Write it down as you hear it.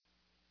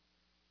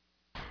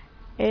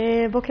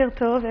Boker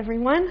Tov,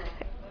 everyone.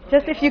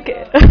 Just if you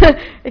could,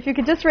 if you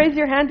could just raise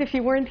your hand if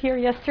you weren't here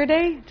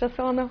yesterday, just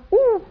so I'll know.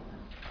 Ooh.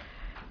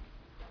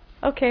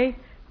 Okay,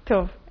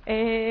 Tov.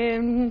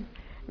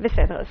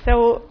 Beseder.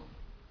 So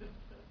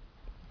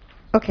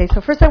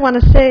first I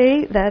want to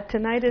say that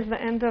tonight is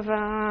the end of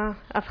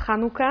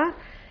Chanukkah.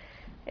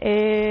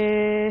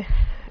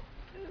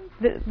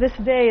 This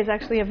day is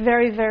actually a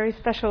very, very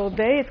special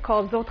day. It's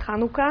called Zot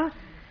Chanukkah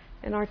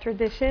in our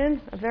tradition.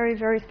 A very,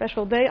 very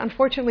special day.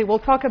 Unfortunately, we'll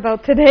talk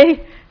about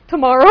today,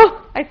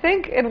 tomorrow, I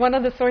think, in one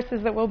of the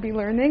sources that we'll be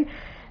learning.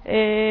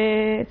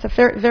 It's a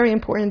very, very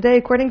important day.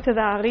 According to the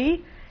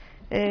Ari,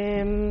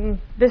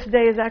 this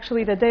day is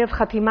actually the day of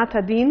Chatimat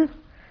Hadin,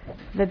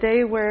 the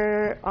day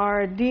where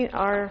our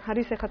how do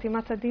you say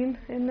Chatimat Hadin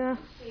in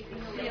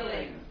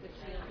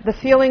the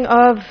sealing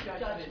of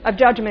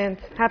judgment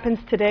happens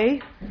today.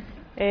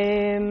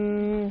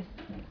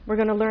 We're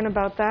going to learn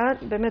about that.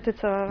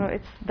 It's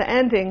the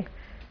ending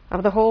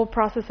of the whole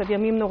process of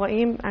Yamim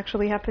Noraim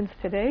actually happens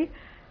today,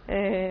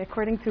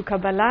 according to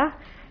Kabbalah.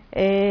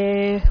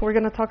 We're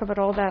going to talk about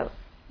all that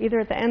either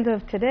at the end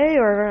of today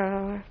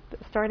or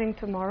starting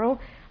tomorrow.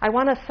 I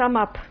want to sum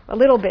up a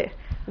little bit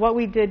what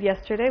we did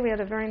yesterday. We had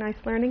a very nice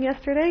learning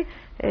yesterday,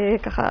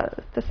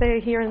 to say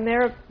here and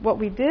there what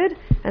we did,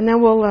 and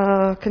then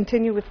we'll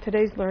continue with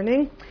today's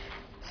learning.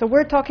 So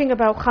we're talking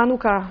about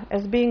Chanukkah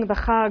as being the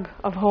Chag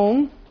of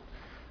home,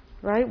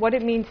 right? What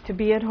it means to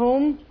be at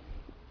home.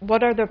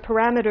 What are the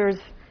parameters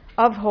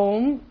of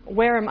home?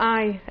 Where am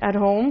I at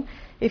home?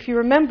 If you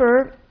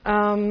remember,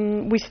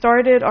 we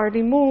started our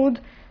limud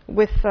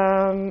with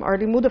our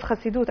limud of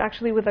Chassidut,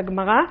 actually with the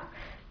Gemara,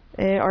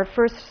 our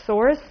first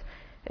source,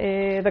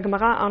 the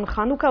Gemara on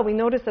Chanukkah. We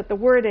noticed that the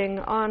wording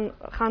on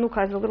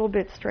Chanukkah is a little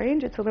bit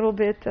strange. It's a little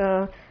bit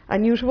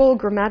unusual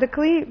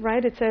grammatically,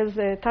 right? It says,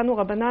 Tanu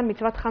Rabbanan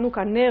mitzvat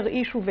Chanukkah ner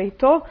ishu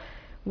veito.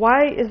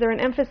 Why is there an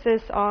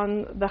emphasis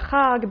on the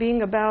Chag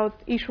being about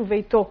ishu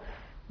veito,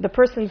 the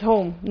person's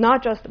home?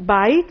 Not just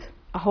bait,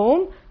 a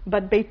home,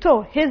 but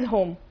beito, his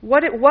home.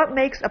 What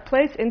makes a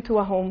place into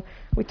a home?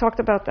 We talked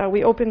about that.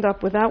 We opened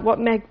up with that. What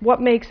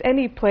makes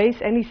any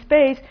place, any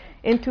space,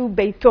 into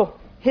beito,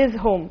 his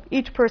home,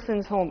 each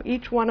person's home,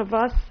 each one of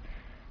us,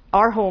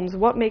 our homes.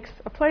 What makes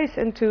a place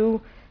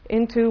into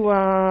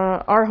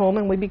our home?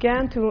 And we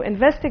began to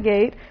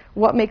investigate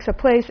what makes a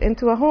place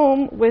into a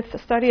home with the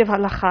study of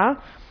halacha.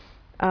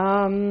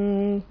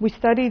 We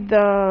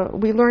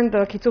learned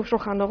the Kitzuv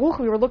Shulchan Aruch.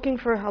 We were looking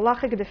for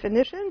halachic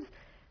definitions,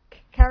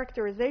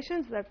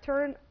 characterizations that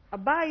turn a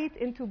bait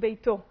into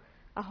beito,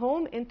 a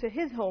home into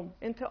his home,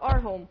 into our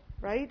home,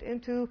 right?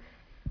 Into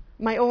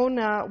my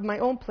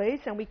own place.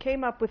 And we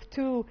came up with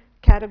two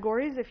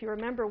categories. If you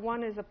remember,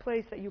 one is a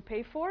place that you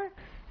pay for,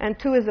 and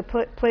two is a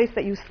place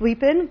that you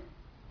sleep in.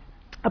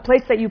 A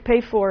place that you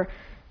pay for,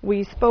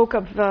 we spoke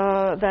of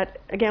that,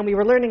 again, we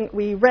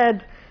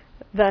read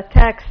the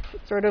text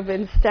sort of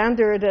in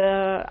standard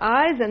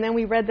eyes, and then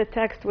we read the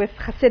text with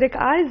Hasidic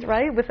eyes,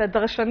 right, with a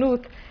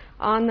darshanut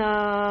on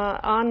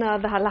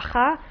the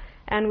halacha,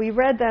 and we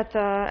read that,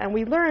 and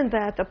we learned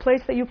that a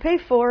place that you pay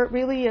for,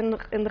 really in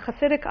the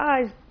Hasidic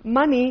eyes,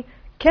 money,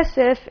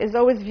 kesef, is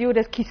always viewed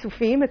as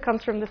kisufim. It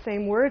comes from the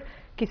same word.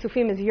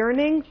 Kisufim is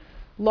yearning,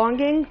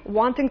 longing,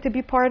 wanting to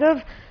be part of.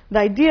 The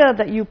idea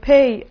that you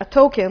pay a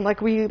token, like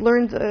we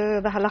learned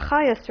the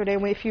halacha yesterday,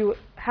 if you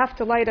have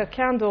to light a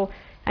candle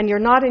and you're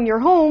not in your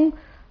home,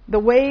 the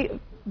way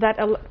that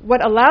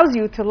what allows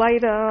you to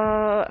light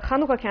a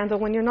Chanukkah candle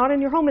when you're not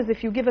in your home is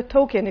if you give a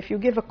token, if you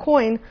give a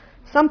coin,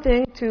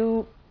 something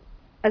to,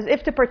 as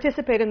if to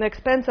participate in the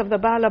expense of the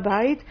Baal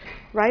HaBayit,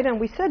 right? And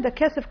we said that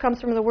kesef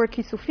comes from the word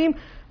kisufim.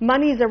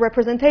 Money is a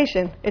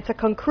representation. It's a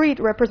concrete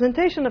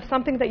representation of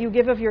something that you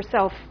give of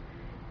yourself.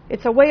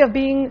 It's a way of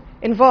being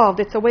involved.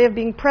 It's a way of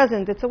being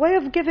present. It's a way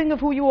of giving of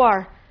who you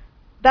are.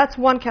 That's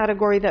one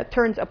category that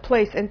turns a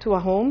place into a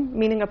home,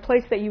 meaning a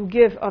place that you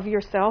give of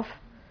yourself,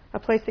 a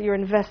place that you're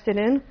invested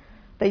in,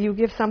 that you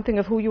give something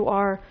of who you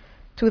are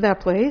to that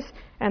place.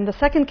 And the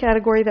second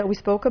category that we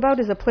spoke about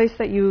is a place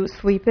that you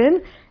sleep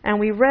in. And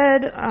we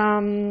read,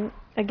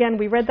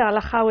 we read the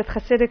halacha with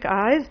Hasidic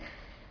eyes.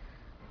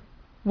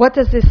 What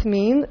does this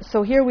mean?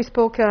 So here we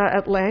spoke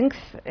at length.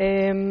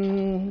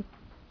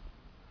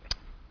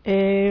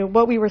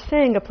 What we were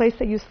saying, a place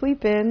that you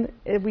sleep in,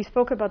 we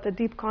spoke about the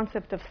deep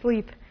concept of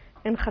sleep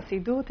in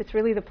Chassidut. It's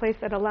really the place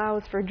that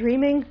allows for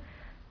dreaming.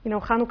 You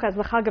know, Chanukkah is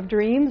the Chag of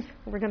dreams.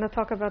 We're going to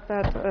talk about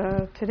that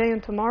today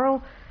and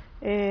tomorrow.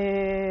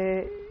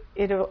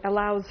 It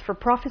allows for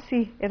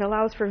prophecy. It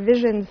allows for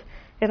visions.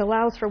 It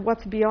allows for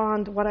what's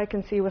beyond what I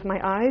can see with my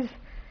eyes,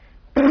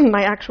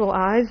 my actual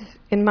eyes,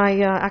 in my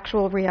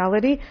actual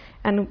reality.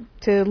 And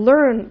to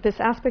learn this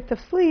aspect of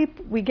sleep,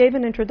 we gave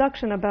an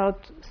introduction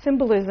about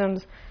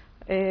symbolisms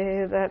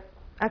that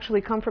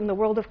actually come from the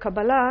world of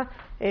Kabbalah,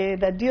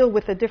 that deal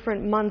with the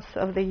different months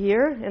of the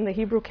year in the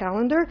Hebrew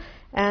calendar.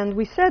 And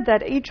we said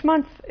that each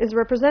month is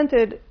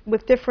represented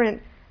with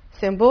different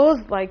symbols,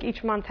 like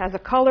each month has a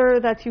color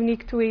that's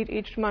unique to it.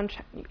 Each month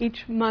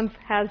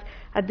has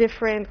a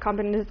different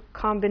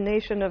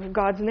combination of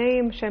God's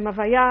name, Shem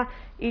Havaya.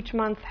 Each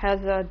month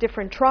has a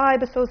different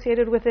tribe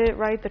associated with it,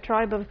 right? The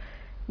tribe of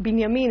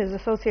Binyamin is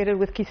associated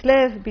with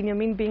Kislev,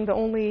 Binyamin being the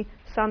only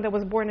son that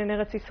was born in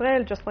Eretz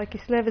Yisrael, just like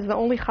Kislev is the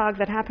only Chag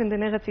that happened in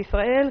Eretz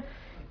Yisrael.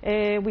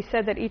 We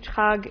said that each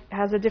Chag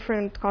has a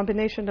different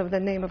combination of the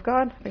name of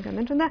God. I think I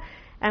mentioned that.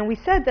 And we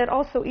said that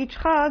also each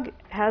Chag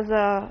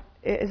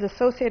is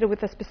associated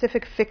with a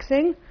specific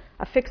fixing,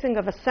 a fixing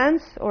of a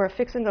sense or a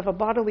fixing of a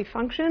bodily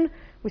function.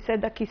 We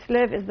said that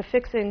Kislev is the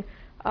fixing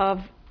of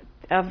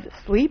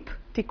sleep,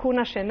 Tikkun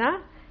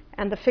HaShena,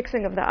 and the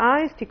fixing of the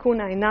eyes, Tikkun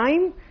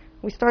HaEinayim.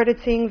 We started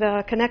seeing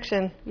the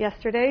connection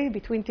yesterday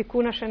between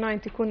Tikkun HaShena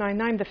and Tikkun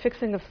HaEinayim, the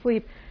fixing of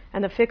sleep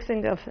and the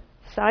fixing of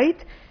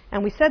sight.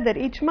 And we said that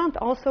each month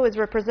also is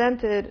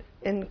represented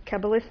in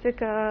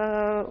Kabbalistic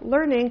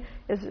learning,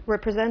 is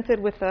represented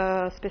with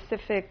a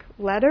specific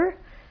letter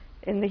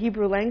in the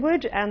Hebrew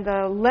language, and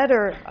the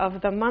letter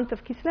of the month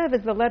of Kislev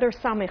is the letter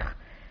Samich.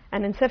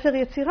 And in Sefer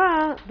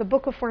Yetzirah, the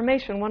Book of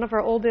Formation, one of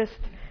our oldest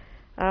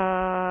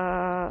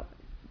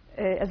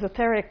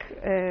esoteric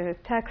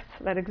texts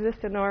that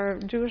exist in our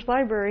Jewish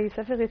library,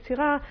 Sefer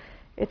Yetzirah,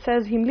 it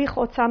says, Himlich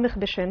ot Samich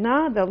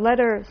b'shena. The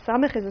letter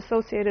Samich is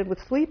associated with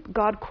sleep.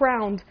 God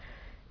crowned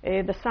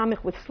the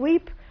Samich with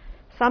sleep.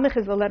 Samich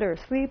is the letter of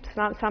sleep.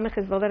 Samich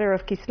is the letter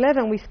of Kislev,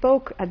 and we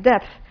spoke at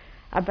depth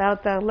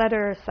about the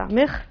letter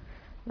Samich,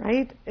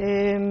 right?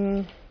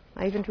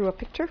 I even drew a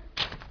picture.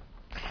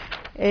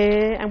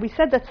 And we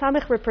said that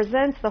Samich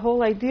represents the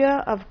whole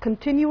idea of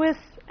continuous,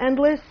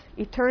 endless,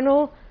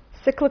 eternal,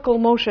 cyclical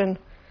motion.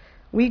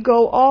 We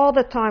go all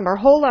the time, our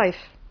whole life,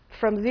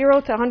 from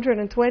 0 to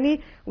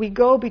 120, we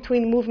go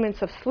between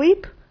movements of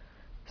sleep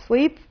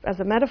as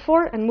a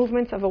metaphor, and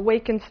movements of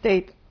awakened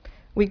state.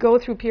 We go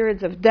through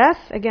periods of death,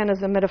 again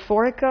as a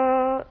metaphoric,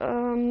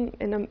 in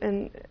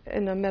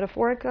a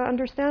metaphoric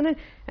understanding,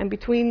 and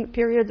between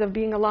periods of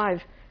being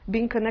alive,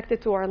 being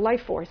connected to our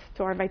life force,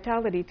 to our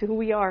vitality, to who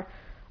we are.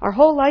 Our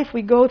whole life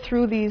we go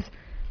through this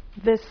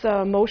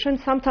motion.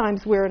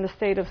 Sometimes we're in a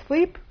state of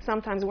sleep,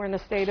 sometimes we're in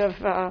a state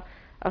of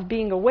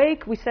being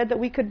awake. We said that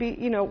we could be,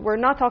 we're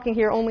not talking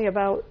here only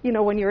about,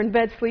 when you're in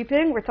bed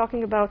sleeping, we're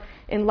talking about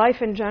in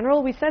life in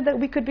general. We said that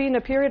we could be in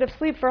a period of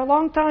sleep for a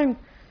long time.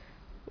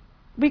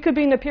 We could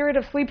be in a period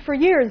of sleep for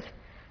years,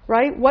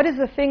 right? What is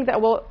the thing that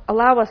will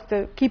allow us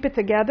to keep it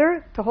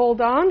together, to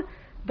hold on?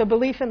 The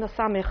belief in the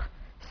Samich.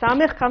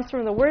 Samich comes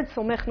from the word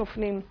Somech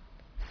Nufnim.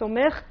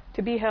 Somech,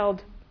 to be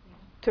held,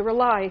 to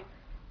rely,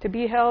 to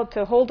be held,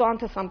 to hold on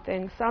to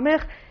something.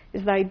 Samich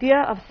is the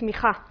idea of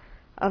smicha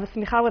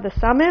with a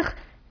Samich.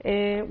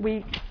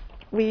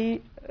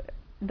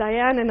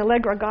 Diane and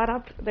Allegra got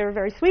up, they were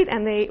very sweet,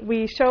 and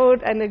we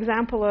showed an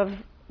example of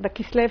the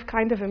Kislev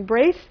kind of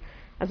embrace,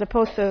 as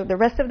opposed to the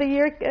rest of the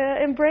year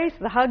embrace,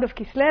 the hug of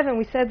Kislev, and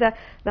we said that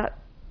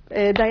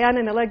Diane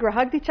and Allegra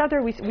hugged each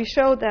other. We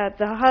showed that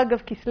the hug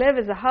of Kislev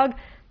is a hug,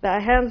 the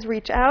hands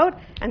reach out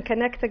and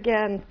connect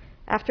again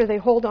after they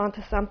hold on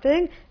to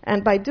something,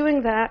 and by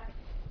doing that,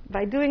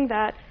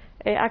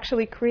 they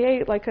actually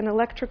create like an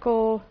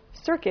electrical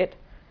circuit,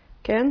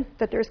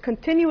 that there's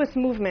continuous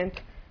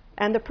movement,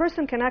 and the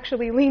person can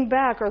actually lean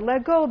back or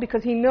let go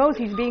because he knows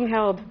he's being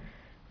held,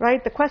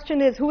 right? The question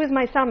is, who is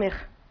my Samich?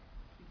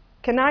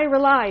 Can I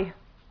rely?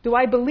 Do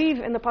I believe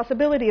in the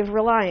possibility of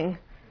relying?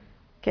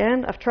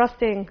 Of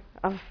trusting,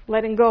 of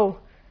letting go,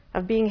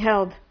 of being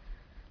held.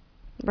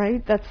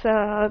 Right? That's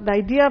the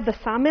idea of the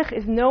Samich,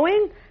 is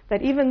knowing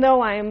that even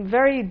though I am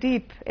very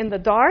deep in the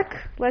dark,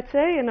 let's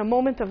say, in a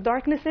moment of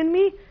darkness in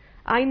me,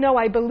 I know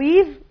I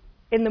believe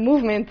in the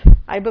movement.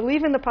 I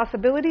believe in the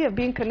possibility of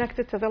being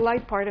connected to the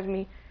light part of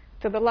me,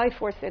 to the life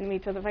force in me,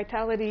 to the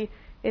vitality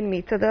in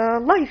me, to the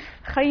life,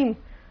 chaim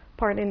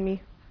part in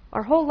me.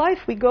 Our whole life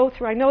we go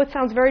through, I know it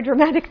sounds very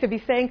dramatic to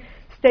be saying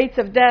states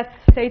of death,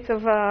 states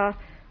of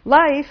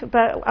life,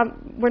 but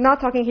we're not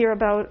talking here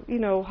about,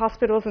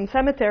 hospitals and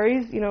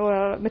cemeteries,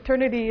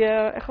 maternity,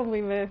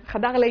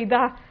 chadar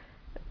leida,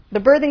 the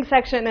birthing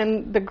section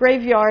and the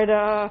graveyard.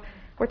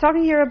 We're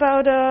talking here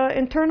about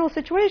internal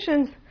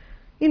situations.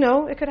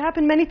 It could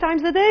happen many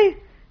times a day.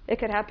 It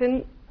could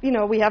happen,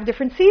 we have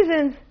different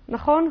seasons.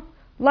 Nachon?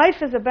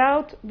 Life is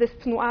about this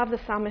tnu'ah of the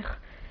Samich.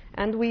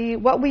 And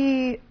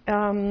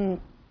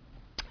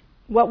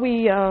what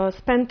we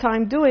spent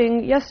time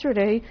doing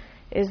yesterday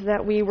is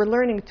that we were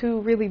learning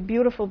two really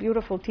beautiful,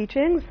 beautiful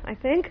teachings, I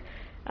think.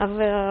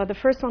 The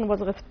first one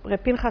was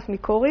Reb Pinchas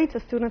Mikoritz, a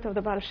student of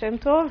the Baal Shem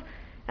Tov,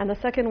 and the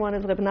second one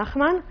is Reb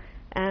Nachman.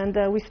 And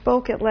we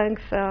spoke at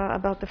length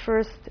about the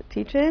first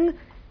teaching,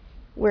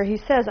 where he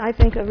says, I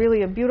think, a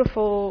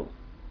beautiful,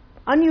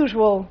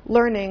 unusual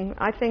learning.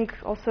 I think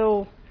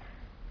also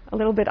a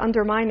little bit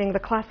undermining the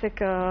classic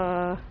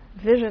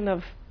vision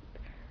of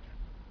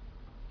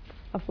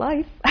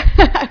life,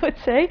 I would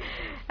say.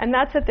 And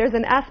that's that there's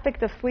an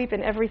aspect of sleep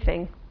in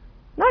everything.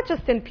 Not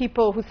just in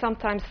people who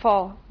sometimes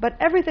fall, but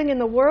everything in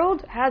the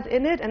world has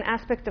in it an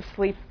aspect of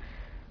sleep.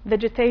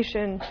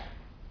 Vegetation,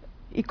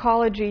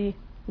 ecology,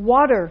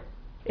 water.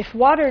 If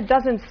water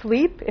doesn't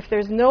sleep, if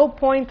there's no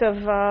point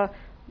of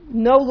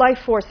no life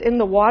force in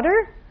the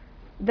water,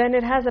 then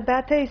it has a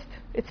bad taste.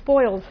 It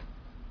spoils.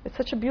 It's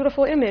such a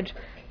beautiful image.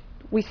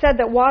 We said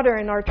that water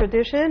in our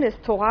tradition is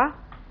Torah.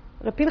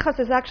 Reb Pinchas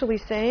is actually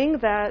saying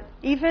that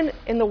even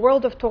in the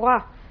world of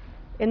Torah,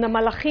 in the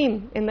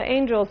malachim, in the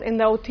angels, in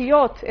the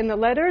otiyot, in the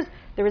letters,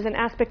 there is an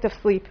aspect of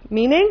sleep.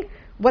 Meaning,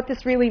 what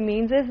this really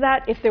means is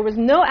that if there was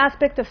no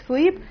aspect of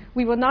sleep,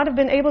 we would not have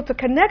been able to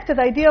connect to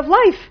the idea of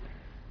life.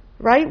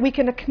 Right? We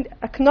can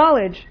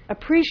acknowledge,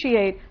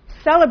 appreciate,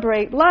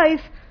 celebrate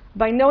life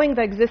by knowing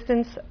the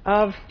existence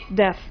of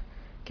death.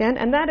 Okay?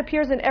 And that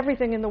appears in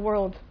everything in the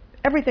world.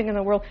 Everything in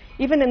the world.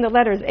 Even in the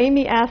letters.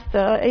 Amy asked,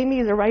 Amy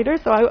is a writer,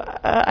 so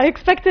I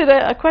expected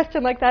a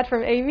question like that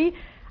from Amy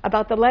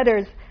about the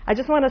letters. I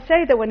just want to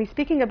say that when he's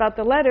speaking about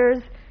the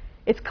letters,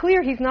 it's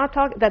clear he's not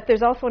talking, that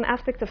there's also an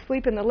aspect of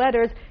sleep in the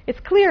letters. It's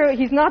clear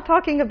he's not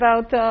talking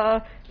about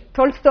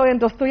Tolstoy and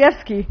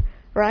Dostoevsky,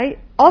 right?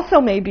 Also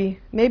maybe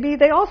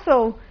they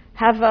also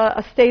have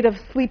a state of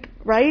sleep,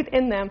 right,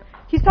 in them.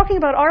 He's talking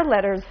about our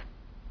letters,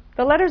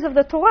 the letters of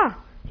the Torah.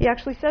 He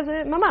actually says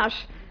it, mamash,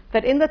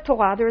 that in the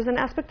Torah there is an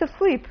aspect of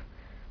sleep,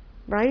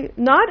 right?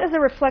 Not as a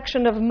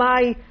reflection of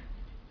my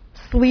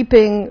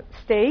sleeping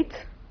state,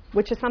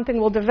 which is something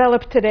we'll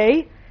develop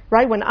today,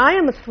 right? When I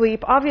am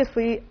asleep,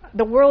 obviously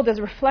the world is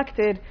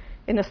reflected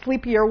in a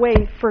sleepier way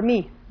for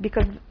me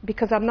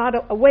because I'm not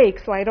awake,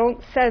 so I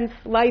don't sense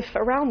life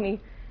around me,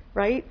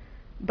 right?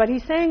 But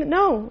he's saying,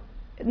 no,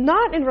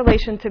 not in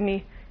relation to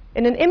me.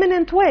 In an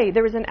immanent way,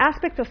 there is an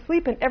aspect of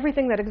sleep in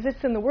everything that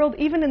exists in the world,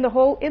 even in the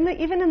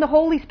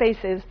holy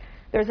spaces.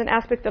 There's an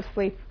aspect of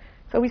sleep.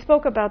 So we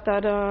spoke about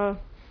that.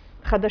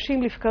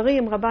 Chadashim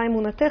lifkarim, Rabbi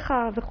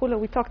Emunatecha, v'chula.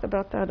 We talked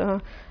about that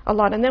a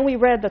lot. And then we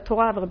read the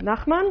Torah of Reb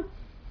Nachman,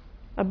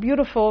 a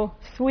beautiful,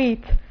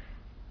 sweet,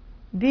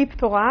 deep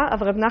Torah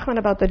of Reb Nachman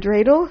about the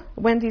dreidel.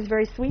 Wendy's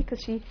very sweet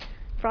because she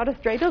brought us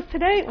dreidels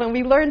today. When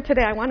we learn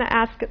today, I want to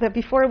ask that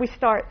before we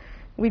start,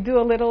 we do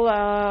a little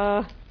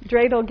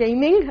dreidel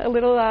gaming.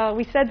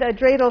 We said that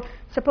dreidel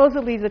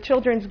supposedly is a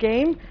children's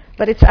game,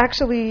 but it's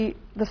actually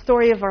the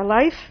story of our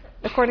life,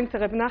 according to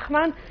Reb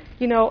Nachman.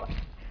 You know,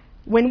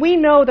 when we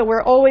know that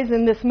we're always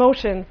in this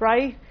motion,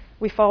 right?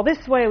 We fall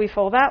this way, we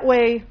fall that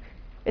way.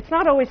 It's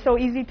not always so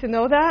easy to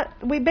know that.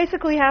 We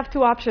basically have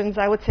two options,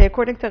 I would say,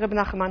 according to Reb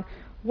Nachman.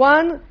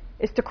 One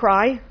is to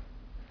cry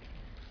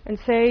and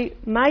say,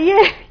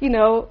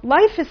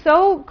 life is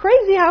so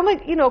crazy. How am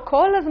I,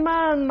 kol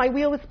hazman, my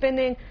wheel is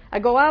spinning. I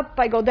go up,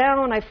 I go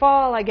down, I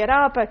fall, I get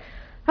up.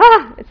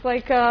 It's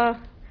like,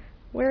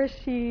 where is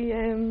she?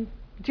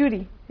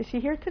 Judy, is she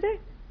here today?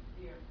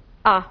 Here.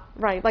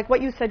 Right, like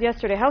what you said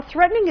yesterday. How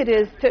threatening it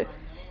is to...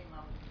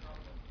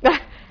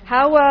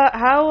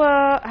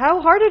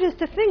 how hard it is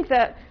to think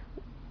that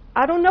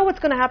I don't know what's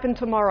going to happen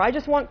tomorrow. I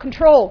just want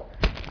control.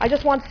 I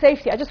just want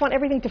safety. I just want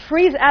everything to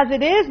freeze as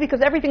it is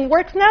because everything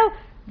works now.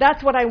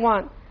 That's what I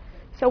want.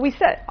 So we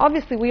said,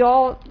 obviously, we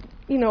all,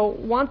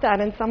 want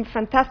that in some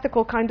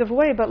fantastical kind of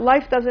way, but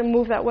life doesn't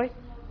move that way.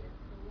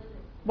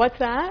 What's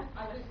that?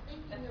 I was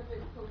thinking of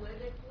it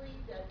politically,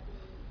 that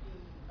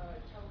the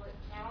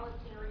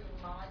totalitarian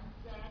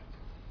mindset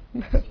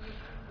we see in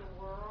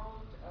the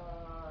world,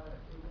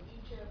 in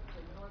Egypt,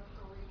 in North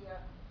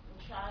Korea, in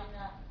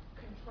China,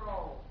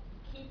 control.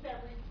 Keep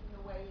everything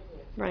the way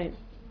it is. Right.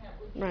 Anything that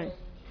would Right. change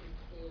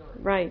is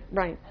scary.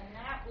 Right. And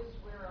that was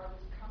where I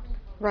was coming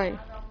from. Right.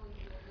 Not only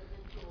the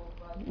individual,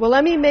 but Well,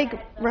 let me make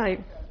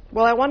right.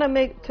 Well, I want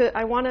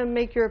to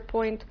make your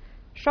point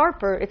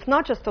sharper. It's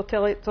not just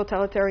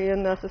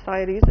totalitarian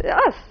societies.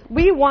 Us,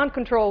 we want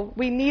control.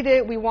 We need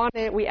it. We want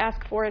it. We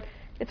ask for it.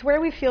 It's where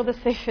we feel the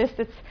safest.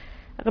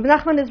 Rabbi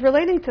Nachman is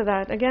relating to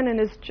that again in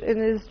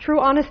his true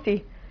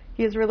honesty.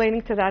 He is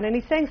relating to that, and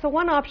he's saying so.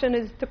 One option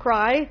is to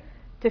cry,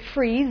 to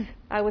freeze.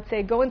 I would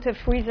say go into a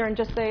freezer and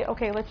just say,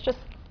 okay, let's just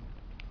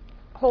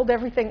hold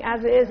everything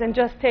as it is and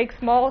just take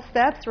small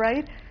steps.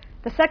 Right.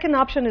 The second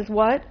option is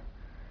what?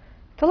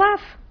 To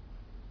laugh.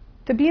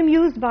 To be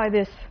amused by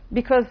this,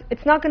 because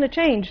it's not going to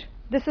change.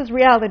 This is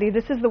reality.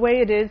 This is the way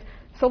it is.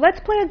 So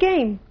let's play a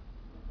game.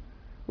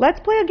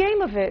 Let's play a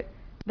game of it.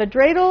 The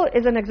dreidel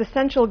is an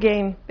existential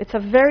game. It's a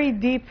very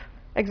deep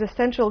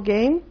existential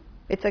game.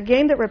 It's a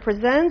game that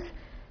represents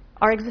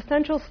our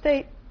existential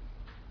state.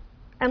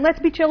 And let's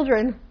be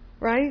children,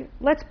 right?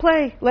 Let's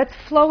play. Let's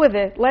flow with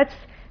it. Let's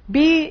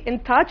be in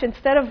touch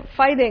instead of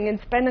fighting and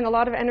spending a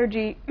lot of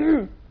energy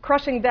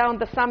crushing down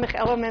the samich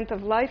element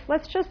of life.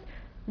 Let's just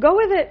go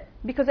with it,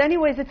 because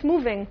anyways it's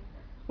moving.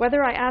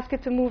 Whether I ask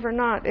it to move or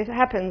not, it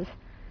happens.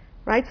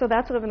 Right? So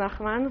that's Rabbi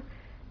Nachman.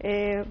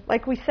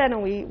 Like we said,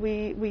 and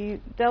we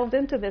delved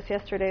into this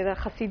yesterday, the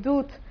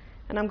Chassidut,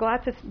 and I'm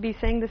glad to be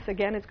saying this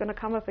again. It's going to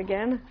come up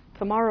again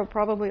tomorrow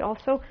probably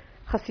also.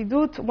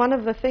 Chassidut, one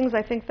of the things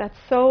I think that's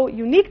so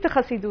unique to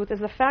Chassidut is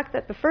the fact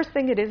that the first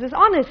thing it is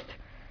honest.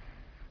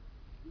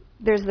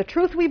 There's the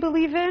truth we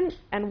believe in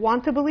and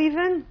want to believe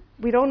in.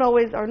 We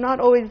are not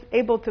always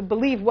able to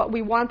believe what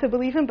we want to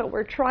believe in, but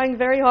we're trying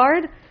very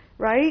hard,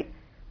 right?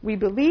 We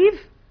believe,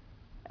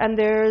 and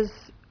there's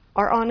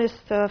our honest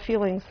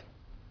feelings.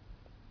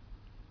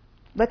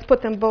 let's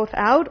put them both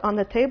out on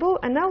the table,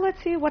 and now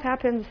let's see what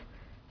happens.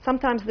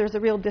 Sometimes there's a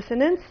real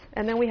dissonance,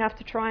 and then we have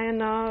to try and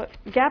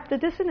gap the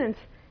dissonance.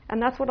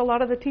 And that's what a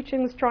lot of the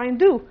teachings try and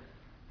do.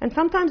 And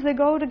sometimes they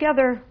go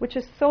together, which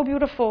is so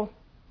beautiful.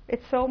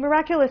 It's so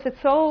miraculous.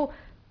 It's so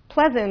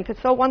pleasant.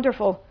 It's so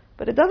wonderful.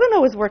 But it doesn't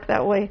always work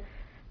that way,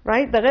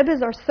 right? The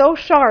Rebbes are so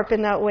sharp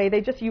in that way.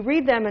 You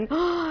read them and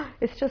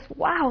it's just,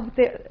 wow,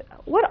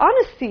 what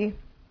honesty.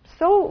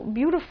 So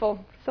beautiful,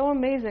 so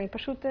amazing.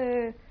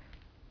 Pashut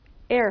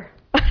air.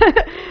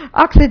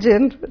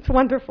 Oxygen. It's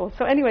wonderful.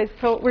 So anyways,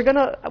 we're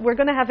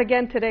gonna have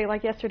again today,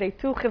 like yesterday,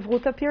 2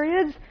 Rute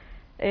periods.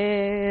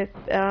 In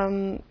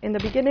the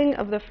beginning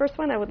of the first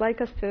one, I would like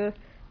us to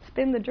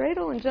spin the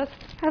dreidel and just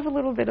have a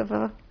little bit of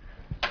a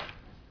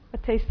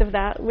taste of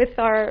that with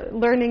our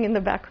learning in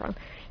the background.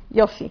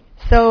 Yofi.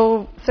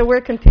 So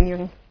we're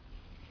continuing.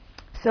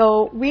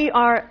 So we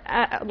are,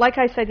 like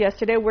I said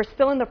yesterday, we're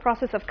still in the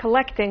process of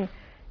collecting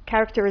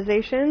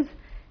characterizations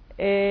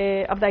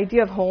of the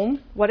idea of home,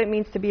 what it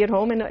means to be at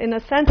home. In a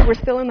sense, we're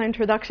still in the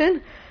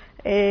introduction.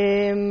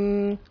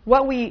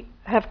 What we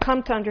have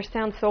come to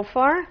understand so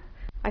far,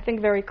 I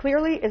think very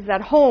clearly, is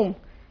that home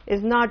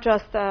is not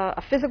just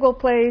a physical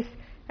place,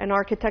 an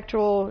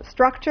architectural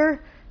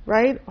structure,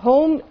 right?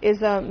 Home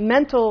is a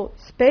mental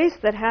space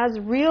that has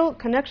real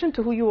connection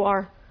to who you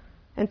are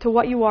and to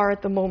what you are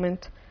at the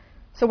moment.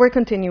 So we're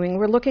continuing.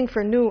 We're looking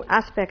for new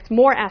aspects,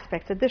 more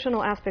aspects,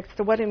 additional aspects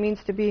to what it means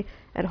to be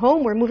at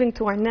home. We're moving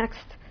to our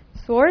next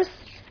source,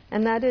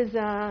 and that is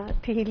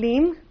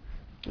Tehillim,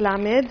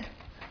 Lamed.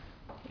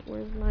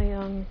 Where's my?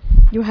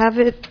 You have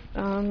it.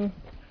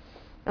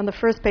 On the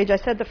first page, I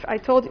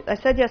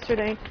said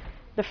yesterday,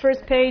 the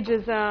first page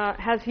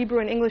has Hebrew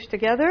and English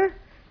together.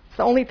 It's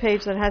the only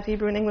page that has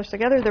Hebrew and English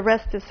together. The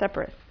rest is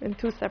separate, in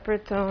 2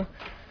 separate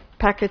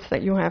packets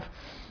that you have.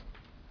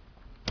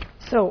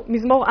 So,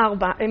 Mizmor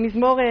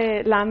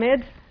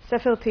Lamed,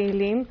 Sefer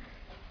Tehillim,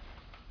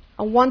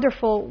 a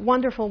wonderful,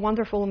 wonderful,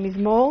 wonderful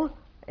Mizmor.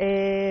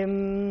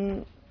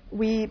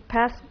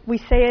 We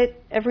say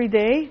it every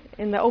day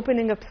in the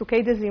opening of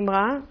Psukei de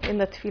Zimra, in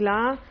the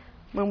Tefillah,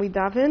 when we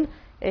daven.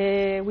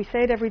 We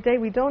say it every day.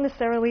 We don't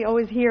necessarily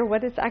always hear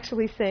what it's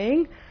actually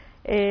saying.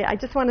 I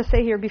just want to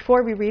say here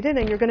before we read it,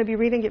 and you're going to be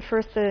reading it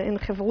first in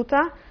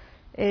Chevruta.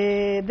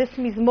 This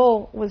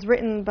Mizmor was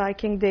written by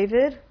King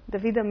David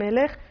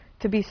HaMelech,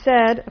 to be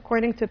said,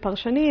 according to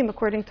Parshanim,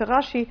 according to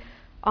Rashi,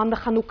 on the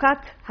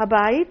Chanukat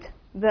Habayit,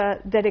 the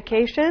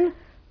dedication,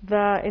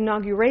 the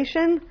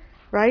inauguration,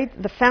 right,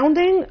 the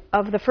founding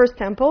of the first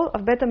temple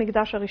of Bet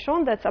HaMikdash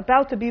HaRishon that's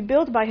about to be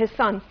built by his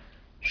son,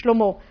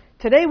 Shlomo.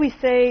 Today we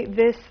say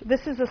this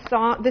is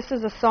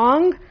a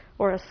song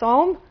or a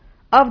psalm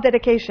of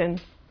dedication,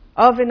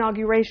 of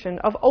inauguration,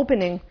 of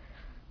opening.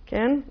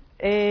 Okay?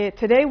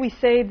 Today we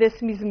say this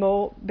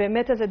mizmor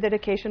bemet as a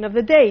dedication of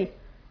the day,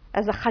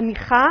 as a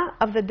chanicha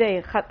of the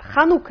day.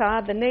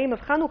 Chanukkah, the name of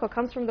Chanukkah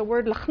comes from the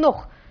word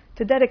lachnoch,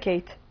 to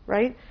dedicate,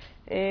 right?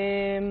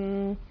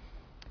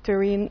 To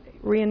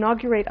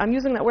re-inaugurate. I'm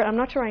using that word. I'm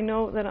not sure I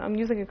know that I'm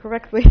using it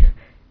correctly.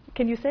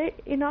 Can you say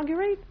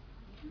inaugurate?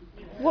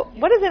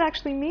 What does it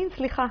actually mean?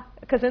 Slicha.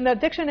 Because in the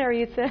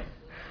dictionary it says,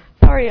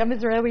 sorry, I'm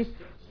Israeli.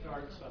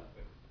 Start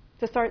something.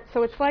 To start.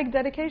 So it's like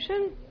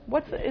dedication?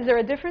 Is there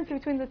a difference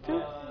between the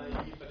two?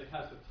 But it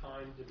has a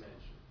time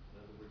dimension. In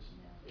other words,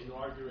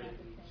 inaugurating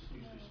means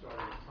usually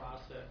starting a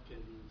process, can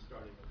mean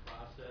starting a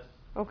process.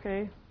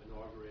 Okay.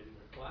 Inaugurating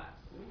a class.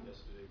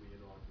 Yesterday we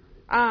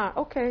inaugurated.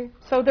 Okay.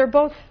 So they're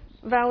both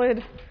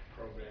valid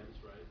Programs,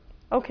 right?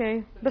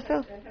 Okay. But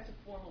that has a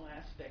formal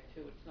aspect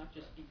too. It's not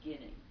just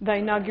beginning. The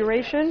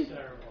inauguration?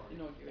 Ceremony.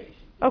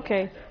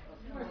 Okay.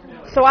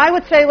 So I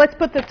would say let's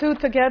put the two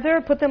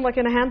together, put them like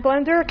in a hand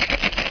blender,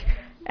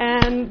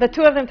 and the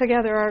two of them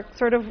together are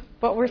sort of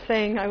what we're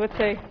saying, I would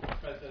say. The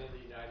President of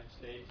the United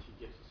States,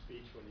 he gives a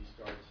speech when he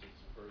starts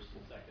his first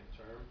and second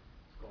term.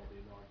 It's called the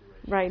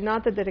inauguration. Right,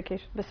 not the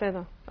dedication.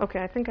 Beseda. Okay,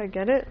 I think I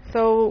get it.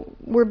 So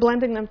we're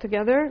blending them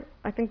together.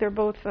 I think they're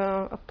both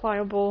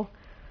applicable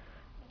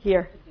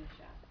here.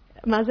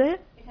 מה זה?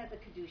 It has a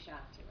kedusha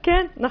to it.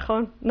 כן,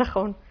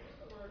 נכון.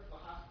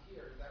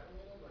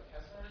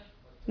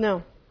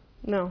 No.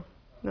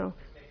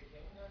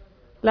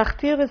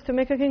 Lachtir is to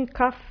make a king,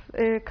 kaf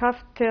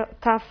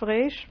taf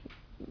reish.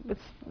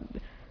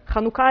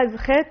 Chanukah is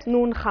chet,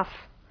 nun chaf.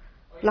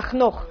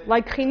 Lachnoch,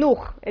 like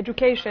chinuch,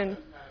 education.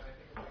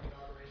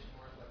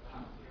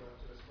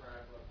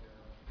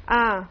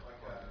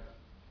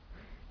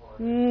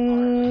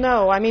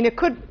 No, I mean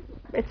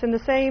it's in the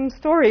same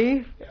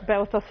story,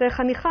 but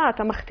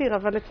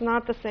it's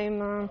not the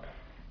same.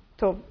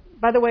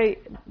 By the way,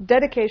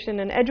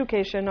 dedication and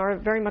education are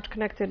very much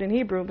connected in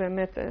Hebrew,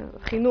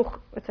 chinuch,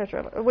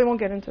 etc. We won't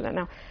get into that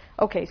now.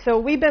 Okay, so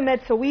we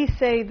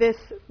say this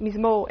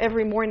mizmo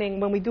every morning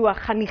when we do a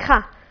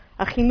chanicha,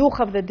 a chinuch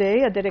of the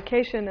day, a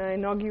dedication, an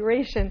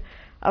inauguration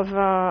of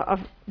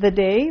the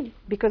day,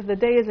 because the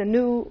day is a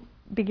new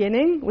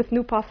beginning with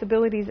new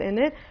possibilities in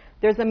it.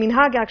 There's a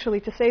minhag actually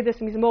to say this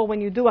mizmo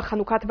when you do a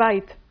chanukat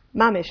bayit,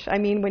 mamish. I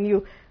mean when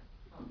you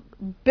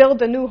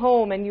build a new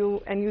home and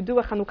you do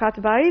a Chanukat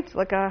Bayit,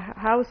 like a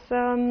house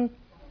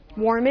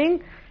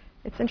warming.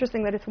 It's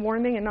interesting that it's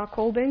warming and not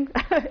colding.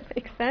 It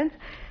makes sense.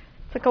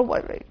 It's like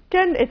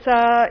again, it's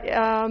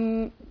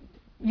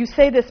you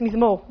say this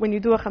mizmor when you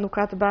do a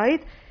Chanukat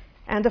Bayit,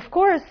 and of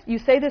course you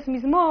say this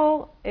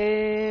mizmor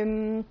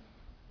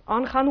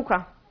on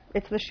Chanukkah.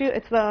 It's the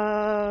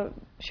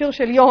Shir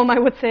Shel Yom, I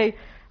would say,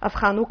 of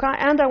Chanukkah.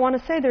 And I want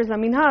to say there's a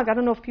minhag. I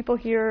don't know if people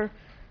here,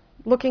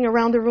 looking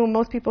around the room,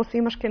 most people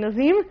seem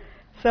Ashkenazim.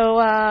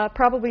 So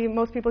probably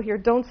most people here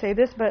don't say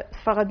this, but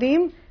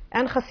Sfaradim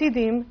and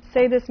Hasidim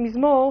say this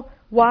mizmor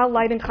while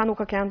lighting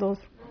Chanukkah candles.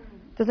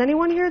 Does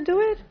anyone here do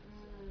it?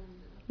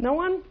 No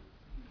one?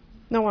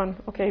 No one.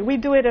 Okay, we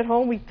do it at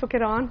home. We took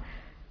it on.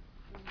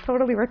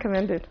 Totally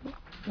recommended.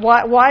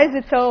 Why is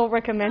it so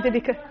recommended?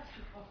 Because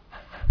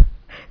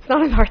it's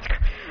not an art school.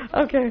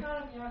 Okay.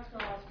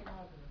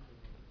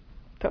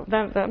 So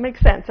that makes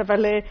sense.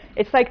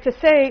 It's like to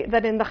say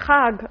that in the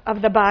Chag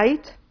of the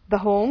Bait, the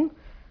home,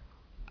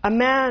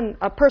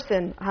 a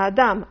person,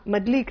 Ha'adam,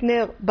 Madlik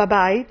Ner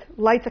Babayit,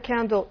 lights a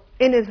candle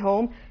in his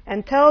home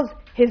and tells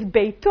his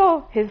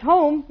Beito, his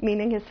home,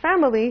 meaning his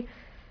family,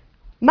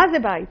 Ma ze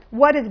Bait?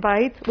 What is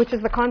Bait? Which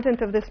is the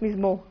content of this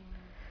Mizmor.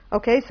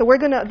 Okay, so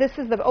this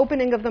is the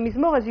opening of the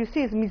Mizmor, as you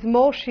see, is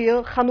Mizmor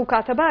Shir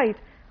Chanukat HaBayit.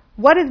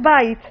 What is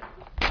Bait?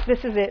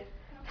 This is it.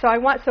 So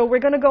we're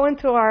going to go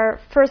into our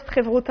first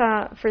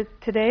Chevruta for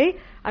today.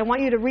 I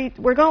want you to read,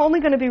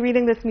 only going to be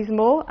reading this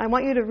Mizmor. I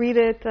want you to read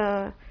it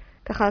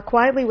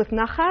quietly with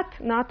nachat,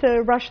 not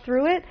to rush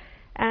through it,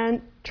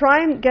 and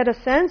try and get a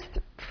sense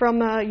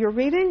from your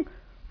reading,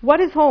 what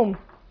is home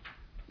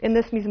in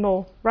this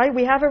Mizmor, right?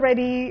 We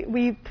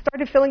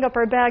started filling up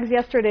our bags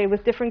yesterday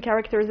with different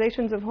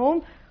characterizations of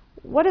home.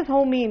 What does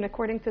home mean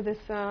according to this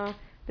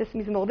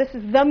Mizmor? This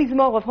is the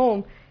Mizmor of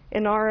home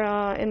in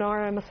our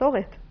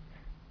Masoret.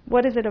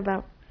 What is it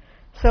about?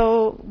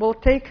 So we'll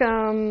take,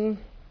 let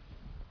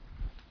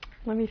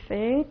me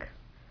think.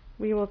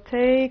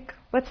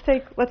 Let's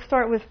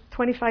start with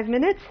 25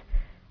 minutes,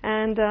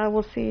 and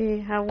we'll see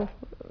how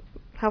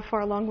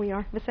far along we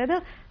are.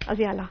 Beseder? Az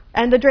yalla.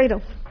 And the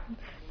dreidels.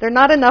 They're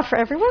not enough for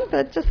everyone,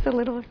 but just a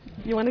little.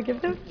 You want to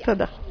give them?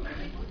 Toda.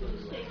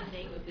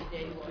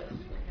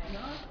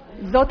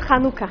 Zot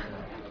Chanukah.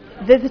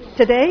 This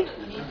today?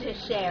 To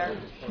share.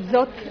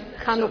 Zot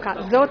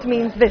Chanukah. Zot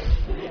means this.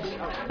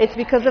 It's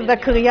because of the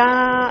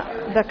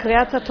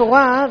Kriyat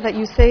Torah that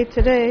you say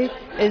today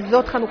is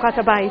Zot Chanukat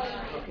HaBayit.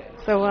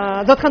 So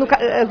Zot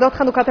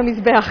Chanukat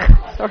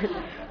HaMizbeach. Sorry,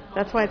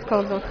 that's why it's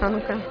called Zot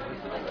Chanukah.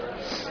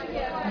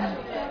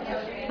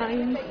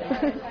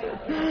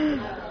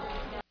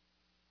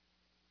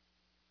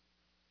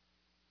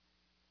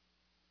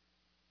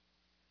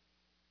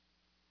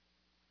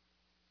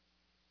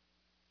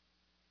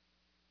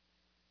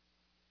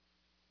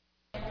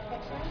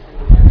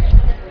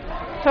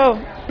 So,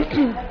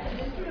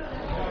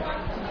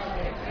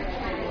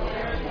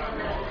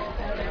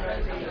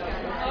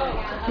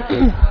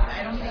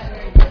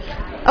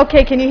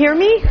 okay, can you hear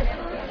me?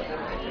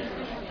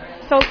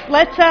 So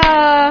let's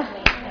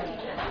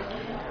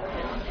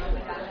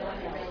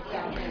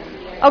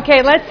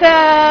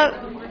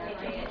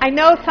I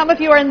know some of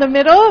you are in the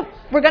middle.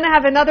 We're going to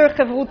have another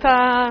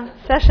Chavruta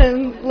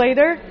session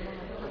later.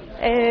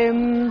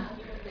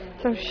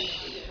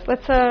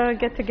 Let's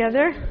get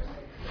together.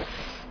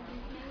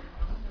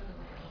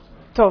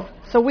 So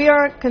we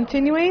are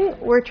continuing.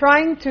 We're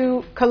trying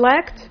to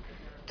collect,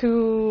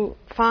 to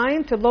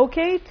find, to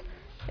locate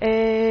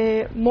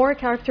more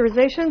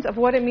characterizations of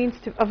what it means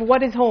of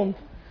what is home,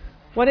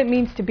 what it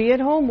means to be at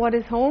home, what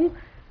is home.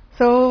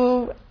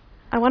 So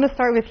I want to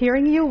start with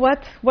hearing you.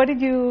 What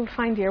did you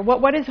find here?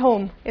 What is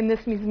home in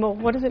this Mizmor?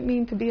 What does it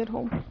mean to be at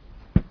home?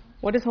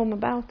 What is home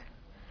about?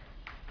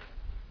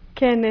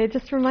 Ken,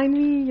 just remind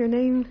me your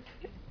name.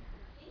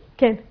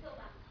 Ken.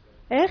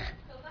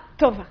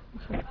 Tova.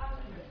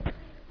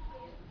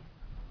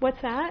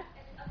 What's that?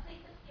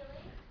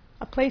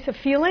 A place of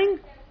feeling?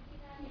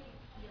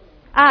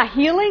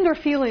 Healing or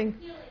feeling?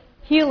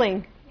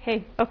 Healing.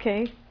 Hey,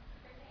 okay.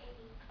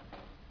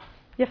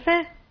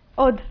 Yafeh.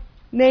 Od.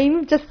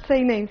 Name? Just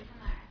say names.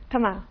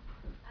 Tamar. I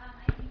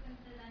think when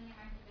it says on your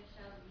mark of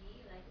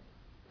Shalvi, like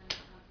when it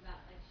talks about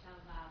like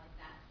Shalva, like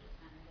that's just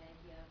kind of the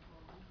idea of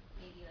home.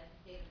 Maybe like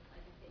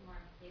more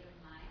of a state of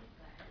mind.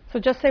 So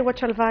just say what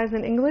Shalva is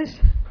in English. Well,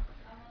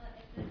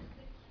 it says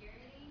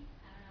security.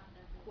 I don't know if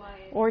that's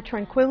quiet. Or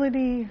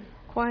tranquility,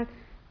 quiet.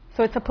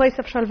 So it's a place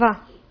of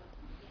Shalva.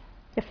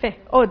 Yafeh.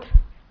 Od.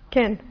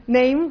 Ken.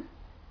 Name?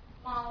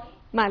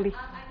 Mali.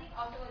 I think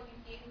also like you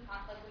see in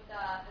conflict with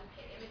the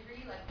pit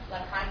imagery, like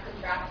kind of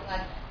contrasting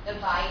like the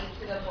body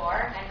to the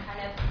bar, and kind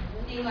of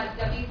seeing like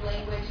Debbie's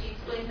language. She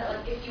explains that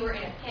like if you were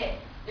in a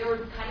pit, there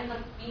would kind of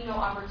like be no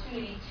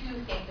opportunity to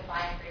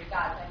sanctify and praise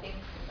God. So I think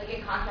like in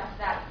contrast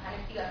to that, you kind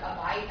of see like a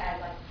bite as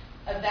like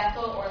a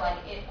vessel or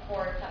like it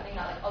or something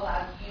that like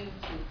allows you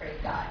to praise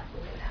God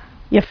within that.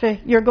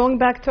 Yafeh. You're going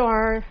back to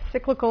our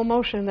cyclical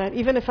motion that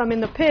even if I'm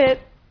in the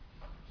pit,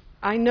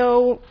 I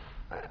know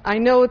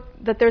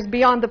that there's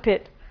beyond the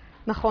pit.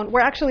 Nachon.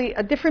 We're actually,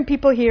 different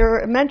people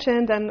here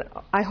mentioned, and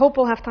I hope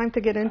we'll have time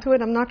to get into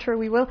it, I'm not sure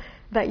we will,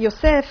 that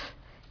Yosef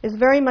is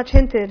very much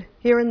hinted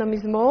here in the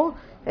Mizmor,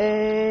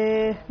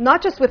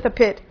 not just with the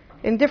pit,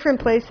 in different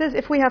places.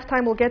 If we have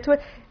time, we'll get to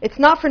it. It's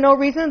not for no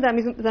reason that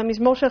the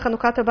Mizmor Shel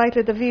Chanukah Habayit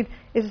LeDavid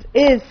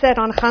is said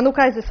on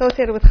Chanukah, is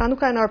associated with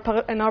Chanukah,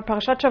 and our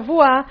Parashat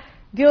Shavua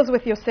deals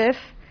with Yosef,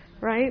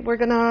 right?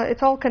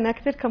 It's all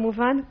connected,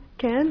 kamuvan.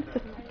 Ken?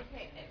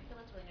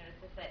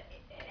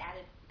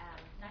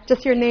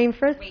 Just your name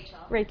first?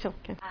 Rachel.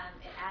 Okay. It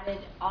added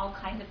all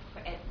kinds of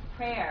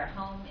prayer.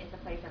 Home is a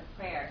place of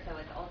prayer, so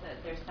it's also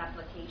there's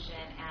supplication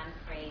and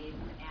praise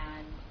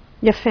and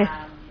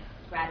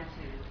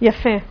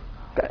gratitude.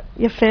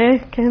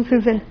 Yafé. Ken,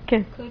 Susan.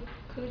 Ken.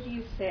 Could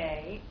you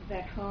say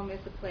that home is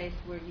a place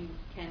where you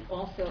can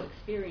also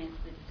experience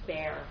the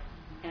despair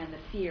and the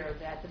fear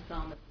that the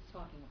psalmist is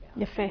talking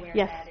about? Yafé.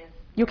 Yes.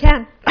 You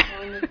can. The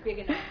home is big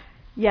enough.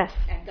 Yes.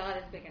 And God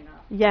is big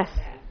enough. Yes.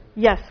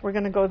 Yes, we're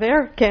going to go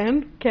there.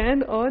 Ken,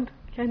 Od,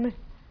 Ken.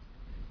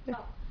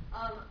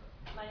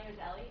 My name is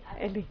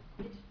Ellie.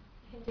 It's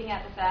hinting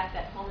at the fact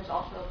that home is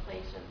also a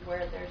place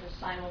where there's a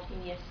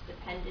simultaneous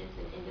dependence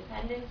and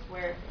independence,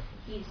 where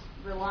he's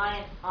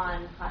reliant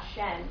on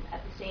Hashem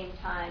at the same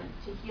time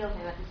to heal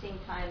him, at the same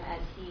time as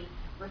he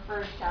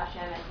refers to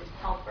Hashem as his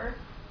helper.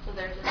 So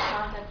there's this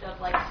concept of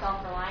like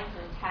self-reliance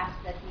and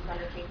tasks that he's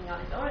undertaking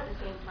on his own at the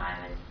same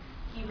time as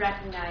he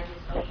recognizes,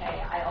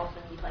 okay, I also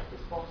need like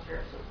this bolster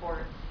of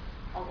support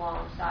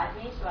alongside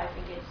me. So I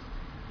think it's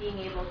being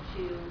able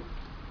to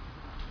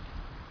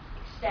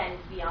extend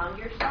beyond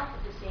yourself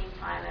at the same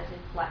time as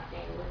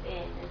inflecting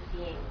within and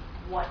seeing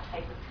what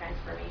type of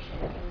transformation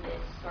can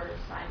this sort of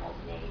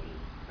simultaneity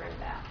bring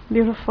about.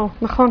 Beautiful.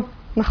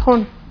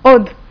 Nachon.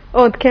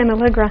 Od, Ken,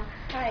 Allegra.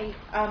 Hi.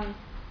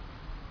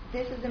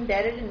 This is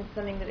embedded in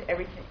something that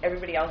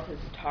everybody else has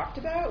talked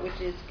about, which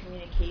is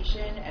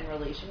communication and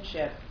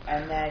relationship,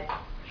 and that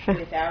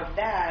without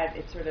that,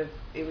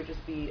 it would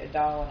just be a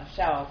doll on a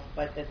shelf,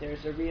 but that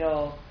there's a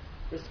real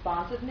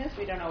responsiveness.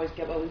 We don't always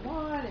get what we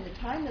want in the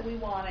time that we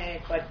want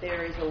it, but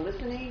there is a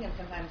listening, and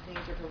sometimes things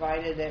are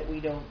provided that we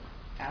don't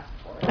ask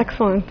for.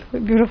 Excellent.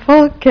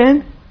 Beautiful.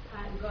 Ken?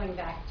 I'm going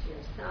back to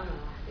your sama.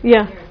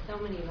 Yeah. There are so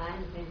many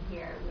lines in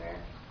here where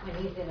when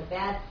he's in a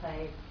bad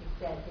place, he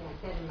says,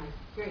 I said in my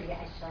security,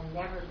 I shall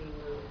never be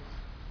moved.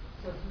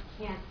 So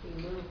he can't be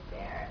moved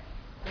there.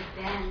 But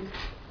then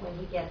when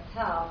he gets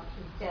help,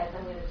 he says,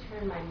 I'm going to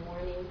turn my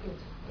mourning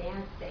into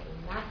dancing.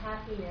 Not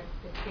happiness,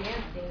 but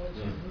dancing, which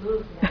is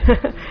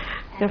movement.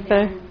 And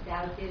then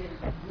thou didn't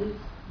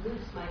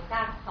loose my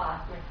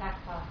sackcloth. My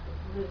sackcloth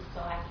is loose,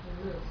 so I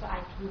can move. So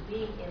I can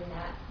be in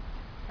that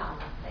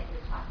sama that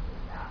you're talking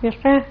about.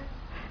 Yafé.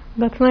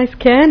 That's nice,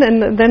 Ken,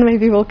 and then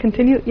maybe we'll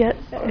continue. Yes.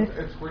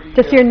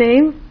 Just your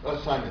name?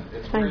 Simon.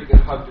 It's where you get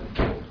hugged and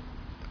healed.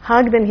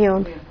 Hugged and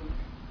healed.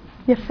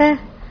 Yafé.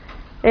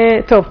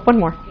 Tov, one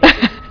more.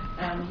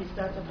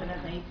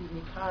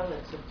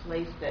 It's a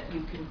place that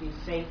you can be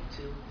safe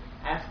to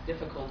ask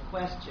difficult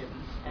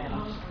questions and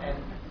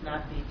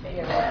not be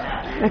taken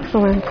aback.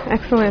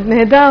 Excellent.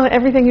 Nehedar,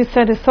 everything you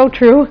said is so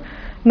true.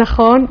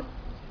 Nachon.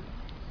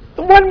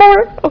 One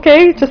more.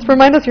 Okay, just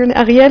remind us, you're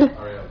Ariel.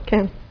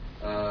 Ken.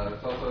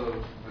 It's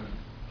also,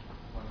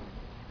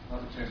 not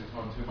to change the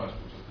tone too much,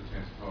 but just to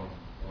change the tone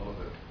a little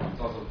bit. It's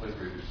also a place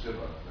where you do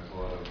shiva. There's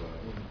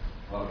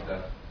a lot of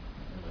death.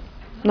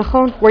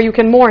 Nachon, where you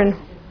can mourn.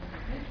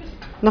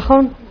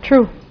 Nachon,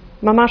 true.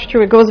 Mamash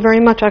true. It goes very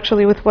much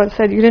actually with what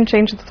said. You didn't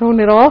change the tone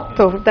at all.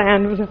 So,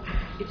 Diane.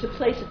 It's a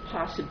place of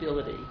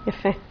possibility.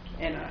 Yafé.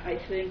 And I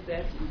think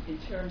that in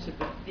terms of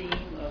the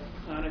theme of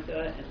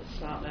Hanukkah and the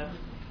Samach,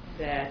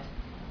 that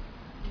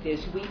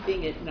there's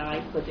weeping at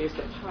night, but there's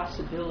the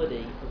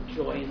possibility of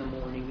joy in the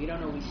morning. We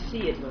don't always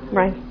see it when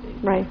we're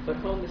weeping. Right. But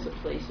home is a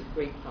place of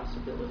great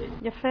possibility.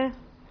 Yafé.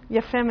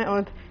 Yafé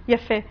me'od.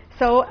 Yafé.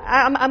 So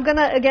I'm going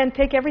to, again,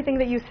 take everything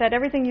that you said.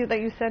 Everything that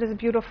you said is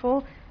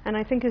beautiful, and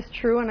I think is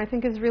true, and I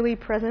think is really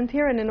present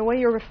here. And in a way,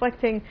 you're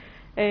reflecting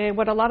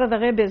what a lot of the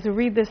Rebbes who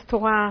read this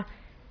Torah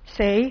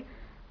say.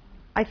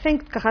 I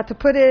think, to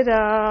put it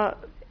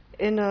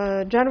in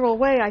a general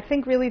way, I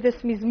think really this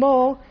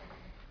Mizmor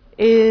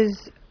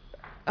is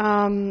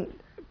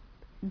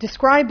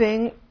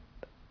describing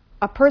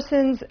a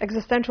person's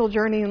existential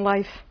journey in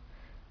life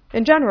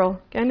in general.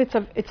 And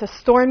it's a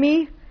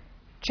stormy,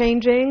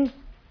 changing,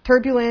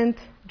 turbulent,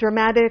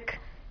 dramatic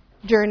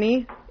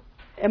journey.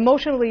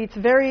 Emotionally, it's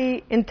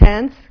very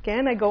intense.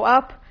 Again, I go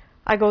up,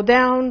 I go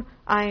down,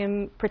 I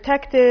am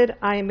protected,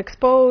 I am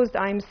exposed,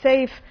 I am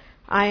safe,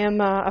 I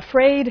am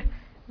afraid,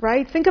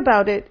 right? Think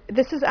about it.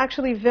 This is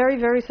actually very,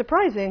 very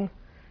surprising.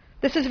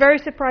 This is very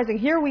surprising.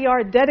 Here we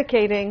are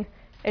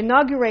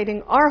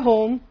inaugurating our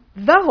home,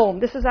 the home.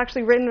 This is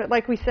actually written,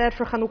 like we said,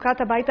 for Chanukkah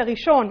Habayit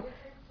Rishon. Is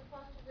it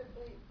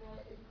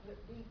supposed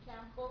to be the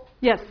temple?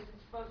 Yes. Or is it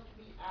supposed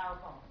to be our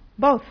home?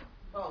 Both.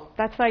 Both.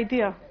 That's the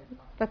idea.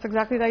 That's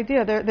exactly the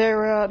idea.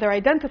 They're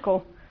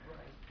identical.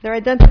 They're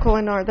identical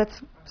in our.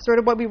 That's sort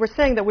of what we were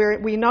saying, that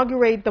we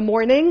inaugurate the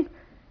morning,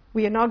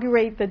 we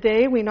inaugurate the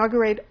day, we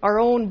inaugurate our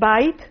own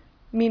bait,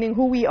 meaning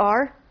who we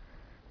are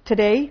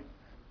today.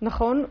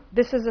 Nachon,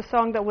 this is a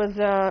song that was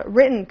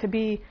written to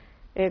be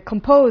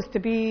composed to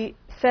be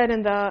said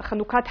in the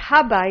Chanukat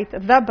Habayit,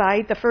 the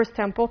Bayit, the first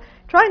temple.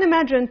 Try and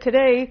imagine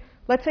today,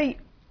 let's say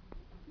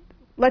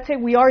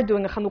we are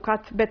doing a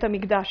Chanukat Bet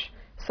HaMikdash.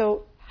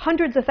 So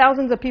hundreds of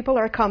thousands of people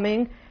are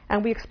coming,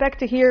 and we expect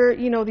to hear,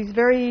 these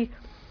very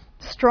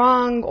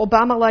strong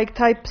Obama-like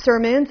type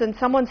sermons, and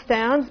someone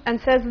stands and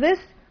says this.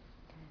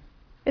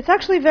 It's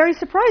actually very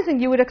surprising.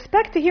 You would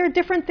expect to hear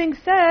different things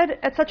said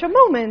at such a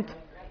moment.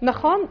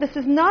 Nachon, this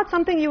is not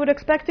something you would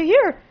expect to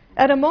hear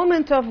at a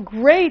moment of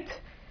great,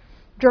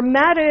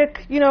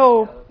 dramatic,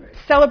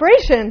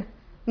 celebration.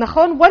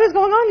 Nachon, what is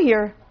going on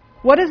here?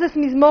 What is this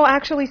mizmo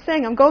actually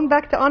saying? I'm going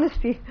back to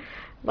honesty,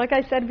 like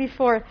I said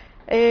before.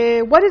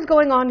 What is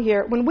going on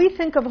here? When we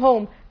think of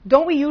home,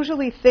 don't we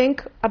usually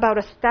think about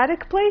a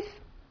static place?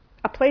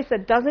 A place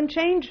that doesn't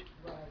change?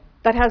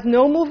 That has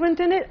no movement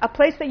in it? A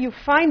place that you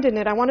find in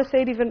it, I want to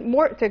say it even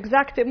more, to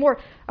exact it more,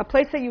 a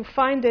place that you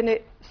find in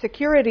it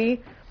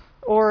security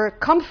or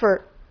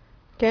comfort.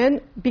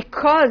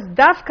 Because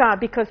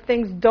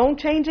things don't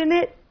change in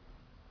it.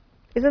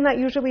 Isn't that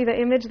usually the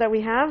image that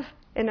we have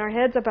in our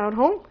heads about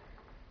home?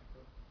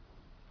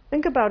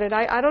 Think about it.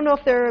 I don't know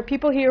if there are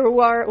people here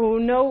who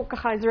know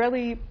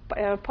Israeli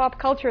pop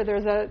culture.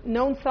 There's a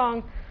known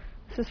song,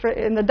 this is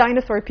in the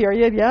dinosaur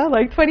period,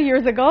 like 20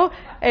 years ago,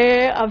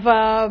 of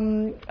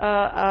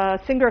a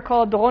singer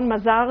called Doron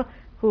Mazar,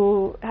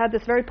 who had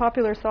this very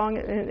popular song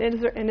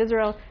in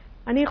Israel.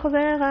 Ani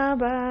chozer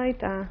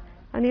habayta.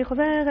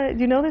 Do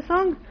you know this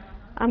song?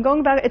 I'm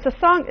going back. It's a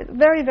song,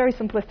 very, very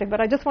simplistic,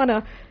 but I just want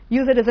to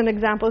use it as an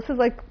example. This is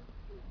like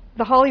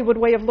the Hollywood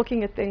way of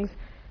looking at things.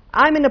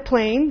 I'm in a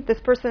plane. This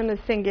person is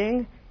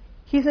singing.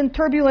 He's in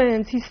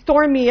turbulence. He's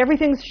stormy.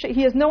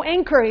 He has no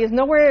anchor.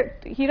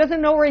 He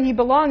doesn't know where he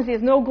belongs. He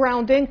has no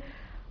grounding.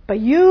 But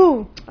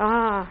you're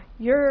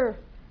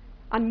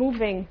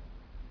unmoving.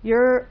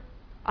 You're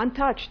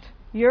untouched.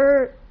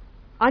 You're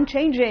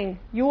unchanging.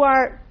 You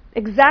are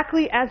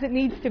exactly as it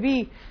needs to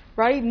be.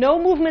 Right? No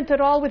movement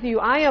at all with you.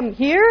 I am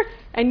here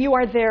and you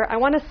are there. I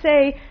want to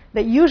say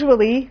that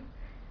usually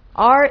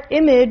our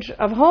image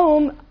of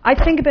home, I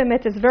think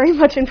Bemet is very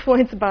much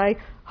influenced by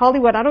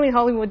Hollywood. I don't mean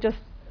Hollywood just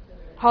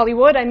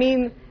Hollywood. I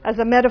mean as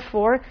a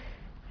metaphor.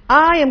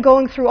 I am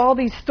going through all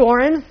these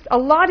storms. A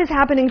lot is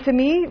happening to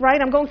me, right?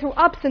 I'm going through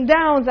ups and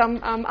downs.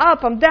 I'm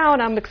up, I'm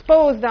down, I'm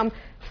exposed, I'm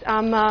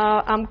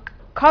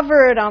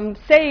covered, I'm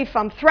safe,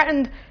 I'm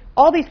threatened.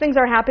 All these things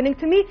are happening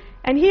to me.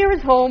 And here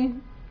is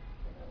home.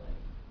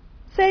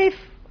 Safe,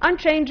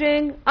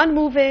 unchanging,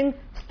 unmoving,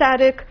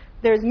 static.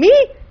 There's me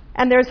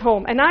and there's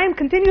home. And I am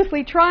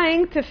continuously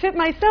trying to fit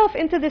myself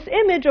into this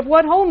image of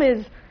what home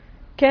is.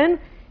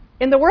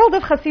 In the world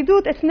of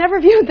Chassidut, it's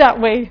never viewed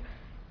that way.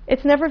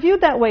 It's never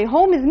viewed that way.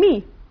 Home is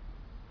me.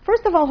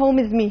 First of all, home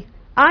is me.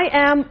 I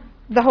am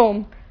the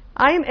home.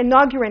 I am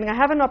inaugurating. I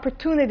have an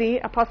opportunity,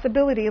 a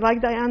possibility,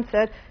 like Diane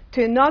said,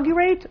 to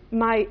inaugurate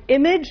my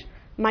image,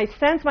 my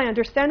sense, my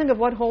understanding of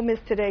what home is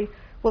today.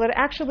 Will it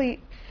actually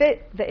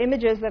fit the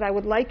images that I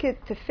would like it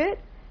to fit?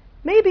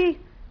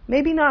 Maybe,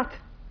 maybe not.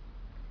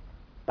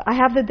 But I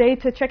have the day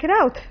to check it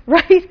out,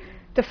 right?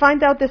 To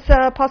find out this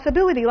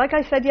possibility. Like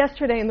I said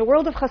yesterday, in the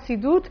world of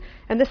Chassidut,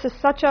 and this is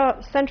such a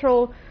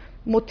central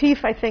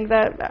motif, I think,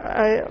 that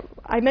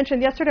I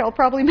mentioned yesterday, I'll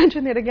probably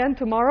mention it again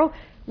tomorrow.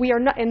 We are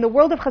not, in the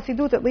world of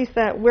Chassidut, at least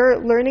that we're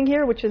learning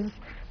here, which is,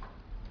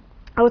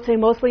 I would say,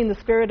 mostly in the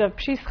spirit of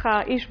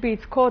Pshischa,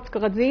 Ishbitz, Kotz,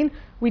 Gradzin,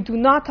 we do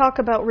not talk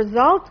about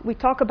result, we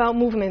talk about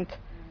movement.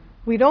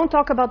 We don't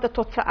talk about the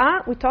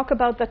totza'ah, we talk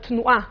about the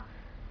tnu'ah.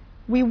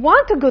 We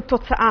want a good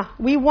totza'ah.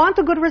 We want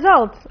a good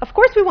result. Of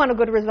course we want a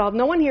good result.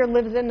 No one here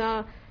lives in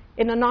a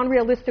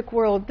non-realistic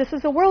world. This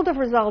is a world of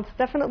results.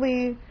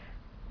 Definitely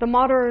the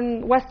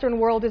modern Western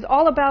world is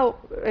all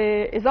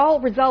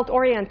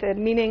result-oriented,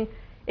 meaning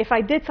if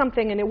I did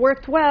something and it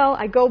worked well,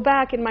 I go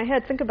back in my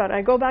head, think about it,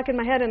 I go back in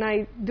my head and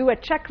I do a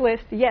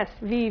checklist, yes,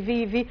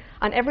 V,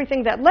 on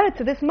everything that led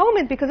to this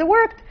moment because it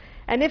worked.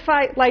 And if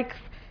I, like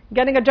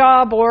getting a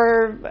job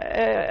or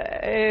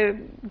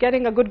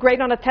getting a good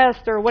grade on a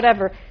test or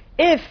whatever,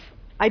 if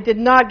I did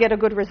not get a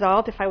good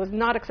result, if I was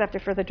not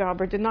accepted for the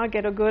job or did not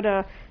get a good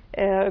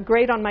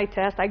grade on my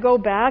test, I go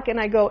back and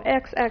I go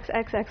X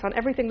on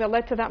everything that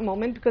led to that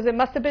moment because it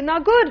must have been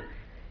not good.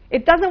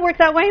 It doesn't work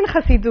that way in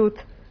Chassidut.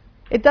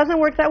 It doesn't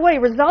work that way.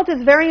 Result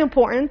is very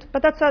important,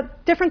 but that's a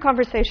different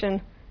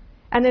conversation.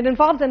 And it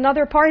involves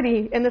another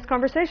party in this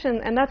conversation,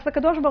 and that's the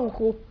Kadosh Baruch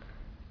Hu.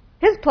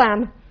 His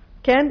plan.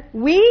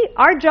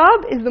 Our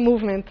job is the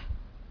movement.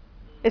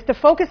 Is to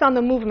focus on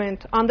the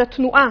movement, on the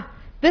tnu'ah.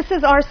 This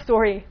is our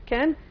story,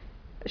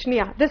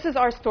 This is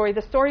our story,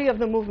 the story of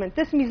the movement.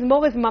 This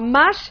mizmor is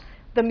mamash,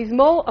 the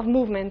mizmor of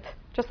movement.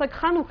 Just like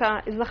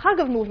Chanukkah is the Chag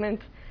of movement.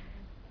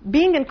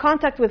 Being in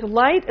contact with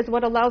light is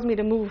what allows me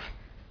to move.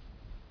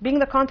 Being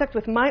in contact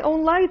with my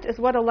own light is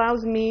what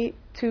allows me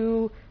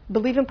to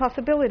believe in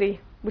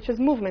possibility, which is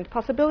movement.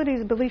 Possibility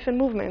is belief in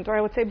movement, or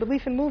I would say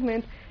belief in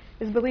movement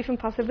is belief in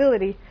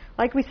possibility.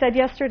 Like we said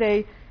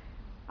yesterday,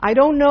 I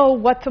don't know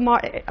what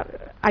tomorrow...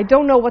 I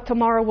don't know what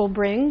tomorrow will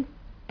bring,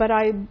 but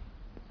I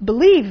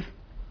believe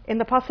in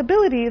the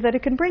possibility that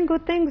it can bring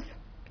good things.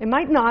 It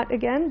might not,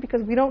 again,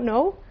 because we don't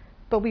know,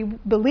 but we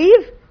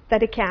believe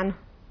that it can.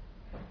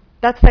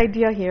 That's the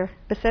idea here.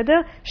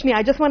 Beseder? Shni,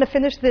 I just want to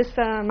finish this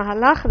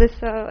mahalach,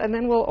 and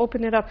then we'll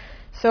open it up.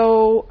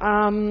 So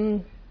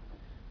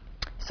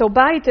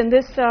Bait in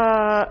this,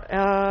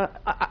 I'm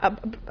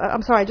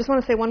sorry, I just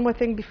want to say one more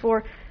thing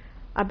before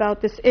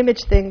about this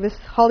image thing, this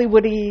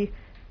Hollywoody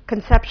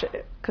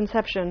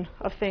conception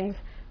of things.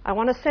 I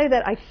want to say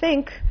that I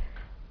think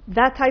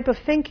that type of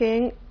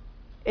thinking,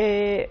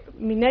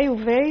 minei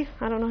uvei,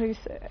 I don't know how you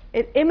say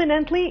it,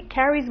 imminently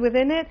carries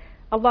within it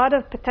a lot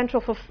of potential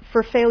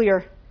for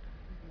failure.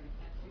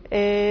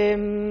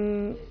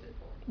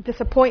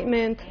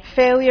 Disappointment,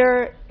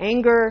 failure,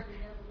 anger,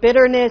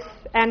 bitterness,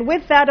 and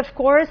with that, of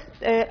course,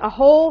 a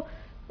whole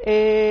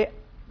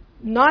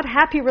not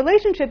happy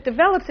relationship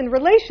develops in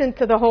relation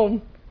to the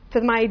home,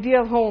 to my idea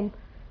of home.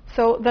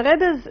 So the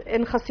Rebbe's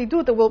in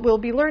Chassidut, we'll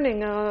be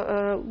learning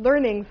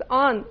learnings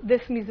on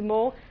this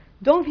mizmor.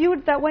 Don't view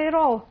it that way at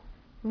all.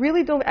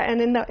 Really don't. And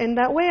in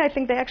that way, I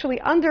think they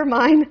actually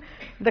undermine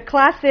the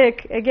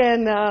classic,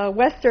 again,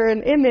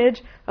 Western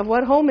image of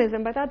what home is.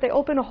 And by that, they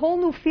open a whole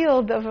new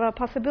field of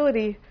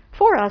possibility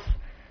for us.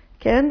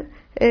 Again,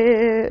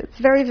 it's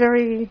very,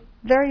 very,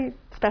 very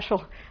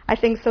special, I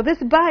think. So this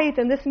Bait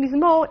and this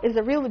mizmor is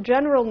a real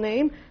general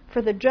name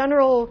for the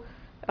general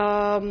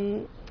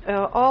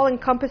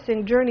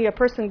all-encompassing journey a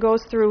person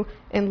goes through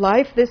in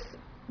life. This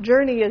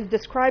journey is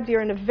described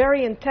here in a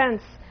very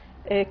intense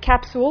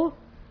capsule.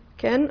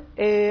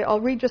 I'll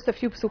read just a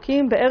few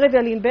psukim. Be'erev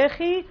yalin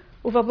bechi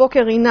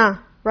uvaboker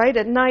rina. Right,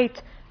 at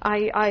night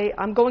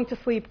I'm going to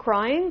sleep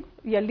crying.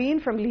 Yalin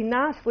from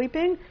lina,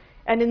 sleeping.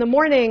 And in the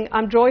morning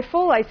I'm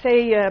joyful. I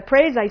say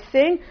praise, I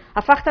sing.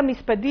 Afachta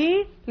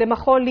mispadi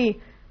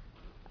lemacholi.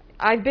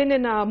 I've been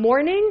in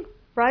mourning.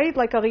 Right,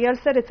 like Ariel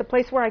said, it's a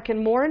place where I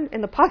can mourn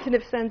in the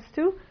positive sense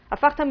too.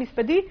 Afachta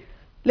mispadi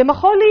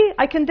lemacholi,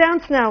 I can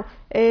dance now.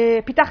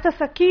 Pitachta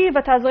saki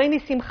v'tazreini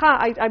simcha.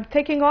 I'm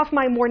taking off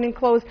my mourning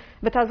clothes.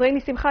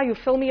 V'tazreini simcha, you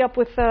fill me up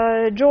with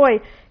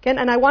joy. Again,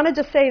 and I want to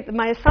just say that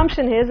my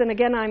assumption is, and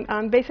again,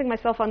 I'm basing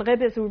myself on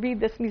Rebbes who read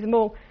this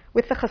mizmor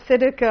with the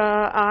Chassidic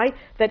eye,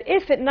 that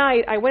if at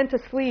night I went to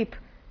sleep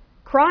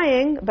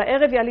crying,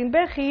 ba'erev yalin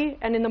bechi,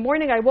 and in the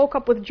morning I woke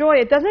up with joy,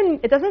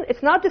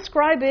 it's not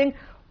describing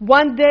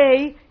one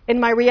day in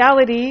my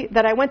reality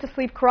that I went to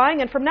sleep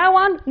crying, and from now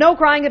on, no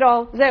crying at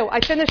all. Zeu, I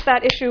finished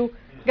that issue.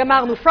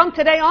 Gamarnu. From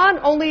today on,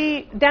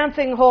 only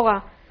dancing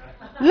hora.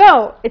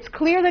 No, it's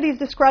clear that he's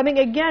describing,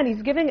 again,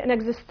 he's giving an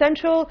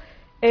existential,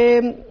 how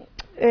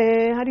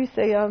do you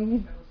say, a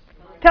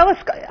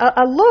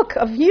look,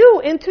 a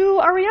view into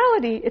our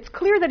reality. It's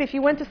clear that if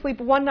you went to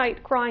sleep one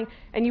night crying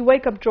and you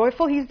wake up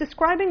joyful, he's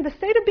describing the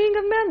state of being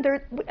of men.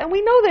 And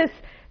we know this.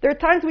 There are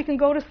times we can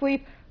go to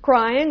sleep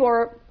crying,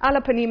 or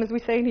ala panim, as we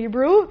say in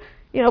Hebrew,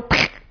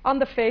 on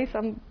the face.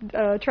 I'm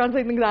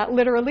translating that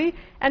literally.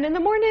 And in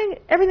the morning,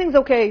 everything's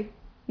okay,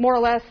 more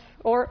or less.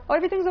 Or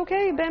everything's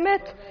okay,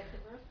 be'emet.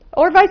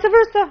 Or vice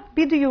versa.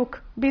 Bidiyuk.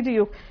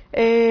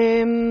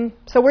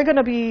 So we're going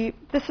to be,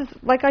 this is,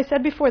 like I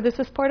said before, this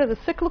is part of the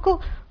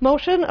cyclical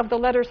motion of the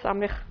letter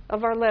Samech,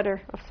 of our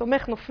letter, of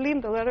Somech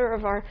Noflim, the letter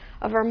of our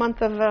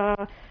month of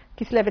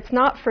Kislev. It's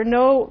not for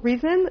no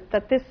reason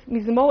that this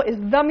mizmor is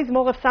the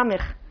mizmor of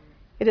Samech.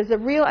 It is a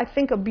real, I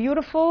think, a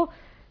beautiful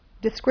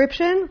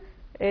description,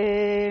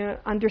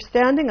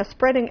 understanding, a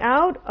spreading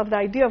out of the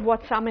idea of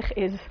what Samech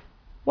is.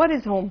 What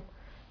is home?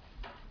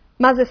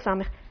 Ma ze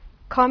Samech?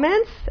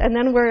 Comments, and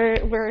then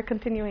we're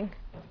continuing.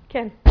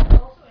 Ken? It's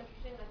also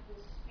interesting that the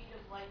speed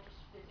of light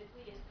just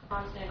physically is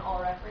constant in all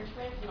reference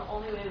frames, and the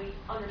only way we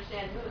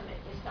understand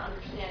movement is to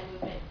understand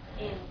movement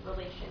in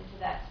relation to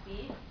that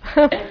speed.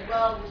 As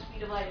well, the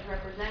speed of light is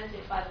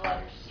represented by the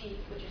letter C,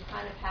 which is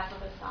kind of half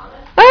of a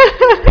sonnet.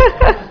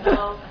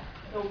 So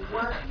the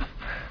work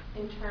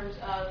in terms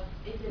of,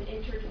 it's an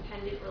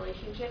interdependent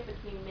relationship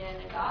between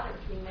man and God, or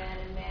between man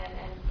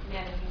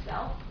and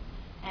himself.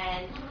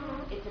 And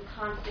it's a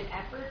constant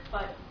effort,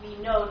 but we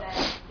know that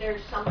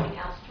there's something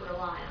else to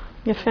rely on.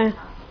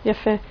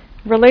 Yefeh.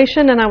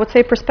 Relation, and I would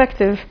say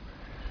perspective.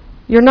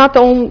 You're not the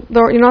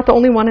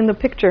only one in the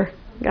picture.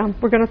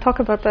 We're going to talk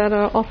about that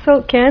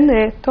also. Ken,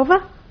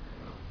 Tova?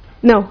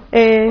 No,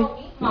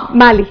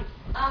 Mali.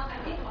 I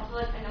think also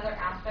like another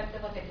aspect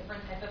of like a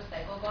different type of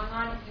cycle going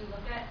on. If you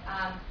look at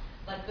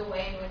like the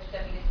way in which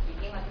David is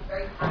speaking, like it's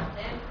very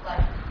constant.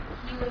 Like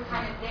he was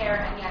kind of there,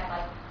 and yet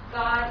like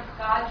God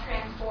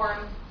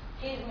transforms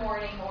his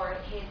mourning or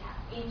his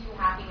into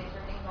happiness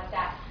or things like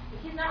that. But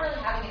he's not really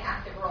having an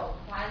active role.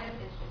 He kind of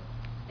is just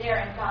there,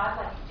 and God's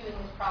like doing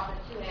this process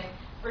to him.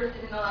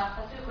 Versus in the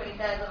last pasuk when he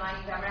says, he says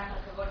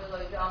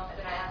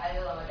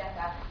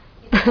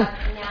like,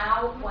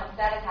 now once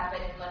that has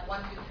happened and like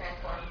once you've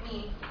transformed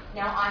me,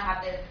 now I have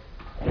this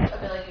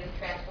ability to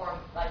transform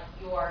like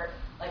your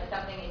like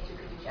something into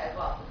kedusha as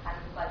well. So it's kind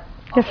of like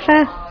a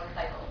long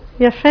cycle.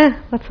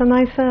 Yefeh. That's a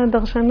nice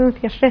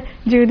darshanut. Yefeh.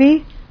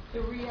 Judy?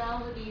 The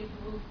reality of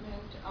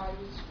movement, I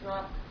was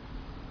struck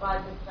by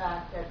the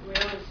fact that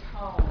where is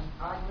home?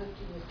 I lived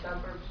in the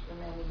suburbs for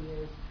many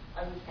years.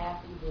 I was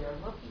happy there.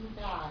 Looking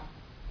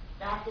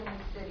back in the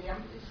city,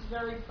 this is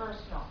very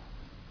personal.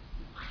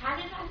 How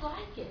did I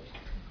like it?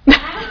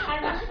 How did I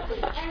live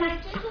it? And I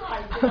did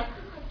like it. I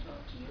think I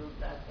talked to you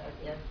about that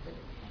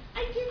yesterday.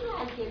 I did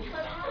like it,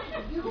 but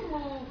you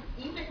move,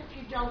 even if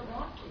you don't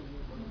want to, you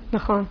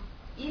move.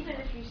 Even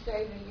if you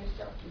say to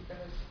yourself you're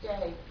going to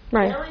stay,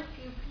 very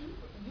few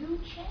people, you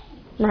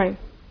change. Right.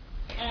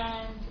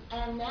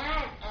 And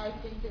that, I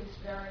think, is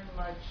very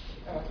much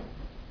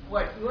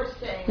what you're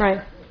saying.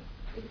 Right.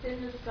 It's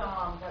in the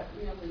psalm, but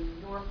really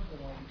your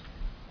point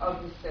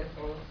of the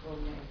simple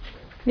nature.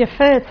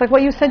 Yafeh, it's like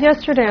what you said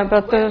yesterday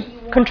about the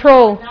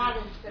control. Not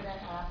is going to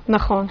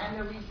happen. And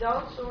the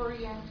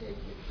results-oriented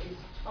is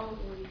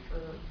totally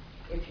true.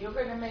 If you're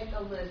going to make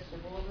a list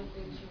of all the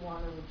things you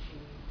want to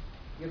achieve,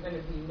 you're going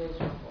to be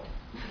miserable.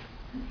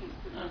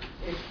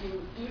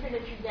 Even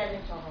if you get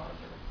into Harvard,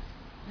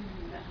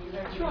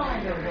 you're going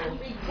to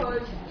be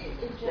miserable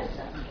because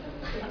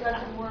it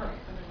doesn't work.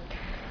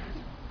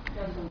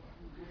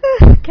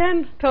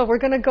 Ken, so we're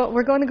going to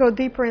go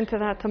deeper into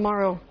that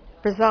tomorrow.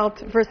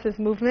 Result versus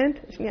movement.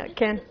 Yeah,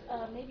 Ken.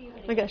 Maybe you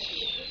okay. Closed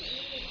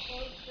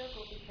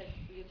circle because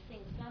we're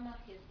saying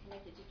Samach is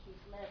connected to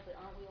Kislev, but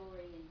aren't we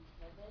already in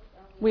Tevet?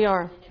 We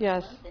are.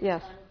 Yes.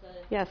 Yes.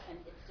 Yes. And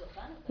it's still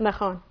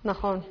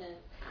Nachon.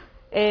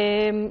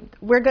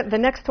 The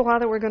next Torah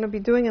that we're going to be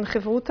doing in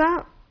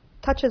Rute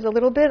touches a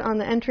little bit on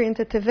the entry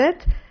into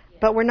Tevet,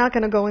 but we're not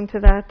going to go into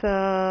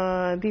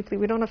that deeply.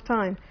 We don't have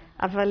time.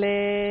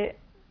 Aval,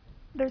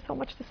 there's so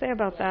much to say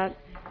about that.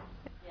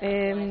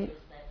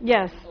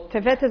 Yes,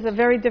 Tevet is a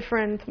very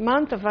different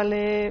month.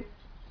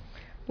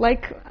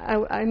 Like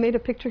I made a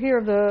picture here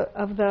of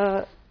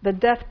the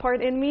death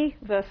part in me,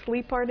 the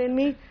sleep part in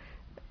me,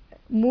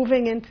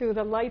 moving into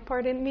the light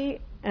part in me,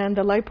 and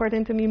the light part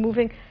into me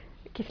moving.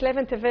 Kislev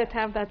and Tevet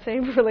have that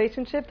same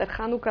relationship that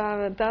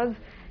Chanukkah does.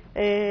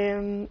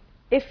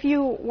 If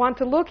you want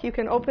to look, you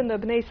can open the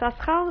Bnei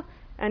Saschal,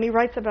 and he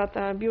writes about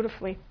that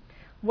beautifully.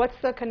 What's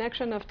the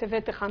connection of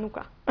Tevet to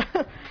Chanukkah?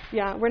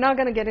 Yeah, we're not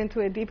going to get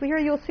into it deeply here.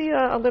 You'll see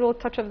a little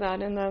touch of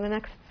that in the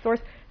next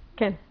source.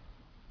 Ken?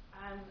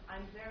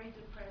 I'm very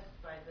depressed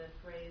by the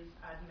phrase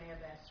Ad Mea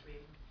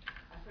V'Esrim.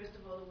 First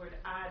of all, the word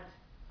Ad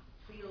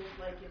feels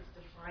like it's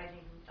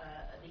defining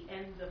the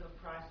end of a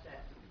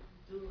process.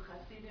 Do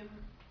Hasidim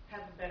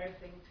have a better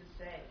thing to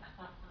say?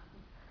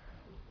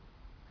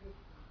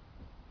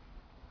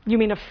 You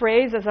mean a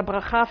phrase as a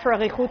bracha for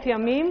Arichut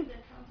Yamim?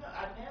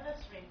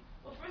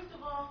 Well, first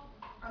of all,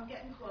 I'm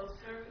getting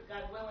closer.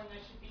 God willing, I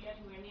should be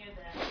anywhere near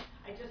that.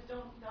 I just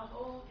don't,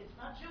 it's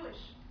not Jewish.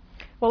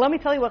 Well, let me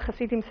tell you what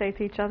Hasidim say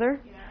to each other,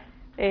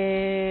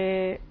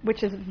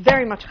 which is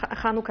very much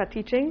Chanukah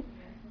teaching.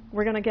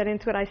 We're going to get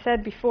into it.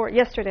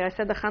 Yesterday I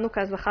said the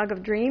Chanukah is the Chag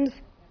of dreams,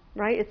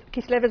 right?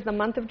 Kislev is the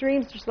month of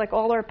dreams, just like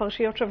all our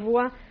Parshiot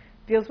Shavua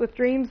deals with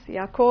dreams,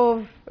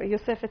 Yaakov,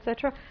 Yosef,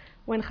 etc.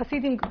 When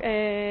Hasidim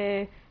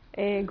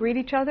greet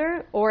each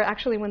other, or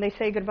actually when they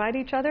say goodbye to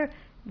each other,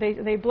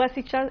 they bless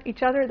each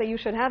other that you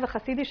should have a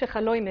Chassidish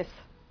chaloimis.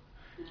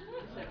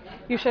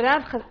 You should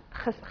have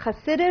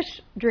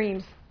Chassidish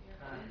dreams,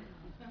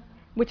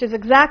 which is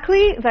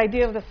exactly the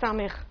idea of the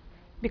Samech.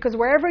 Because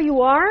wherever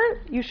you are,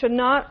 you should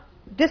not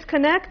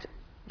disconnect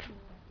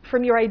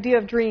from your idea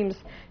of dreams.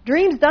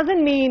 Dreams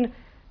doesn't mean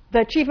the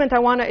achievement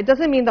it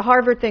doesn't mean the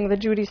Harvard thing that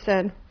Judy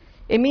said.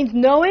 It means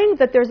knowing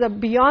that there's a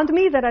beyond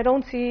me that I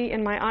don't see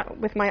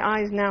with my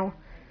eyes now.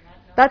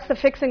 That's the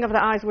fixing of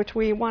the eyes, which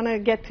we want to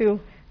get to.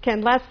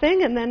 Ken, last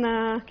thing, and then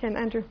Ken,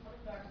 Andrew. Going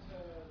back to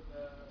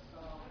the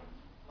psalm,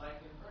 like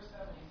in verse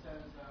 7, he says,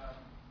 it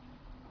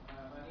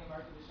seems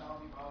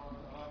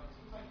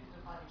like he's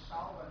defining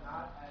shalva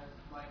not as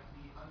like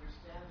the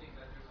understanding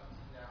that there's ups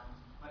and downs,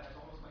 but as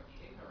almost like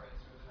the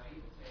ignorance or the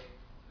naivete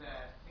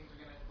that things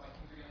are gonna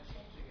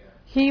change again.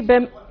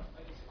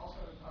 Also,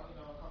 a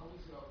couple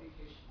weeks ago,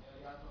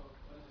 Yaakov,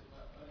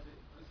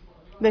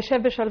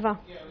 Beshev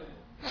b'shalva.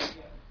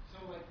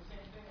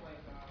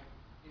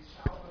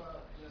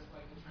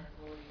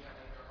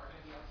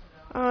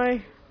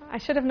 I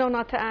should have known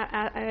not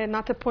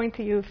to point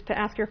to you to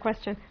ask your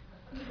question,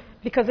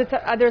 because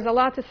there's a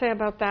lot to say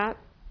about that.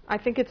 I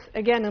think it's,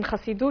 again, in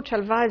Chassidut,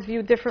 Shalva is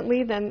viewed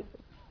differently than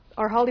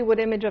our Hollywood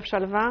image of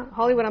Shalva.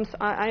 Hollywood,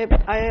 I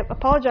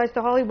apologize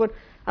to Hollywood.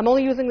 I'm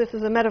only using this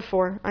as a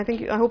metaphor. I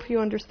hope you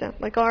understand.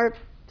 Like our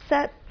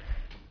set,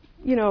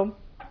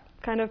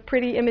 kind of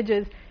pretty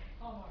images.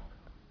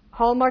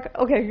 Hallmark.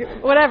 Okay,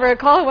 whatever.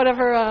 Call it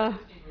whatever.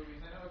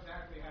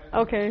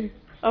 Okay.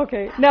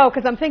 No,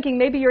 because I'm thinking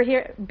maybe you're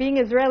here, being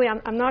Israeli,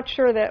 I'm not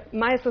sure that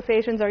my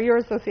associations are your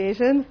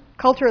associations,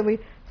 culturally.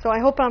 So I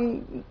hope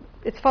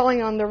it's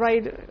falling on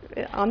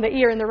the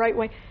ear in the right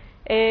way.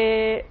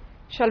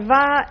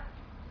 Shalva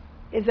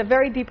is a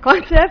very deep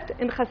concept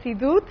in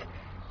Chassidut.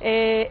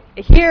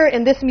 Here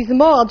in this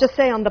Mizmor, I'll just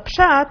say on the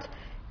Pshat,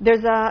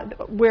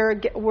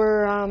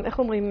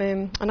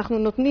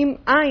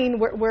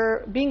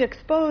 we're being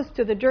exposed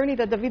to the journey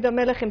that David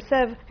HaMelech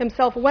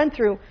himself went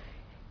through.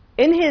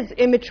 in his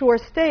immature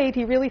state,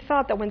 he really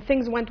thought that when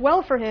things went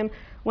well for him,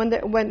 when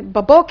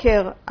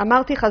baboker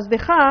amarti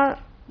chazdecha,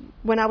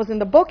 when I was in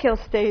the boker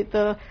state,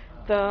 the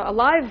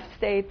alive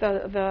state,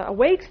 the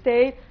awake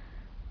state,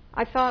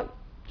 I thought,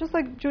 just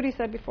like Judy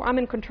said before, I'm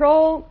in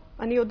control,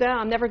 ani yodea,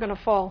 I'm never going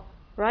to fall,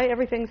 right?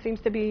 Everything seems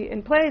to be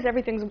in place,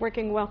 everything's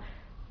working well.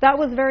 That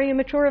was very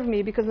immature of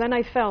me, because then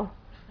I fell.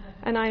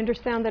 And I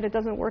understand that it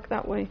doesn't work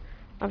that way.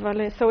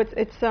 So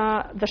it's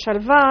the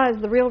shalva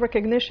is the real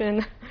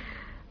recognition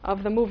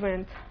of the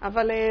movement.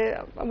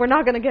 We're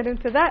not going to get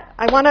into that.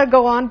 I want to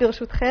go on,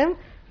 birshutchem.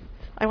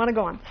 I want to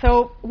go on.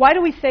 So why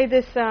do we say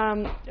this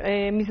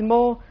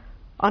mizmor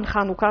on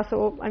Chanukkah?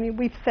 So, I mean,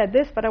 we've said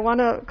this, but I want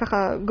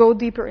to go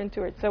deeper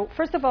into it. So,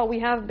 first of all, we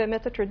have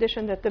bemet a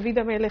tradition that David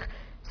HaMelech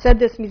said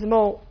this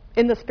mizmor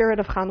in the spirit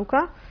of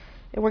Chanukkah.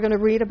 And we're going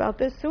to read about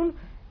this soon.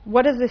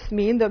 What does this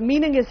mean? The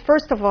meaning is,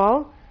 first of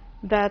all,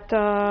 that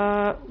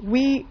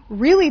we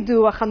really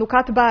do a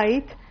Chanukkat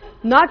Bayit,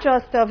 not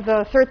just of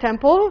the third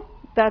temple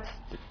that's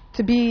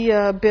to be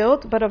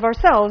built, but of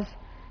ourselves,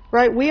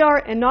 right? We are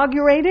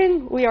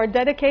inaugurating, we are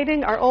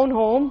dedicating our own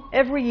home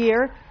every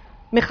year.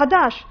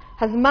 Mechadash,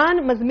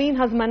 Hazman Mazmin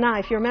Hazmana.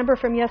 If you remember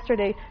from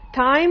yesterday,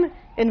 time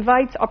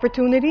invites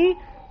opportunity.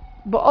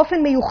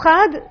 Ba'ofen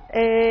miyuchad,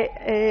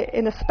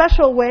 in a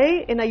special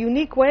way, in a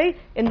unique way,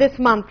 in this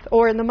month,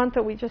 or in the month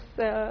that we just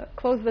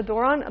closed the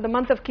door on, the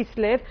month of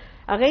Kislev.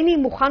 Areini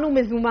muchanu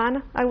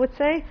mezuman, I would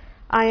say.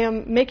 I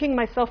am making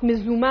myself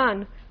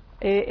mizuman,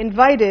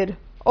 invited,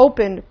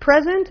 open,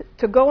 present,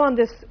 to go on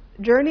this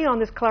journey, on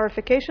this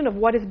clarification of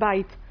what is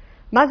bait.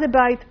 Ma ze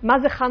bait, ma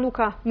ze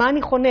Chanukah, ma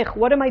ani chonech,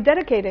 what am I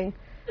dedicating?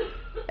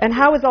 And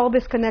how is all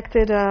this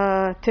connected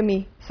to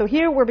me? So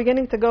here we're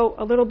beginning to go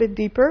a little bit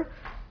deeper,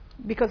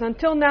 because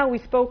until now we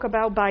spoke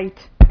about bait,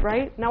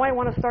 right? Now I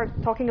want to start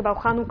talking about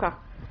Chanukkah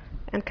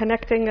and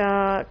connecting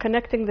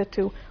the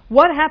two.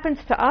 What happens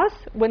to us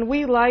when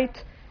we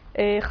light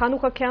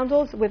Chanukkah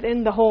candles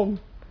within the home?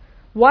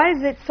 Why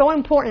is it so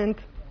important,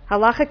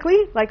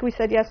 halachically, like we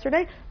said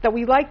yesterday, that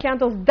we light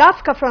candles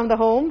dafka from the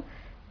home,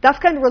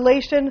 dafka in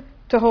relation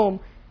to home?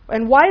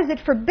 And why is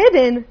it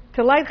forbidden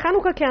to light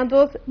Chanukkah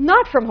candles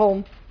not from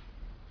home?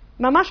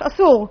 Mamash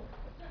asur.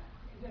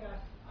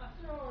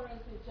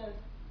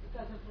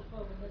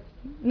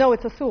 No,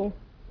 it's asur.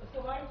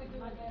 So why do we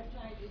do it that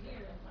night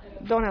here?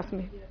 Don't ask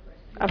me.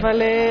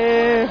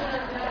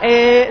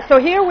 So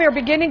here we're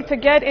beginning to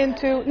get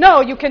into...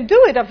 No, you can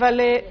do it.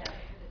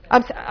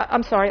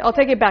 I'm sorry, I'll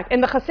take it back.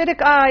 In the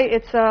Chassidic eye,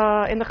 it's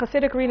in the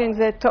Chassidic readings,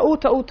 it's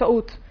ta'ut, ta'ut,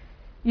 ta'ut.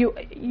 You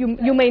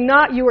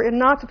are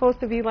not supposed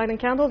to be lighting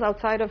candles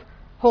outside of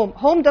home.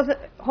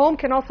 Home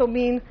can also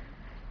mean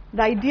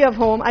the idea of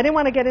home. I didn't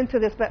want to get into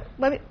this, but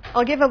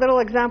I'll give a little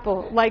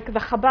example. Like the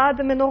Chabad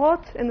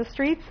menorot in the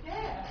streets.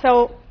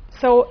 So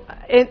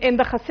in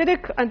the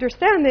Hasidic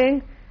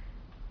understanding,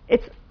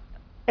 it's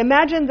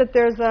imagine that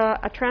there's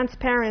a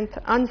transparent,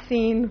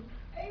 unseen,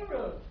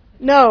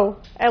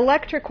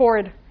 electric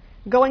cord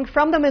going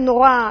from the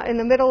menorah in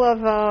the middle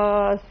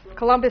of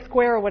Columbus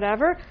Square or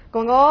whatever,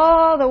 going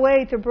all the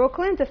way to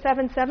Brooklyn to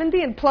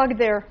 770 and plugged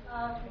there.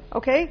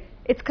 Okay?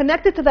 It's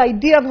connected to the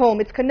idea of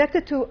home. It's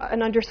connected to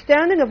an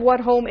understanding of what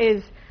home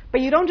is. But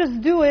you don't just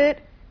do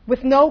it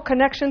with no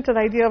connection to the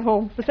idea of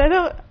home.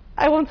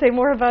 I won't say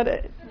more about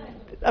it.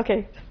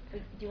 Okay. Do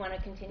you want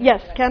to continue?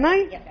 Yes. Can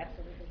I? Yes,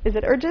 absolutely. Is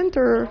it urgent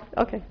or?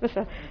 Okay.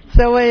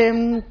 So,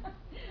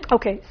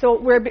 okay. So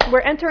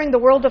we're entering the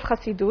world of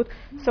Chassidut.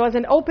 So as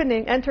an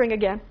opening,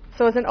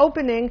 So as an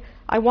opening,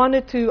 I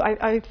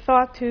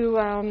thought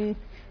to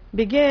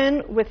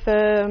begin with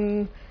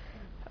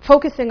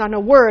focusing on a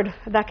word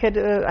that could,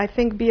 I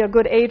think, be a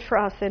good aid for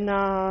us in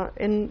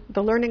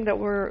the learning that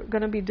we're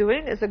going to be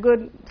doing. Is a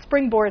good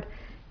springboard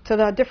to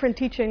the different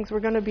teachings we're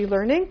going to be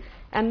learning,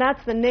 and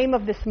that's the name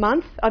of this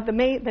month. The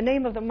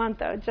name of the month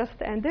that just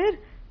ended,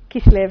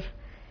 Kislev.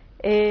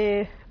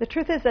 The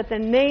truth is that the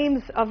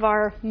names of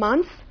our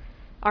months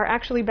are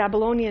actually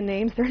Babylonian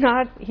names. They're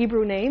not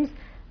Hebrew names,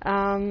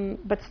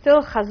 but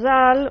still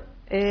Chazal,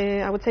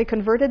 I would say,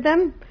 converted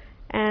them.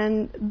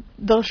 And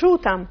darshu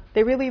utam,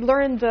 they really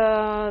learned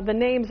the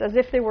names as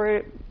if they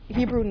were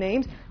Hebrew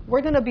names.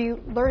 We're going to be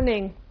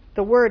learning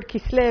the word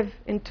Kislev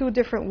in two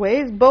different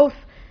ways. Both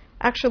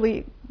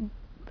actually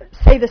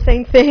say the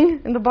same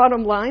thing in the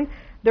bottom line.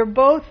 They're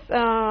both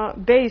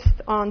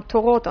based on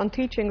Torot, on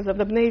teachings of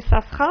the Bnei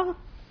Saschar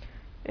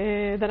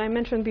that I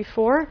mentioned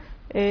before,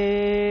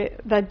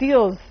 that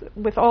deals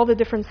with all the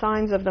different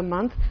signs of the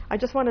month. I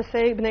just want to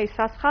say Bnei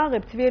Saschar,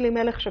 Reb Tzvi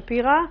Elimelech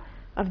Shapira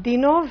of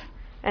Dinov,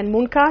 and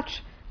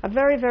Munkach, a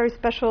very, very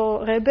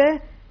special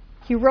Rebbe.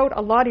 He wrote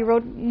a lot. He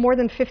wrote more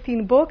than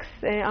 15 books.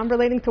 I'm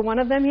relating to one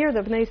of them here, the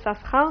Bnei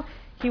Saschar.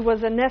 He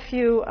was a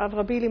nephew of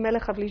Rabbi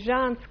Elimelech of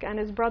Lizhansk and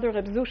his brother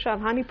Reb Zusha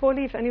of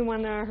Hanipoli, if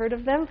anyone heard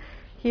of them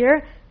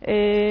here.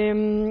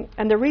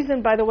 And the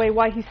reason, by the way,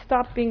 why he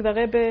stopped being the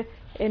Rebbe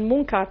in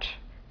Munkach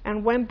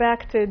and went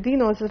back to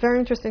Dino, it's a very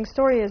interesting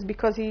story, is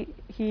because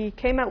he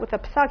came out with a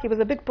psak. He was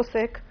a big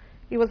posek.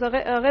 He was a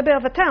Rebbe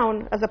of a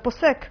town as a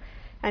posek.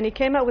 And he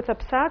came out with a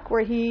psak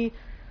where he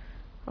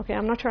Okay,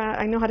 I'm not sure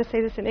I know how to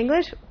say this in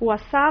English. הוא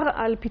אסר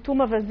על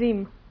פיתום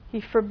אווזים.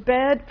 He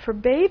forbade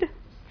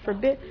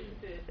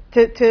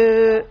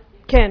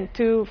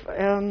to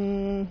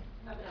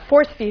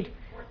force feed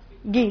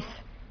geese.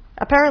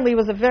 Apparently, it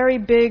was a very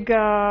big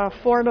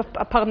form of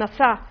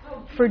parnasa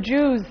for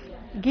Jews.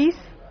 Geese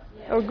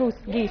or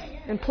goose? Geese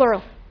in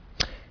plural.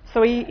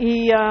 So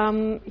he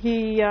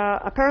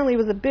apparently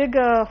was a big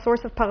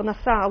source of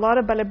parnasa. A lot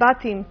of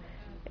balebatim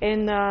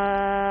in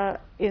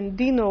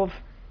Dinov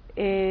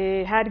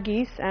had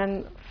geese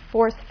and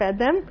force fed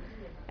them,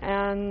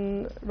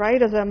 and right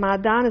as a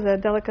ma'adan, as a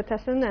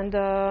delicatessen,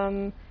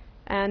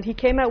 and he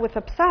came out with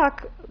a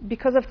psak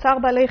because of tzar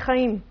balei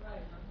chaim.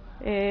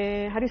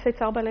 How do you say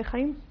tzar balei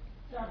chaim?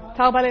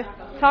 Tzar balei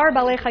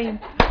chaim.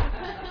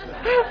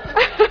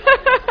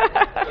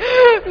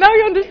 Now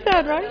you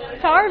understand, right?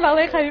 Tzar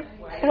balei chaim.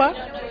 What?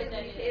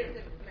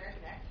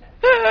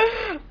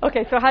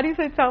 Okay, so how do you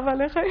say tzar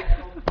balei chaim?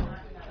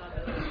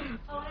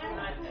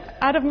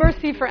 Out of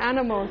mercy for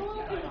animals. He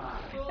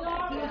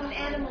was an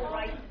animal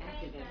rights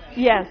activist.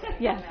 Yes.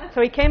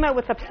 So he came out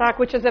with a psak,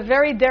 which is a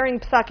very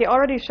daring psak. It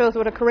already shows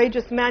what a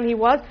courageous man he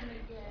was.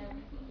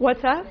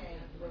 What's that?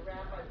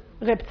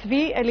 Reb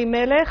Tzvi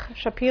Elimelech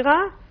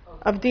Shapira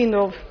of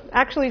Dinov.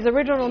 Actually, his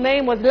original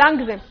name was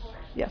Langzim.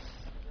 Yes.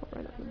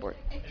 Right on the board.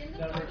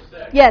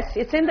 Yes,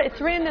 it's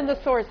written in the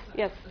source.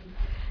 Yes.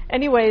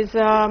 Anyways,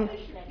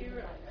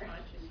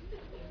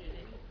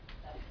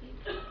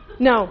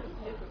 no,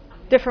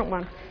 different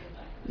one.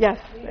 Yes,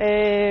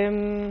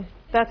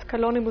 that's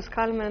Kaloni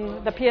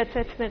Muskalman, the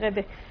Piatzetsne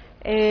Rebbe.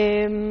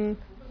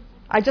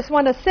 I just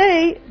want to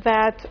say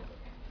that,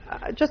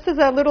 just as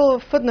a little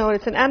footnote,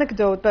 it's an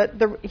anecdote, but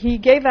he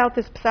gave out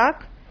this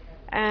psak,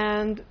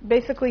 and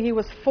basically he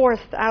was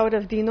forced out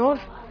of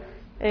Dinov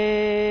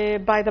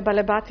by the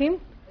Balebatim.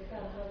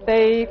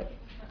 They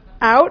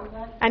out,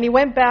 and he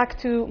went back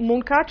to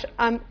Munkach.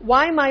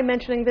 Why am I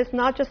mentioning this?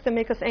 Not just to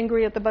make us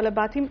angry at the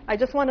Balebatim. I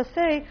just want to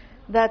say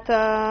that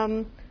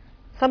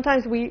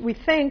sometimes we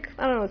think,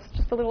 I don't know, it's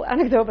just a little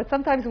anecdote, but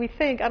sometimes we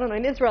think, I don't know,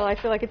 in Israel I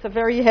feel like it's a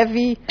very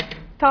heavy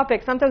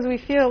topic. Sometimes we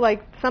feel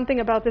like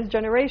something about this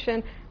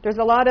generation, there's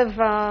a lot of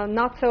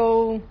not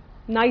so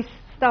nice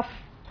stuff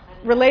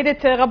related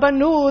to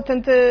Rabbanut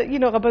and to,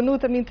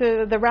 Rabbanut,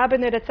 to the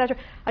rabbinate, etc.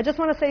 I just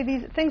want to say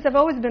these things have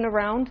always been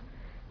around,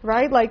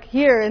 right? Like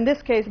here, in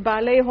this case,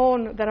 Baalei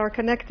Hon that are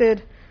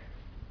connected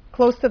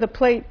close to the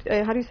plate.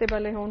 How do you say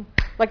Baalei Hon?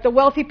 Like the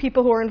wealthy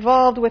people who are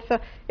involved with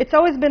it's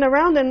always been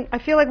around, and I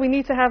feel like we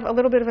need to have a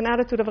little bit of an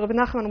attitude of Rabbi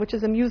Nachman, which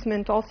is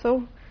amusement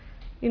also,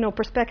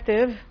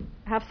 perspective,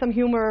 have some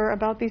humor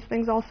about these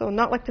things also,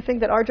 not like to think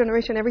that our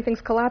generation,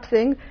 everything's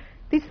collapsing.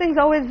 These things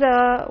always,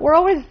 we're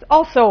always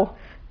also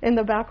in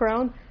the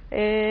background.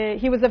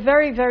 He was a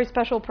very, very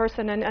special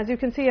person, and as you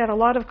can see, he had a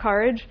lot of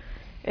courage.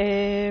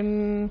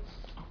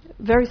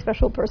 Very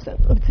special person.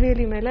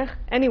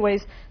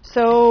 Anyways,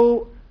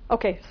 so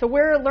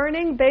we're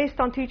learning based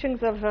on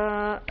teachings of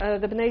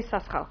the Bnei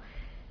Yissaschar.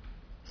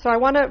 So I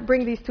want to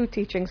bring these two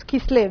teachings.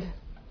 Kislev.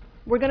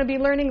 We're going to be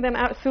learning them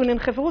out soon in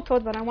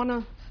Chevrutot, but I want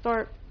to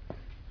start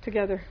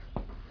together.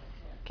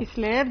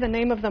 Kislev, the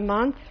name of the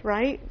month,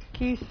 right?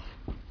 Kislev.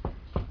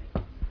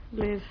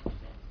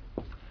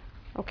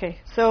 Okay,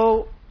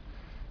 so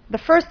the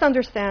first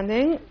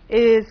understanding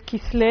is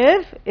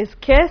Kislev is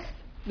Kes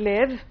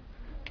Lev.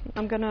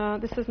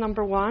 This is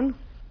number one.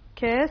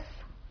 Kes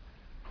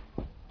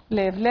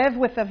Lev. Lev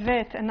with a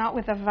vet and not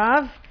with a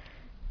vav.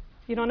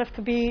 You don't have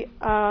to be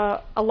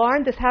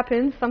alarmed. This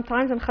happens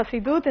sometimes in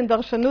Chassidut, in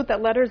Darshanut,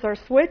 that letters are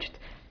switched.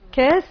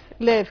 Kes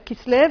Lev.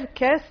 Kislev,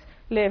 Kes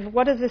Lev.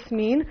 What does this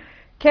mean?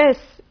 Kes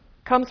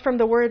comes from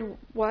the word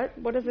what?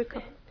 What is it?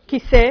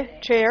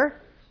 Kiseh,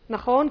 chair.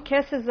 Nachon.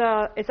 Kes is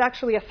it's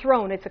actually a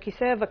throne. It's a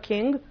kiseh of a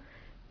king.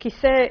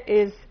 Kiseh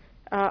is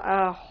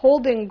a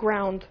holding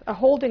ground, a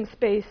holding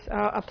space,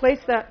 a place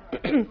that,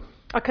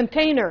 a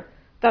container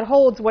that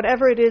holds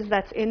whatever it is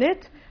that's in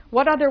it.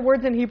 What other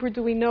words in Hebrew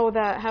do we know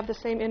that have the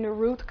same inner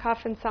root,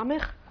 kaf and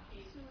samech?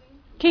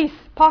 Kis,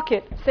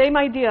 pocket, same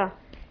idea.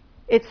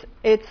 Its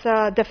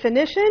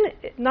definition,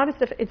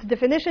 its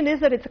definition is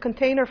that it's a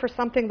container for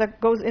something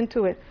that goes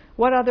into it.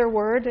 What other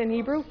word in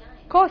Hebrew?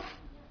 Kos,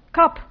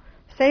 cup,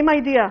 same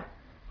idea.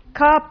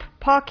 Cup,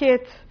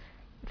 pocket,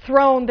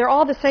 throne, they're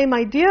all the same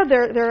idea.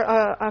 They're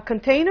a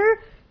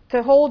container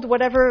to hold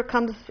whatever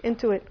comes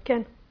into it.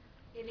 Ken?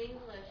 In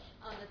English,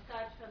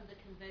 aside from the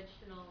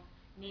conventional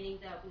meaning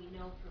that we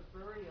know for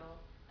burial,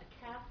 a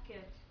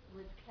casket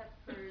was kept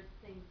for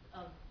things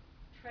of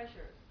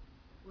treasures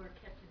were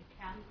kept in a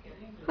casket.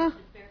 Which is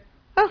very,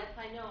 yes,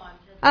 I know, I'm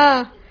just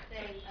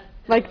saying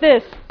like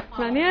this.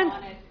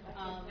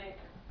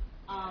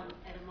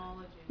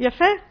 Etymology.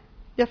 Yafeh.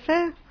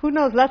 Who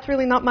knows? That's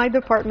really not my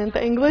department,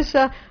 the English.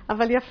 Aval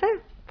yafeh.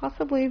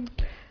 Possibly.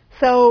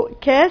 So,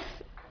 kes,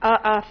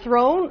 a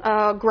throne,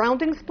 a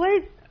grounding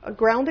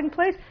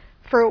place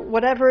for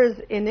whatever is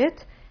in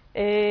it,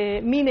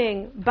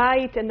 meaning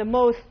bait in the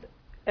most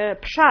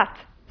pshat,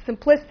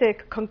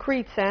 simplistic,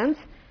 concrete sense.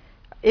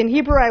 in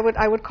Hebrew,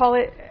 I would call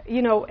it,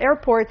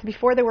 airports,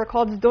 before they were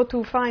called Zdot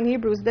Tufa in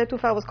Hebrew, Zdot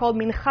Tufa was called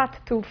Minchat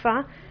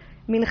Tufa.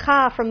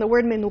 Mincha from the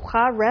word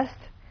menucha, rest,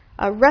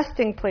 a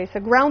resting place, a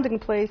grounding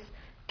place,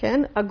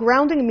 a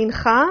grounding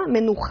mincha,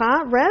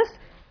 menucha, rest,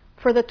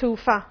 for the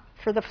tufa,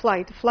 for the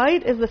flight.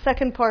 Flight is the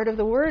second part of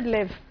the word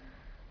lev.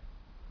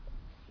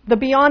 The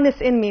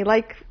beyondness in me,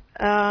 like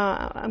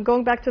I'm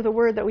going back to the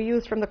word that we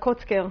used from the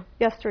Kot scale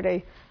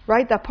yesterday,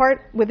 right? That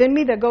part within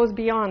me that goes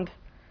beyond.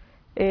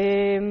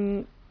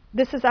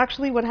 This is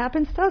actually what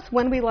happens to us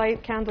when we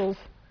light candles.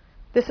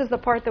 This is the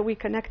part that we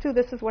connect to.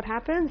 This is what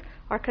happens.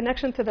 Our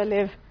connection to the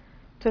lev,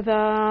 to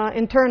the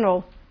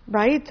internal,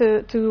 right?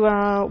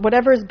 To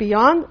whatever is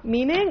beyond.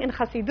 Meaning, in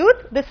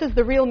Chassidut, this is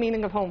the real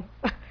meaning of home.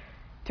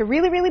 To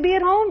really, really be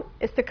at home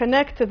is to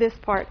connect to this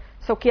part.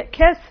 So,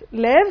 kes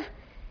lev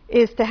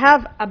is to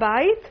have a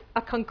bite,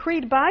 a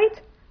concrete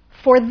bite,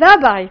 for the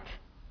bite,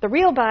 the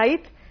real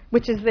bite,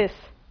 which is this.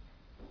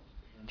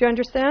 Do you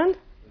understand?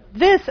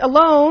 This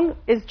alone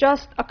is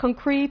just a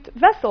concrete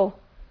vessel.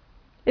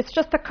 It's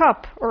just a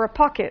cup or a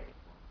pocket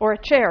or a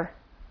chair,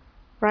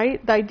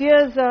 right? The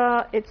idea is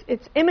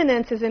its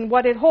immanence is in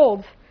what it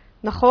holds.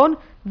 Nachon?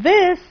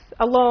 This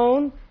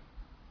alone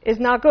is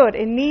not good.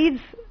 It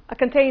needs a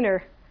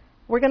container.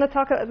 We're going to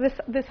talk about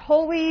this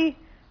holy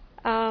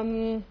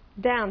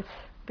dance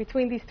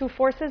between these two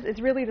forces is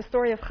really the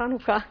story of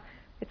Chanukkah.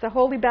 It's a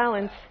holy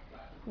balance.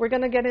 We're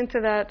going to get into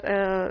that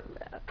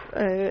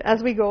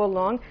as we go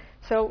along.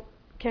 So,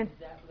 Is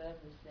that lev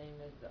the same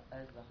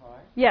as the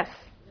heart? Yes.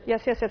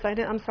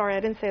 I'm sorry, I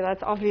didn't say that.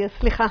 It's obvious.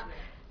 Slicha.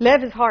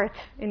 Lev is heart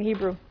in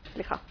Hebrew.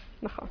 Slicha.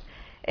 So.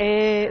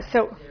 There is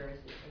an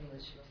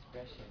English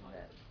expression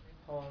that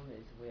home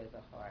is where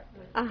the heart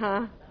is.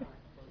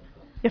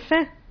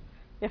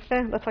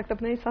 Yafe. That's like the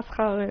Bnei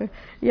Saschar.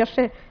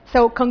 Yafe.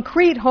 So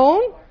concrete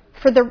home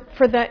for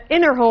the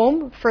inner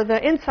home, for the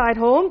inside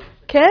home.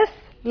 Kes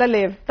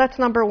lalev. That's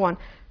number one.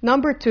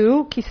 Number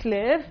two,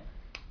 kislev,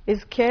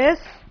 is kes.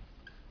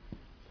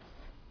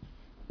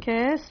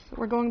 Kes.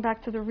 We're going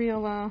back to the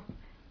real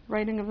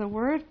writing of the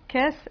word.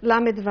 Kes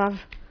lamed vav.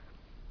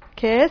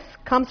 Kes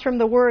comes from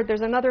the word.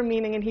 There's another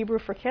meaning in Hebrew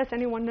for kes.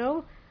 Anyone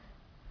know?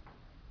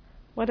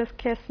 What does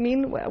kes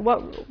mean?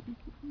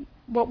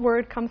 What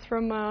word comes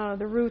from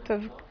the root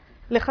of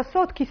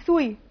lechasot?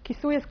 Kisui.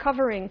 Kisui is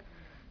covering.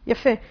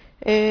 Yafe.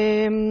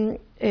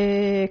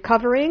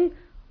 Covering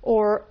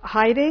or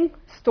hiding,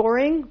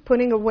 storing,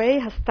 putting away.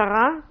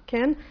 Hastara.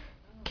 Ken.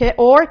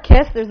 Or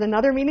kes. There's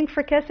another meaning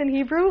for kes in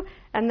Hebrew,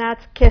 and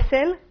that's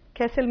kesel.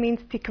 Kesel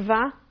means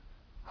tikva,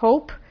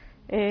 hope.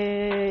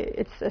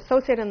 It's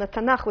associated in the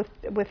Tanakh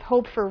with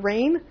hope for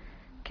rain.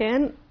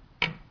 Ken.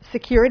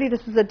 Security.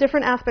 This is a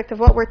different aspect of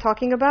what we're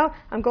talking about.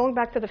 I'm going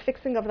back to the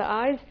fixing of the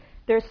eyes.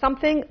 There's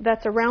something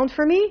that's around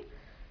for me.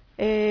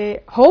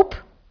 Hope,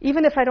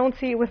 even if I don't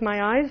see it with my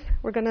eyes.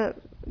 We're going to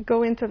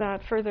go into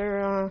that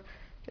further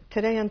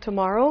today and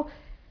tomorrow.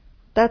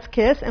 That's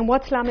kes. And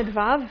what's lamed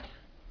vav?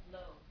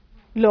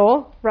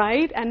 Lo,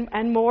 right?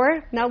 And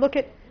more. Now look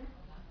at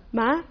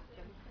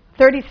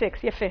 36.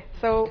 Yafe.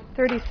 So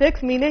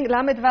 36, meaning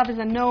lamed vav is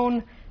a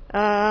known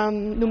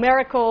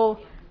numerical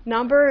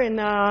number in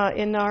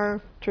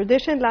our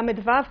tradition. Lamed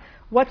vav.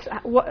 What's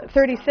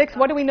 36?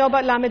 What do we know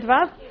about lamed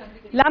vav?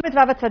 Lamed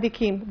vav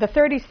tzadikim. The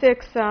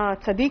 36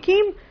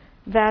 tzadikim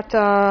that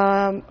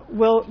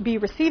will be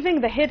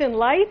receiving the hidden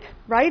light,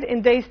 right,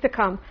 in days to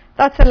come.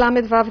 That's a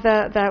lamed vav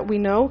that we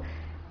know.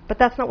 But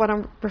that's not what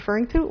I'm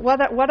referring to. What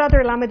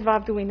other lamed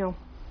vav do we know?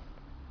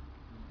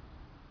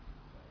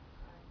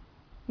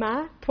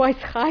 Twice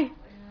chai?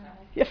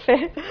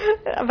 Yafe.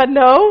 But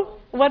no.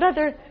 What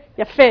other?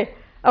 Yafe.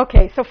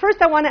 Okay, so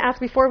first I want to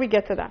ask before we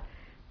get to that.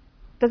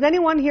 Does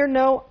anyone here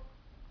know?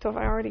 So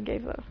I already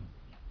gave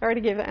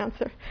the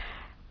answer.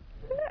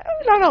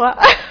 No.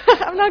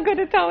 I'm not good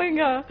at telling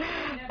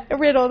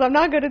riddles. I'm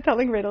not good at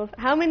telling riddles.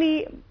 How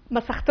many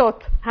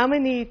masachtot? How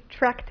many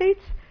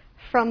tractates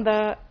from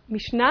the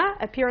Mishnah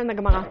appear in the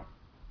Gemara?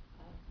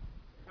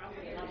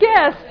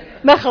 Yes,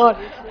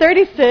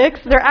 36.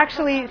 They're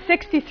actually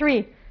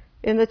 63.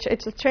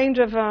 It's a change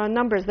of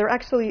numbers. They're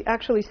actually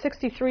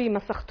 63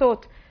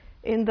 masachtot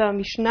in the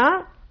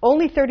Mishnah.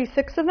 Only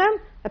 36 of them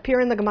appear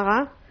in the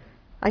Gemara.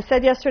 I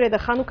said yesterday that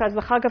Chanukkah is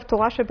the Chag of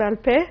Torah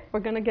She'Ba'al Peh. We're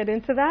going to get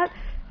into that.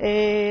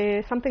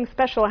 Something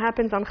special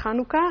happens on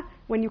Chanukkah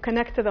when you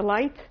connect to the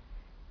light.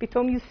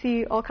 Bitom you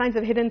see all kinds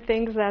of hidden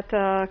things that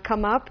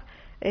come up.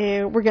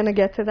 We're going to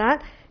get to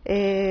that.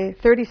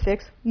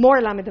 36. More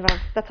lamed vav.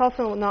 That's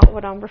also not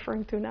what I'm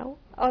referring to now.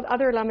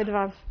 Other lamed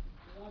vav.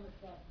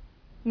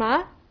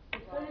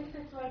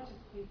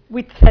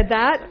 We said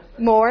that.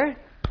 More.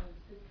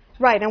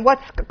 Right, and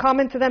what's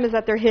common to them is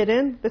that they're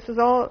hidden. This is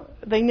all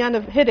the inyan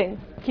of hidden.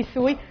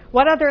 Kisui.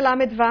 What other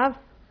lamed vav?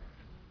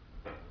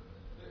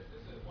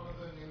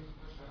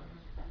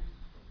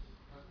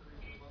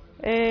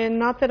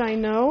 Not that I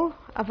know.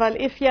 Aval,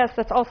 if yes,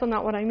 that's also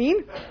not what I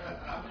mean.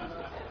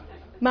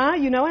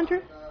 You know,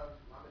 Andrew?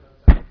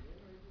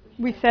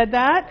 We said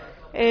that.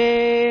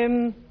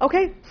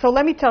 Okay, so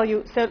let me tell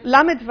you. So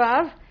lamed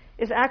vav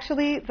is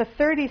actually the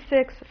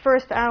 36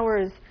 first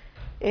hours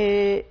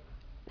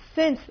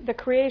since the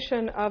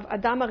creation of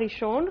Adam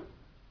Arishon,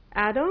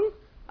 Adam,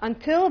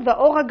 until the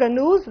Or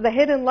HaGanuz, the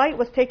hidden light,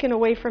 was taken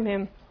away from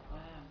him.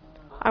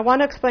 I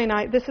want to explain.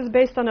 This is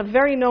based on a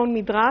very known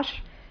midrash.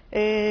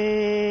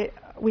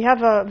 We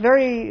have a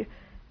very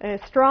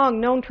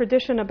strong known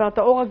tradition about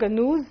the Or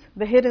HaGanuz,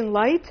 the hidden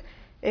light.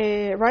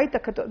 Right? The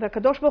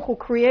Kadosh Baruch Hu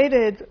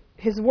created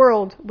his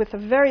world with a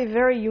very,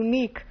 very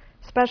unique,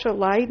 special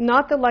light,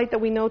 not the light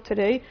that we know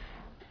today.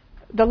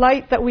 The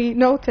light that we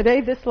know today,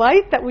 this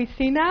light that we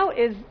see now,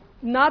 is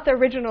not the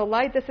original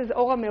light. This is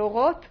Or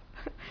HaMeorot,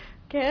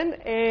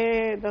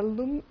 the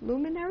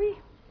luminary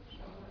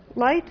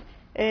light.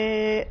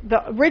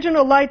 The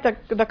original light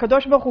that the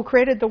Kadosh Baruch Hu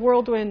created the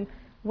world in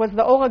was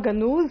the Or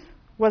HaGanuz,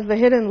 was the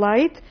hidden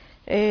light.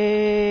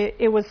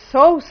 It was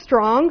so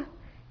strong.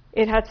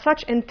 It had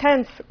such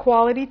intense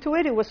quality to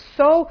it. It was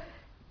so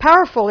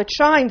powerful. It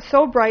shined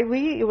so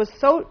brightly. It was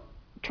so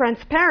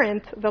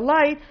transparent, the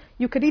light.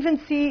 You could even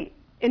see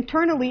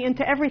internally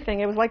into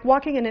everything. It was like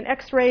walking in an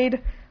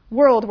X-rayed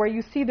world where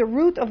you see the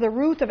root of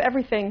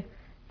everything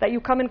that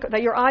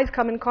that your eyes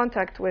come in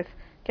contact with.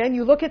 Okay? And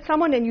you look at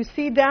someone and you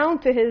see down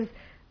to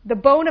the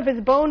bone of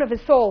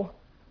his soul.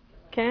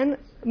 Okay?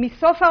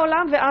 Misof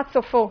ha'olam ve'ad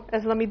sofo,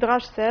 as the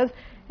Midrash says.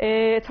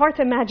 It's hard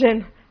to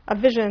imagine a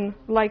vision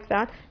like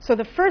that. So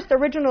the first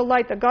original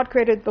light that God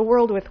created the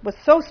world with was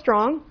so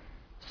strong,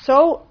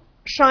 so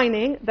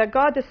shining, that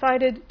God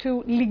decided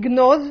to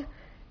lignoz,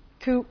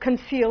 to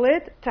conceal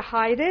it, to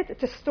hide it,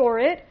 to store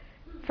it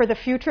for the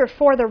future,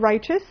 for the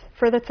righteous,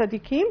 for the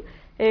tzaddikim,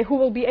 who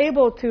will be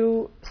able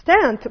to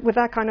stand with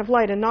that kind of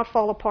light and not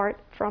fall apart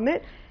from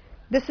it.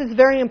 This is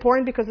very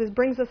important because this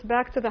brings us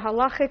back to the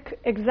halachic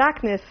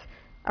exactness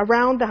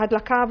around the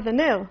hadlaka of the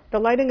ner, the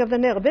lighting of the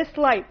ner. This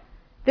light,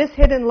 this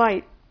hidden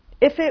light,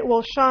 if it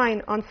will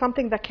shine on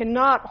something that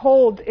cannot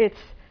hold its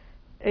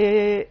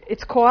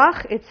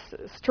koach, its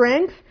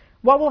strength,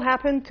 what will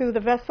happen to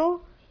the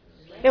vessel?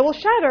 It will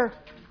shatter,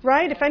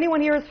 right? If anyone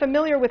here is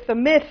familiar with the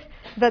myth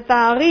that the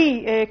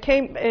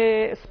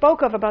Ari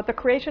spoke of about the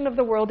creation of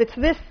the world, it's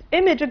this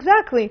image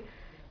exactly,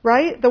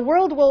 right? The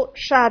world will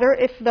shatter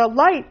if the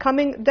light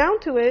coming down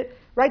to it,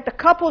 right? The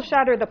cup will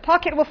shatter, the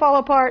pocket will fall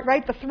apart,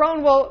 right? The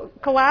throne will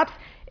collapse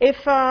if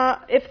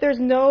there's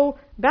no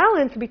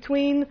balance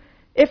between.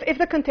 If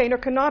the container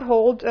cannot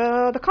hold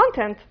the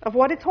content of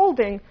what it's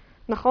holding.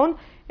 Nachon?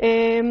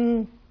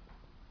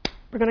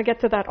 We're going to get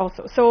to that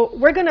also. So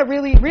we're going to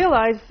really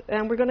realize,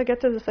 and we're going to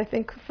get to this, I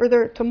think,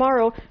 further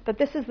tomorrow, that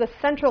this is the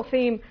central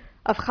theme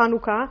of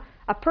Chanukkah.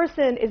 A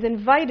person is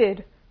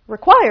invited,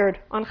 required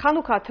on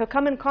Chanukkah to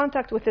come in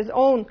contact with his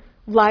own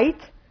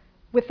light,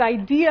 with the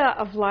idea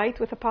of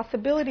light, with the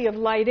possibility of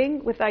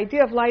lighting, with the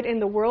idea of light in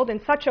the world in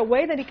such a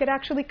way that he could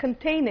actually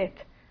contain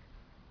it,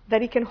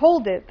 that he can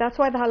hold it. That's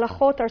why the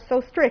halachot are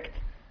so strict.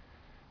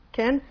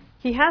 Ken?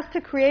 He has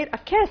to create a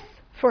kes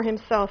for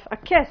himself, a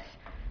kes,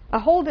 a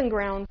holding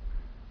ground,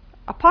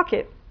 a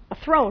pocket, a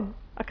throne,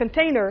 a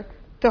container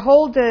to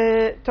hold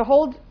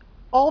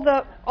all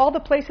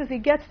the places he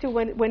gets to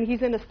when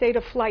he's in a state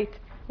of flight,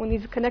 when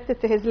he's connected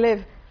to his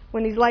liv,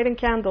 when he's lighting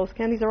candles.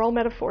 Ken? These are all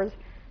metaphors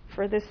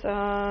for this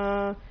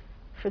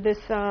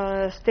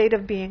state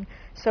of being.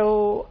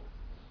 So.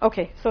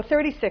 Okay, so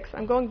 36.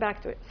 I'm going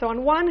back to it. So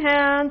on one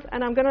hand,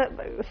 and I'm going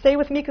to stay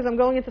with me because I'm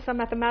going into some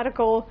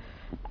mathematical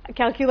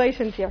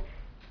calculations here.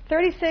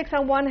 36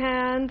 on one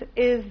hand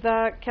is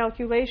the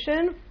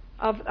calculation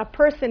of a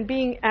person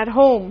being at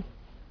home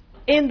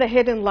in the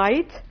hidden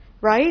light,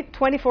 right?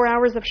 24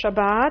 hours of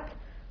Shabbat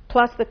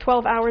plus the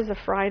 12 hours of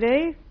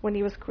Friday when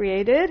he was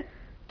created.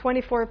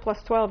 24 plus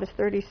 12 is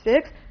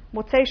 36.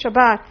 Motzei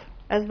Shabbat,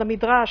 as the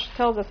Midrash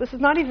tells us. This is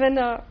not even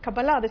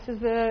Kabbalah, this is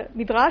the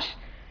Midrash.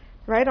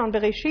 Right, on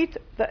Bereshit,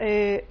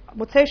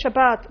 Motzei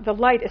Shabbat, the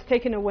light is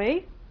taken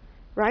away.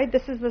 Right,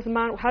 this is the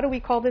Zman. How do we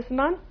call this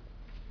Zman?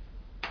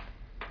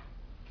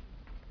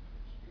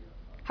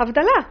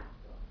 Havdalah.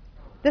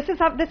 This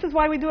is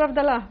why we do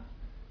Havdalah.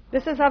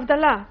 This is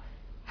Havdalah.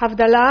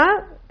 Havdalah.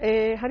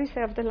 How do you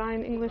say Havdalah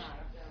in English?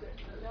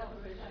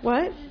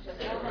 What?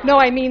 No,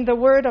 I mean the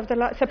word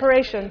Havdalah.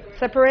 Separation.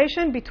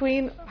 Separation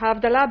between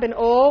Havdalah ben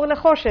Or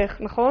lechoshech.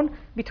 Nachon?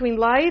 Between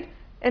light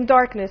and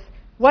darkness.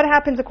 What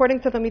happens according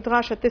to the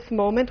Midrash at this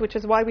moment, which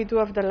is why we do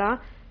Havdalah?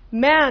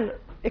 Man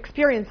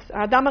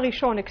Adam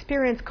Arishon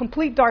experienced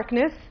complete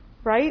darkness,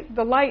 right?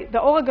 The light, the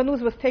Or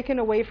HaGanuz was taken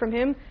away from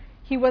him.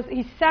 He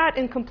sat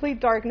in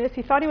complete darkness.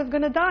 He thought he was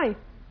going to die.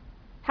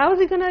 How is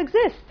he going to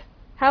exist?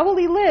 How will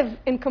he live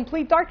in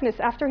complete darkness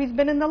after he's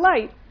been in the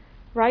light,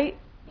 right?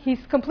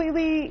 He's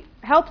completely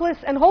helpless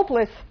and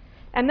hopeless.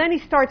 And then he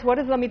starts, what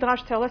does the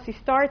Midrash tell us? He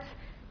starts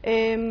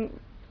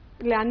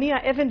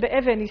Le'aniya even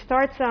be'even. He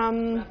starts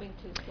rubbing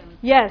 2 stones.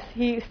 Yes,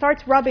 he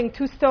starts rubbing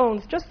 2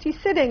 stones. Just he's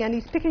sitting and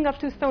he's picking up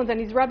 2 stones and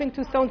he's rubbing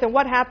 2 stones, and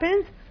what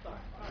happens?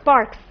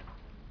 Sparks.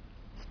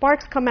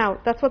 Sparks come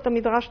out. That's what the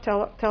Midrash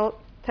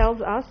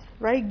tells us,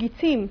 right?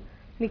 Gitzim,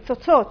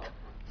 nitzotzot,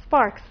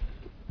 sparks.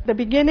 The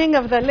beginning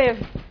of the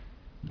lev,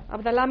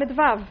 of the lamed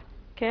vav,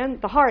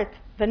 the heart,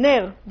 the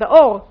ner, the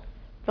or,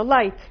 The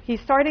light.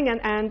 He's starting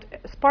and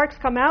sparks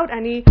come out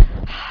and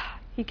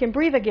he can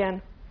breathe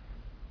again.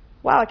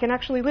 Wow, I can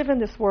actually live in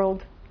this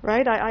world,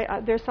 right?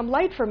 There's some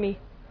light for me.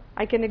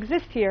 I can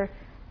exist here.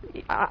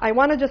 I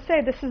want to just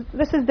say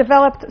this is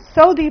developed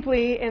so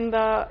deeply in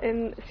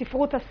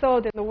Sifrut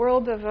HaSod, in the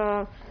world of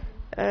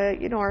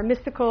our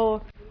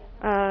mystical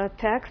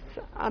texts.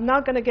 I'm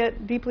not going to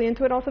get deeply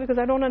into it also because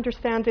I don't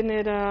understand in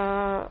it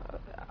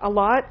a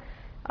lot.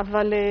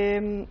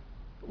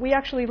 We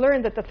actually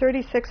learned that the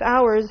 36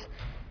 hours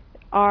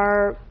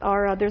are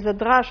there's a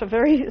drash, a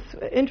very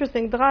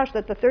interesting drash,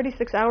 that the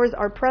 36 hours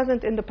are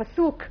present in the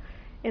pasuk,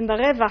 in the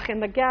revach, in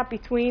the gap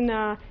between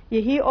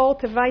Yehi Or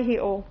to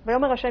Vayhi Or.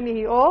 Vayomer Hashem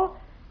Yehi Or,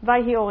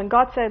 Vayhi Or. And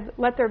God said,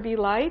 let there be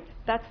light.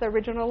 That's the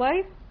original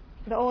light,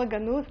 the Or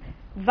Ganuz.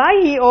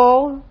 Vayhi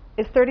Or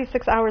is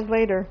 36 hours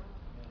later.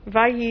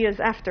 Vayhi is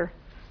after.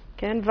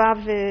 Okay,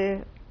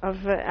 Vav of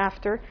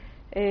after.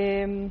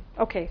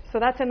 Okay, so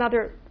that's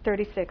another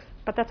 36.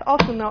 But that's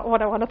also not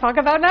what I want to talk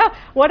about now.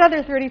 What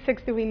other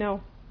 36 do we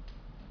know?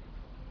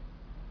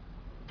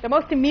 The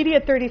most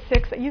immediate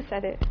 36, you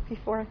said it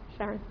before,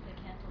 Sharon.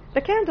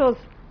 The candles.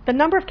 The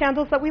number of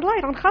candles that we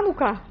light on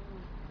Chanukkah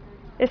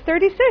is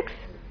 36.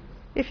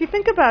 If you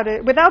think about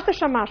it, without the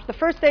shamash. The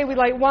first day we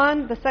light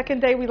 1, the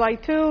second day we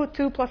light 2,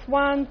 2 plus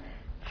 1,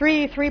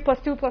 3, 3 plus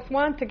 2 plus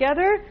 1.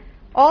 Together,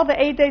 all the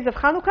 8 days of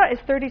Chanukkah is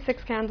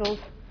 36 candles.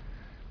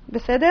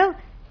 Beseder?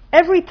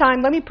 Every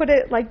time, let me put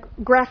it like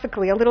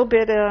graphically, a little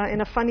bit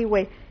in a funny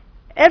way.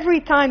 Every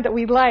time that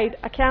we light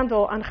a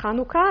candle on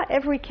Chanukkah,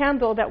 every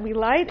candle that we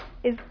light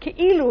is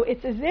ke'ilu.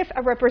 It's as if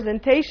a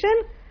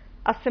representation,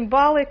 a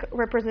symbolic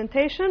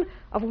representation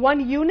of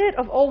one unit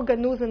of all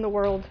ganuz in the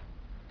world.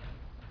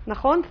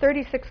 Nachon,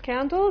 36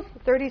 candles,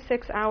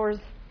 36 hours.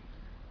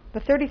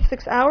 The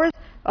 36 hours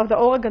of the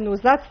Or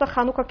Ganuz. That's the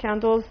Chanukkah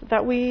candles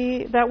that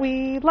we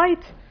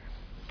light.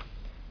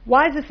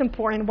 Why is this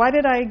important? Why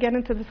did I get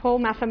into this whole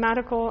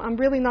mathematical? I'm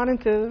really not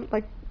into,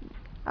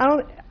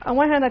 on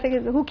one hand I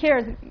think, who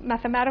cares?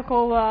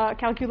 Mathematical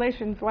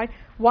calculations.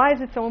 Why is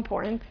it so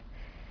important?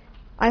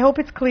 I hope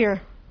it's clear.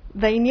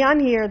 The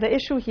inyan here, the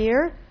issue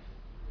here,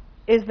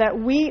 is that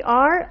we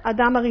are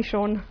Adam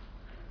HaRishon.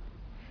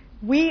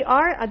 We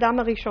are Adam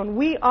HaRishon.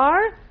 We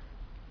are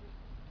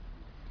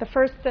the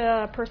first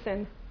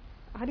person.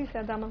 How do you say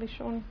Adam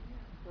HaRishon?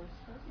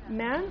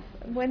 Man?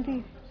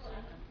 Wendy?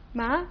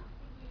 Ma?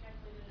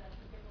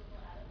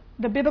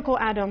 The biblical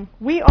Adam.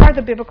 We are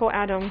the biblical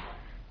Adam.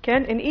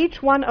 Okay? In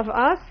each one of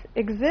us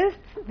exists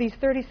these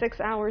 36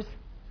 hours.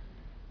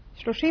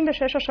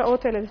 36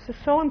 השעות האלה. This is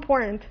so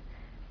important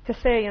to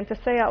say and to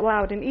say out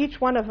loud. In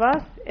each one of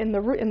us, in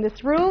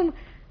this room,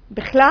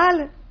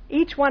 bichlal,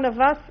 each one of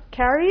us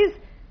carries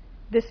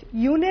this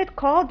unit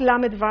called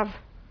Lamed Vav.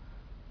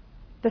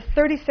 The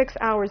 36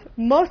 hours.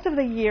 Most of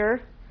the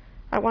year,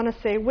 I want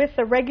to say, with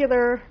the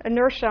regular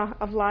inertia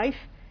of life,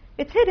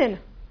 it's hidden.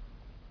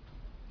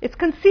 It's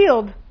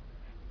concealed.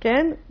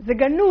 Okay? The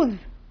ganuz,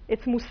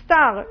 it's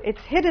mustar,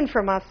 it's hidden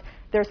from us.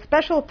 There are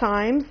special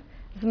times,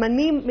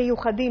 zmanim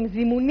miyuchadim,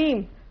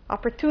 zimunim,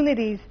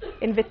 opportunities,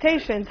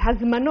 invitations,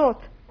 hazmanot,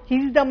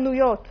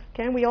 hizdamnuyot.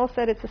 Okay? We all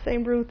said it's the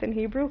same root in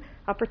Hebrew.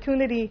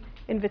 Opportunity,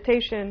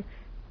 invitation,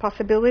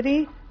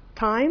 possibility,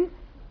 time.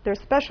 There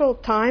are special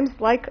times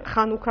like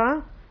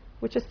Chanukkah,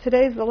 which is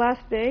today's the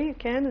last day.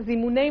 Okay?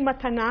 Zimunei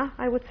matana,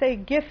 I would say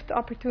gift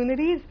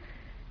opportunities,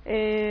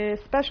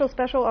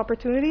 special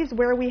opportunities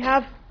where we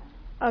have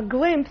a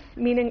glimpse,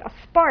 meaning a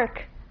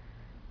spark,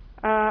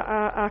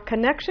 a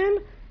connection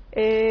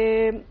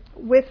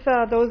with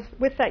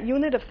that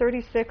unit of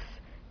 36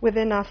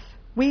 within us.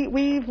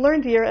 We've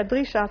learned here at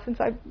Drisha, since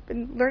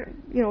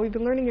we've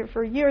been learning here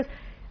for years.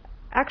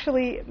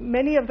 Actually,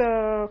 many of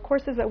the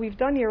courses that we've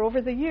done here over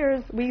the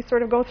years, we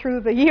sort of go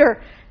through the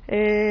year,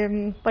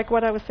 like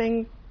what I was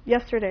saying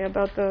yesterday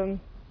about the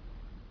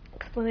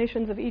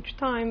explanations of each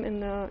time in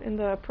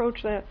the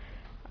approach that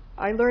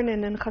I learn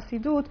in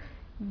Chassidut.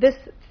 This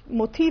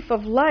motif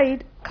of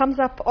light comes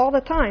up all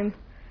the time.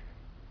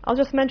 I'll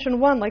just mention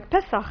one, like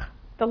Pesach.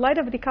 The light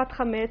of Bdikat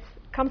Chametz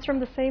comes from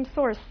the same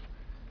source,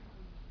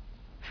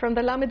 from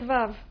the Lamed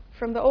Vav,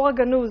 from the Or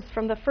Ganuz,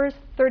 from the first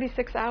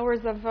 36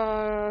 hours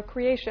of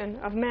creation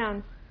of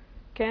man.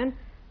 Okay?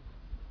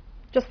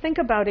 Just think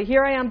about it.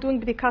 Here I am doing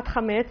Bdikat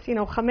Chametz.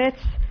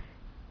 Chametz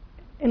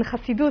in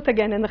Chassidut,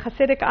 again, in the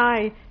Chassidic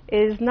eye,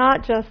 is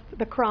not just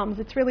the crumbs.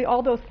 It's really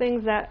all those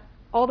things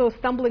all those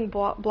stumbling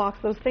blocks,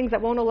 those things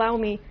that won't allow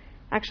me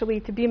actually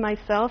to be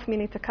myself,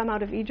 meaning to come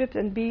out of Egypt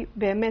and be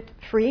be'emet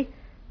free,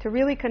 to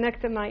really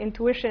connect to my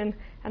intuition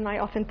and my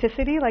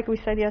authenticity, like we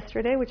said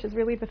yesterday, which is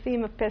really the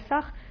theme of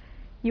Pesach.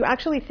 You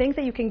actually think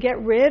that you can get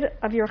rid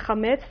of your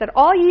chametz that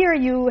all year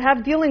you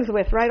have dealings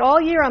with, right?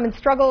 All year I'm in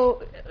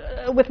struggle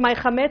with my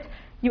chametz.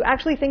 You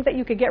actually think that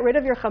you could get rid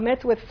of your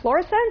chametz with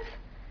fluorescence?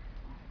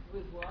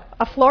 With what?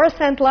 A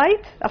fluorescent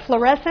light? A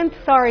fluorescent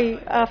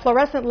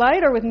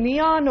light, or with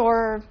neon,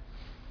 or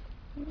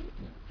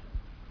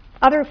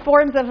other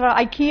forms of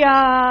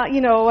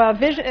IKEA,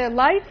 vision,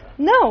 light?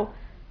 No.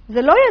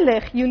 Ze lo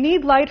yelech. You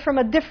need light from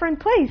a different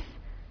place,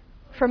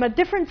 from a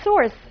different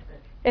source.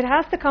 It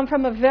has to come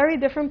from a very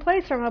different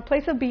place, from a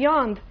place of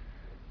beyond,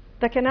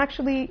 that can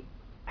actually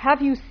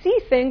have you see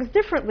things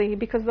differently,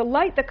 because the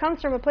light that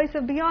comes from a place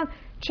of beyond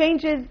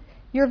changes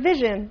your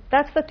vision.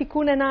 That's the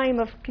tikkun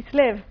einayim of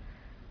Kislev.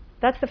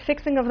 That's the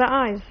fixing of the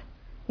eyes,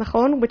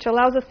 nachon, which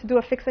allows us to do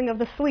a fixing of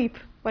the sleep,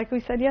 like we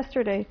said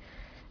yesterday.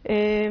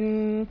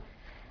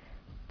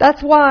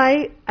 That's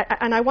why,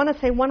 and I want to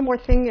say one more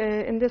thing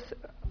in this.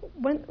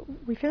 When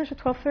we finish at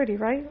 12:30,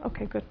 right?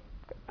 Okay, good.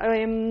 I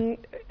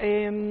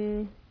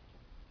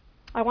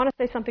want to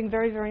say something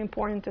very, very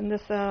important in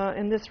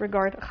this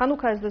regard.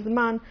 Chanukkah is the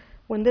zman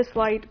when this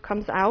light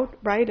comes out,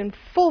 right, in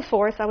full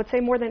force. I would say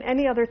more than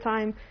any other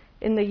time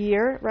in the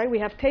year, right? We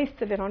have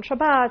tastes of it on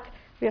Shabbat.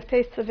 We have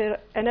tastes of it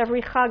in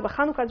every Chag. But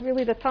Chanukkah is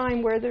really the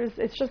time where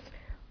it's just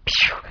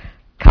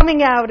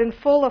coming out in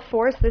full of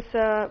force. This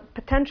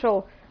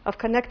potential of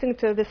connecting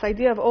to this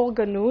idea of Or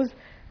Ganuz.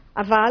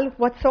 Aval,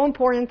 what's so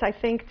important, I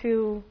think,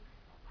 to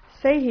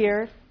say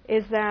here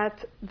is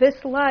that this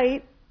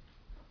light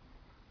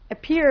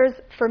appears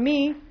for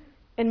me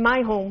in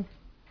my home.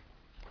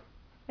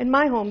 In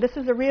my home. This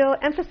is a real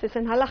emphasis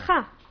in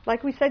halacha.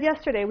 Like we said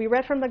yesterday, we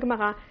read from the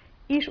Gemara,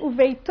 Ish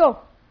uveito.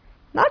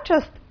 Not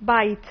just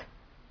bait.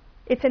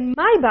 It's in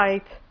my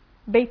bait,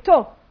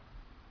 beito.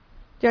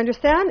 Do you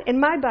understand? In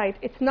my bite.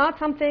 It's not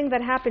something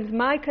that happens.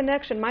 My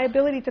connection, my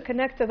ability to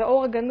connect to the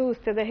Or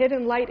Ganuz, to the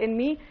hidden light in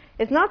me,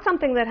 is not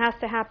something that has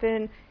to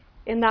happen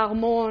in the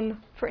Armon,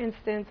 for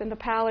instance, in the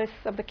palace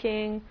of the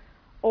king,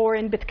 or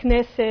in Bet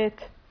Knesset,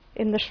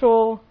 in the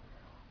shul,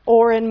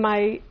 or in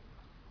my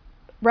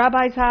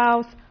rabbi's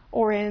house,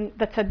 or in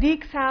the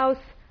tzaddik's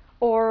house,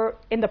 or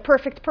in the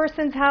perfect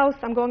person's house.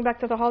 I'm going back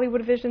to the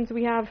Hollywood visions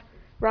we have,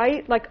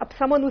 right? Like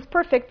someone who's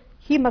perfect,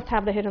 he must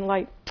have the hidden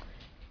light.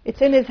 It's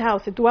in his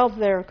house, it dwells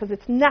there, because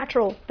it's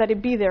natural that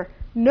it be there.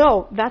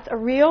 No, that's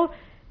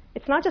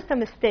it's not just a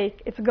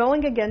mistake, it's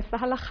going against the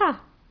halacha.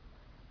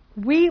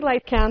 We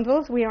light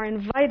candles, we are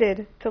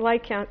invited to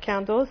light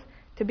candles,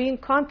 to be in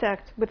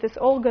contact with this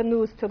Or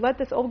Ganuz, to let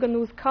this Or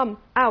Ganuz come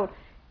out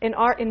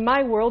in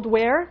my world,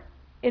 where?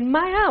 In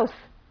my house.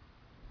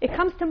 It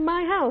comes to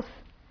my house.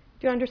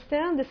 Do you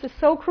understand? This is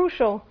so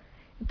crucial.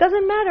 It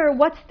doesn't matter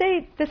what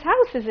state this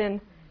house is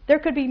in. There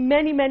could be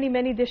many, many,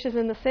 many dishes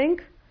in the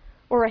sink,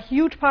 or a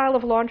huge pile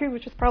of laundry,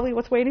 which is probably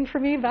what's waiting for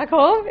me back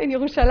home in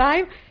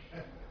Yerushalayim.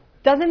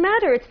 Doesn't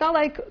matter. It's not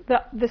like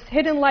this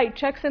hidden light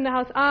checks in the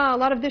house, a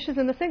lot of dishes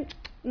in the sink.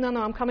 No,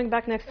 I'm coming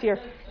back next year.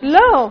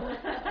 No.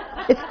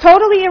 It's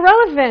totally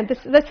irrelevant.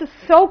 This is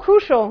so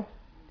crucial.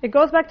 It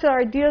goes back to our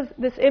ideas,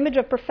 this image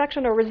of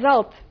perfection or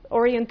result,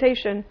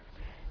 orientation.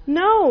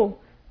 No.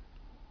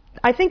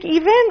 I think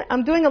even,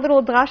 I'm doing a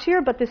little drash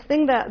here, but this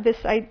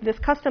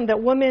custom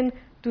that women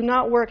do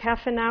not work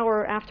half an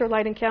hour after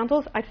lighting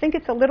candles, I think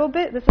it's a little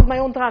bit, this is my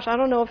own drash, I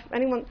don't know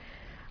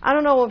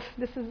if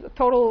this is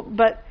total,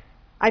 but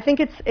I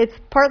think it's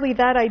partly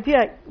that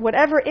idea.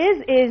 Whatever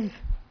is.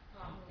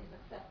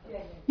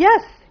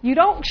 Yes, you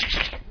don't,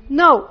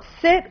 no,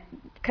 sit,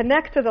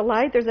 connect to the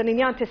light. There's an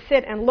inyan to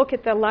sit and look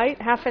at the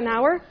light half an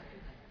hour.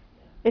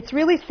 It's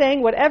really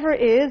saying whatever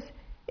is.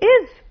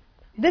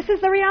 This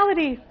is the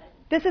reality.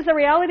 This is the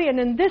reality, and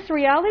in this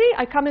reality,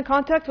 I come in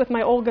contact with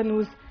my Or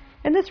Ganuz.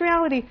 In this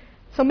reality.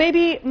 So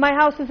maybe my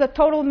house is a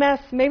total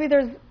mess. Maybe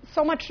there's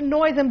so much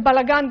noise and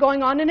balagan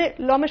going on in it.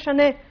 Lo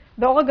meshaneh.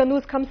 The Or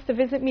Ganuz comes to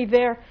visit me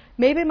there.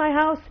 Maybe my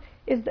house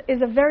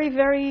is a very,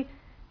 very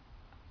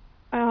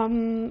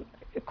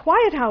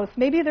quiet house.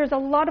 Maybe there's a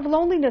lot of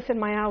loneliness in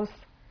my house.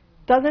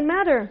 Doesn't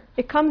matter.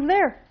 It comes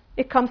there.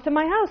 It comes to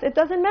my house. It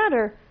doesn't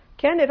matter.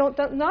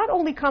 It not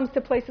only comes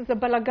to places of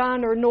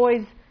balagan or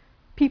noise,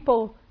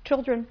 people,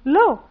 children.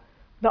 No.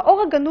 The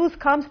Or Ganuz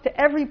comes to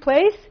every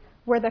place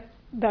where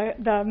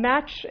the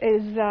match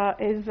is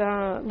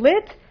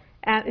lit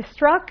and is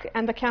struck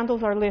and the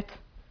candles are lit.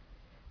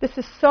 This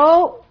is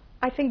so,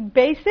 I think,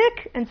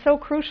 basic and so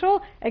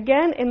crucial,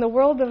 again, in the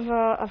world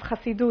of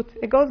Chassidut.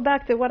 It goes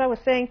back to what I was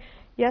saying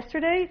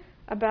yesterday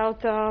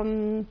about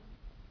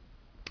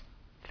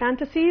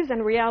fantasies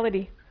and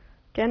reality.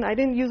 Again, I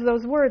didn't use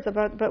those words,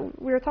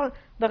 but we were talking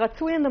the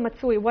Ratzui and the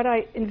Matzui, what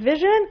I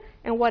envision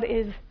and what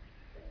is.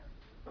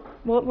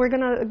 Well, we're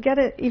going to get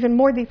it even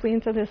more deeply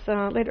into this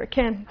later.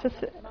 Ken,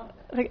 just...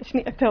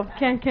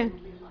 Ken.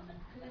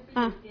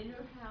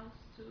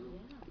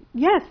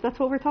 Yes, that's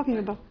what we're talking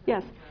about.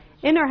 Yes.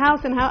 Inner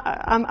house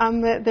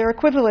and they're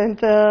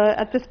equivalent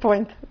at this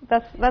point.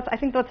 I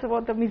think that's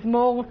what the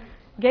Mizmor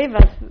gave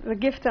us, the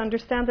gift to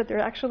understand that they're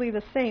actually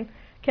the same.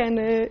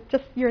 Ken,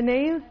 just your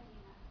name?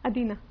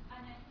 Adina.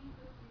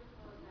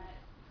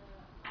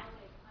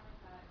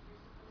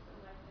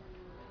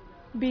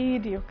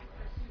 B'diuk.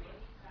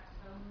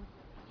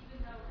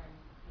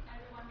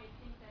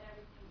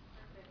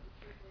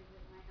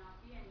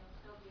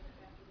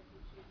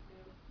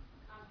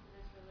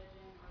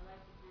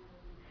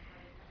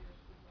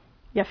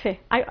 Yafe.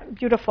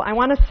 Beautiful. I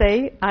want to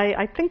say,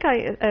 I think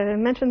I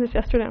mentioned this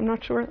yesterday, I'm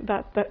not sure,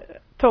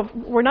 so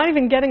we're not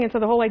even getting into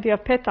the whole idea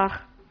of petach.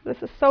 This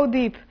is so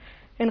deep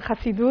in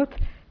Chassidut.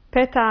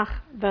 Petach,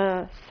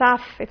 the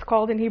saf, it's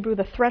called in Hebrew,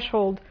 the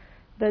threshold,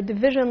 the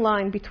division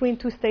line between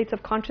two states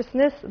of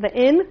consciousness, the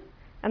in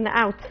and the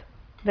out.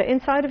 The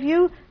inside of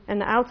you and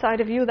the outside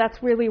of you,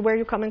 that's really where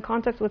you come in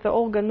contact with the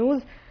Or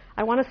Ganuz.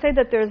 I want to say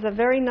that there's a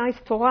very nice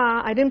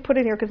Torah, I didn't put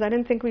it here because I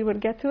didn't think we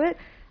would get to it,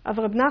 of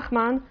Reb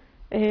Nachman,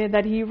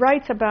 that he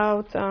writes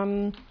about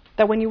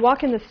that when you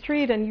walk in the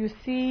street and you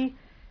see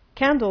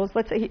candles,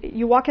 let's say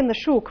you walk in the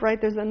shuk, right?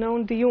 There's a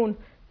known diyun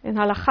in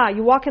halacha.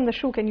 You walk in the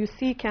shuk and you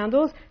see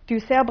candles, do you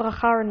say a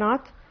bracha or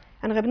not?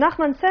 And Reb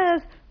Nachman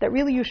says that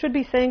really you should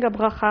be saying a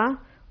bracha.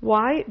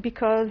 Why?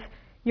 Because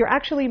you're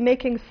actually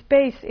making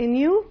space in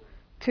you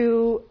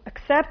to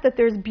accept that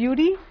there's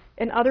beauty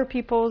in other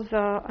people's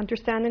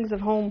understandings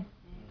of home,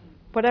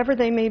 whatever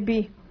they may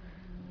be.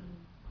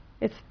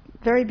 It's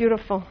very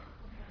beautiful.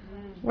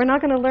 We're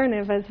not going to learn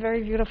it, but it's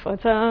very beautiful.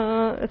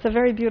 It's a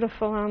very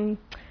beautiful.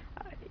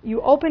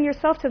 You open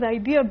yourself to the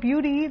idea of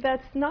beauty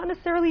that's not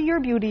necessarily your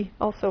beauty.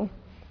 Also,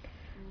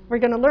 we're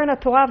going to learn a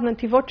Torah of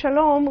Nativot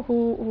Shalom,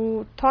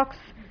 who talks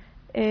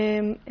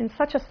in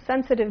such a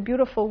sensitive,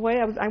 beautiful way.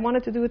 I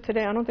wanted to do it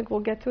today. I don't think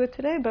we'll get to it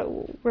today, but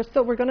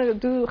we're going to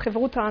do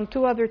Chevruta on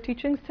 2 other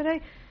teachings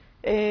today,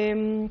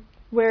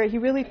 where he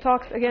really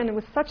talks again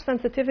with such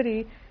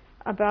sensitivity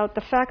about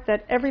the fact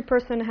that every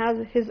person has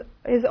his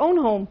own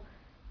home,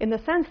 in the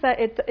sense that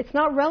it's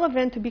not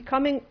relevant to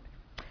becoming.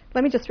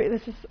 Let me just read.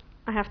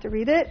 I have to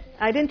read it.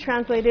 I didn't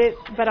translate it,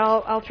 but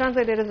I'll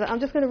translate it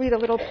I'm just going to read a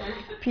little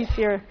piece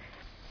here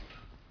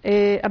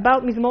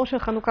about Mizmor shel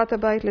Chanukat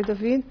Habayit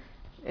LeDavid.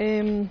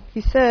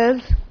 He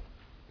says,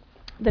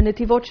 the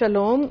Netivot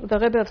Shalom, the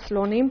Rebbe of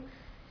Slonim,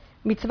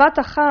 Mitzvat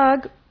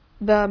HaChag,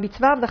 the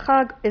mitzvah of the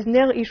Chag is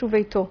Ner Ish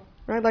Uveito,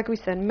 right? Like we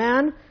said,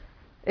 man,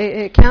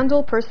 a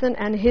candle, person,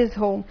 and his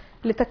home.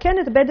 Letaken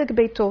et bedek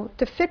beito,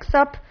 to fix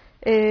up.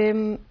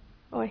 Wendy,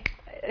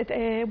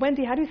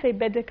 how do you say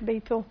bedek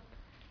beito?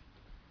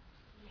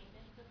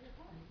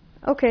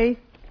 Okay,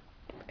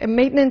 a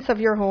maintenance of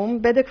your home.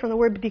 Bedek from the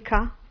word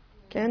bdika,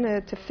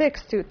 to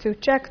fix, to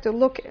check, to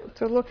look.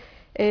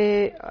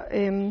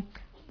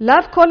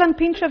 Lav kol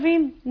anpin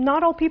shavim.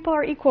 Not all people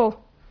are equal.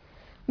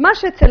 Ma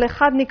she'etzel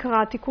echad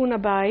nikra tikun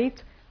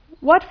habayit.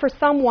 What for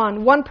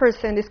someone, one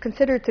person, is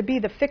considered to be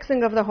the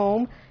fixing of the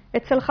home,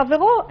 etzel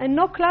chavero and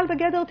no klal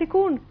begeder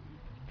tikun.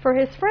 For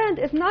his friend,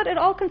 is not at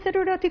all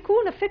considered a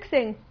tikun, a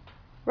fixing,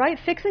 right?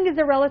 Fixing is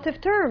a relative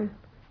term.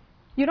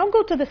 You don't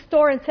go to the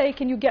store and say,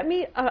 "Can you get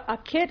me a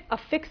kit of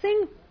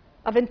fixing,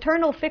 of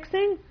internal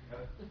fixing?"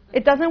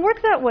 It doesn't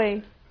work that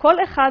way. Kol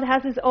echad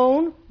has his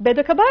own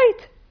bedek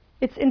habayit.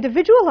 It's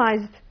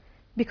individualized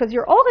because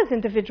your all is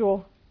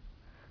individual.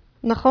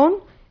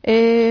 Nachon?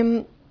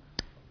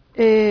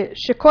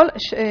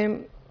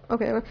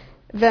 Okay.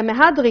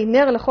 V'mehadri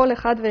ner lechol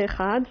echad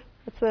ve'echad.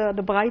 That's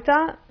the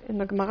Braita in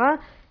the Gemara.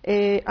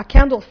 A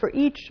candle for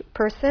each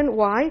person.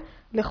 Why?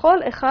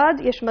 Lechol echad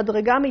yesh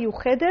madrega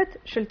miyuchedet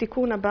shel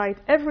tikun habayit.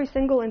 Every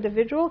single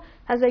individual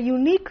has a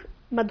unique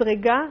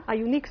madrega, a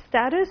unique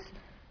status,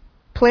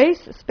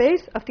 place,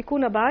 space of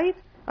tikun habayit,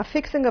 a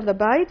fixing of the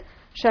bayit.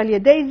 Shal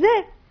yedei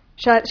zeh,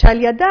 shal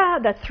yada,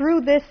 that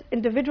through this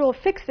individual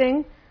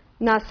fixing,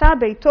 nasa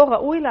beito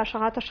ra'ui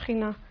la'asharat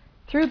hashchina.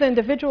 Through the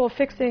individual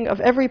fixing of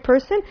every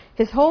person,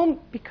 his home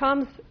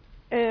becomes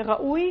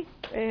ra'ui,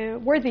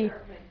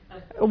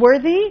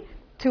 worthy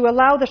to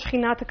allow the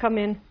Shekhinah to come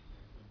in.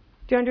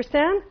 Do you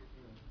understand?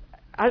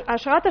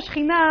 Asharat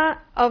Shekhinah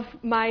of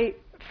my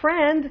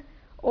friend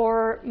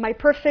or my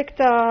perfect,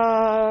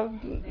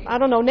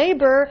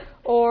 neighbor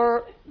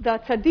or the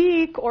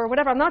tzaddik or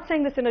whatever. I'm not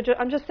saying this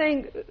I'm just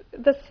saying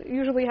that's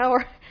usually how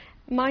our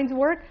minds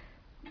work.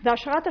 The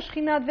Asharat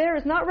Shekhinah there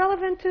is not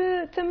relevant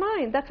to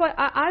mine. That's why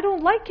I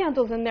don't like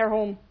candles in their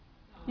home.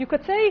 You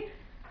could say,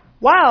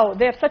 wow,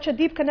 they have such a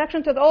deep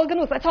connection to the Or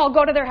Ganuz. Let's all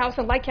go to their house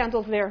and light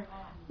candles there.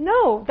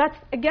 No, that's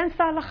against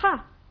the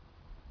halacha.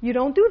 You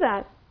don't do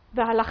that.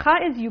 The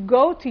halacha is you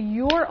go to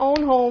your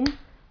own home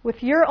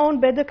with your own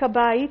bedek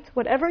habayit,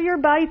 whatever your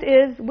bayit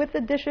is, with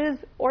the dishes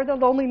or the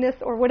loneliness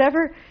or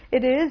whatever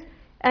it is,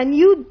 and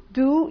you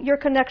do your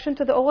connection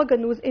to the Or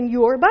Ganuz in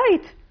your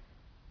bayit,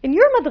 in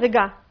your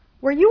madriga,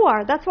 where you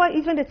are. That's why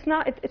even it's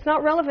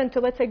not relevant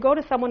to, let's say, go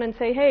to someone and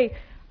say, hey,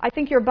 I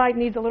think your bayit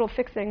needs a little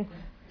fixing.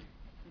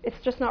 It's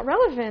just not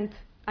relevant.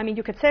 I mean,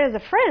 you could say as a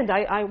friend,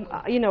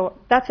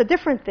 that's a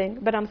different thing.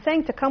 But I'm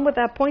saying to come with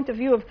that point of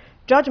view of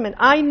judgment.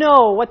 I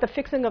know what the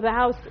fixing of the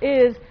house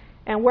is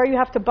and where you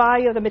have to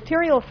buy the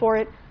material for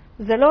it.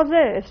 Ze lo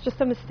ze. It's just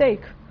a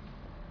mistake.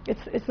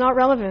 It's not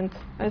relevant.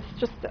 It's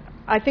just,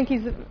 I think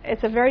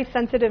it's a very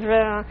sensitive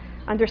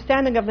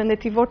understanding of the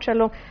Netivot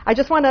Shalom. I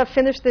just want to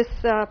finish this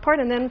part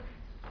and then,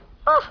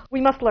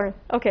 we must learn.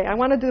 Okay, I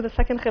want to do the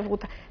second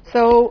Chevruta.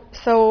 So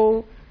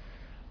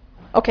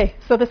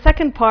the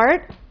second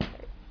part,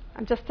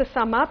 just to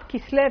sum up,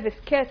 Kislev is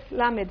Kes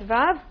Lamed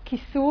Vav,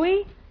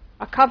 Kisui,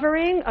 a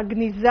covering, a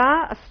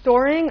gniza, a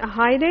storing, a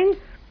hiding,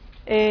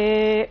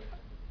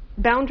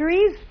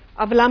 boundaries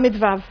of Lamed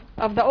Vav,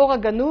 of the Or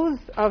Ganuz,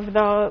 of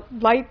the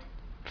light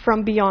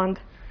from beyond.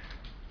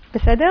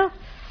 Beseder?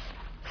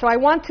 So I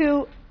want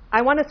to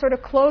sort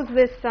of close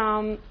this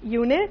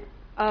unit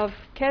of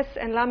Kes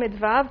and Lamed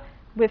Vav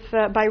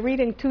by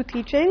reading 2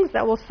 teachings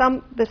that will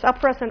sum this up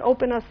for us and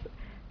open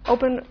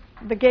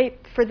the gate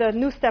for the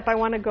new step I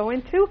want to go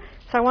into.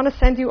 So I want to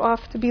send you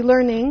off to be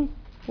learning.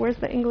 Where's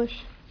the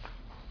English?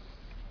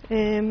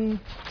 Two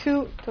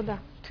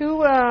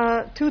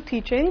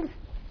teachings.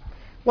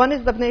 One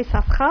is the Bnei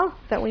Safcha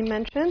that we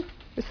mentioned.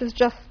 This is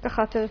just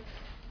to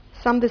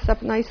sum this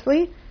up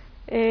nicely.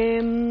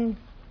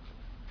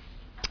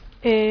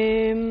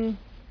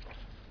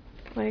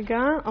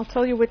 I'll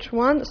tell you which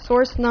one.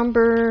 Source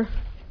number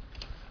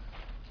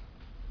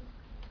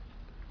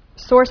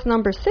 6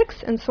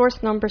 and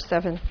source number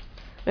 7.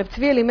 Reb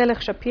Tzvi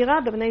Elimelech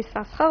Shapira, the Bnei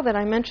Safcha that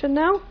I mentioned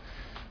now.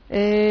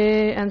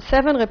 And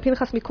 7, Reb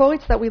Pinchas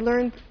Mikoritz that we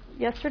learned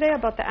yesterday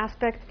about the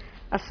aspect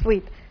of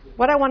sleep.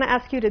 What I want to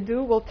ask you to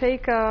do will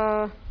take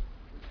not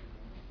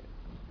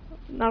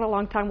a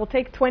long time. We'll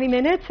take 20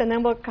 minutes and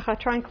then we'll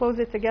try and close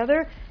it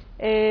together.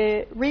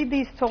 Read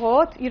these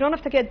Torot. You don't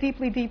have to get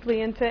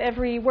deeply into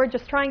every word.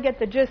 Just try and get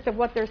the gist of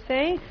what they're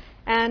saying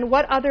and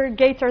what other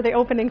gates are they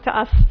opening to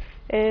us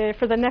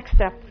for the next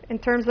step in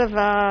terms of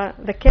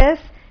the Kes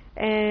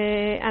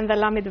and the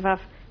Lamed Vav.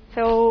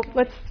 So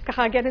let's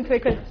get into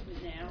it.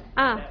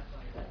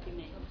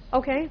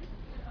 Okay.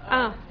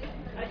 My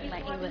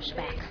English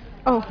back.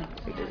 Oh,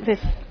 this.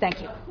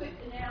 Thank you. Quick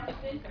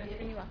announcement. If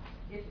anyone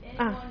is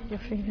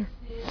interested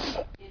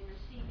in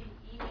receiving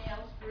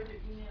emails, further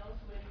emails,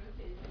 when Rute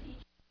is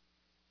teaching.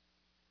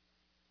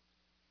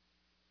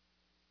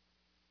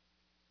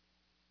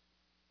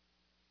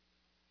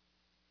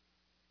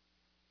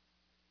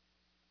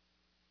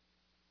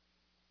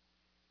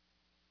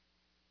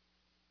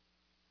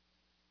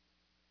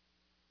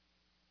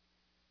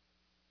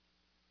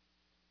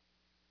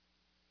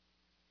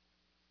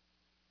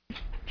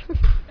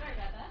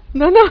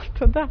 No,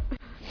 תודה.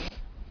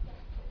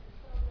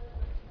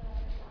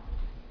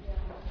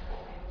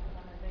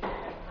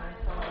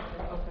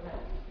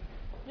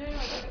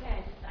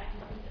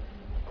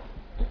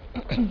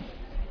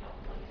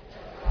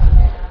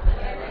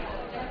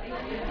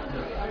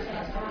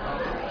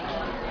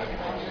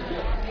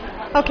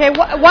 Okay,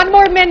 one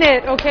more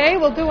minute, okay?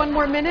 We'll do one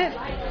more minute.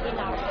 At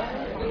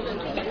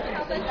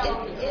the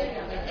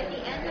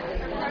end of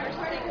the first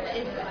thing,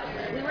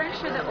 we weren't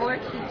sure the Or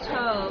Ki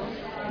Tov.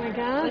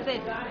 Was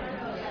it?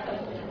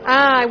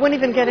 I wouldn't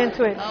even get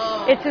into it.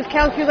 It's his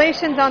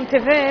calculations on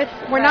Tevet.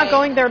 We're not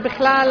going there,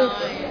 Bichlal.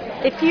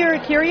 If you're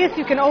curious,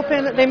 you can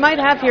open. They might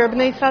have here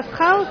Bnei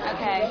Safcha.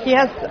 Okay. He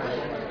has,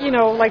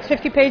 like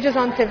 50 pages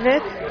on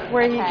Tevet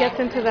where he gets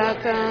into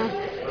that.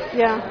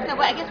 Yeah. So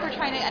I guess we're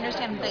trying to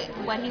understand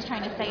what he's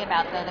trying to say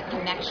about the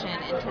connection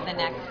into the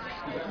next.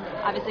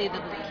 Obviously, the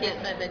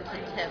Tevet to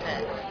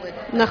Tevet.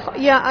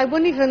 Yeah, I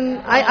wouldn't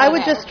even. I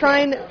would just try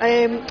and.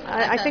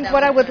 I think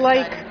what I would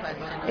like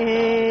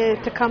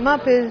to come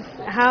up is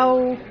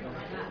how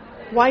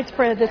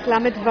widespread this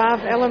Lamed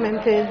Vav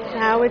element is.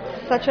 How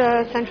it's such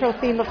a central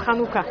theme of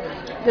Chanukkah.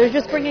 They're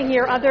just bringing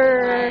here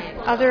other.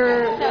 So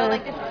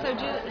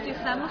do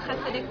some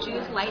Hasidic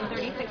Jews light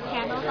 36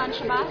 candles on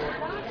Shabbat?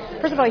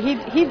 First of all, he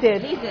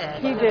did. He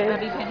did.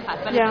 Rabbi Pinchas,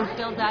 but yeah. is it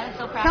still done?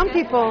 Still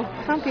practiced?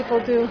 Some people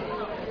do.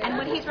 And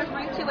what he's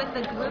referring to is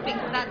the grouping.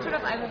 So that sort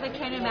of, I was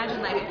trying to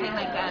imagine,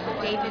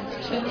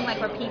 David's tomb,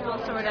 where people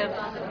sort of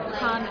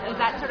come. Is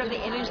that sort of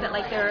the image that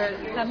there are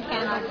some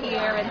candles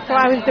here and? So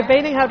I was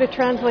debating how to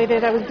translate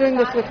it. I was doing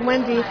this with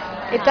Wendy.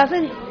 It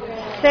doesn't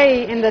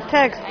say in the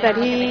text that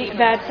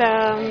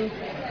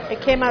it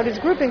came out as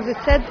groupings. It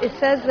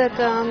says that.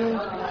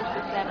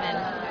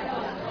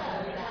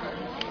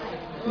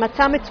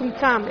 Matzah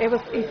metzumtzam.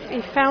 He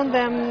found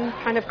them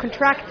kind of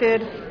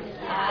contracted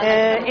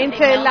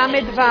into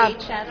Lamed Vav.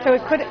 So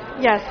it could,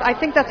 yes, I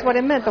think that's what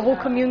it meant. The whole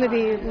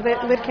community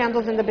lit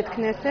candles in the Beit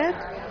Knesset,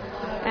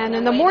 and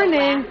in the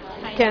morning,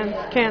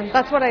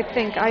 that's what I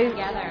think.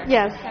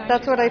 Yes,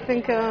 that's what I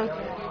think.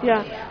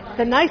 Yeah,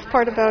 the nice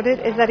part about it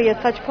is that he had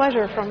such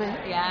pleasure from it.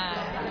 Yeah.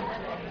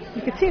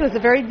 You could see it was a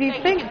very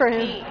deep thing for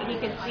him. He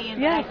could see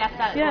inside. That's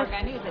that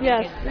organism.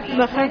 Yes.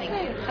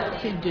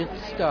 He did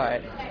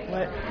start.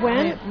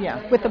 When? Yeah.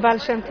 With the Baal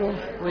Shem Tov.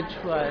 Which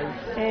was?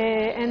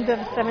 End of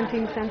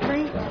 17th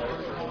century.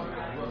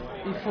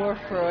 Before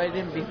Freud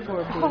and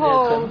before Buddhism.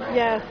 Oh,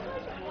 yes.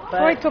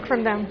 Freud took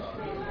from them.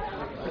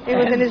 It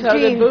was in his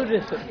genes.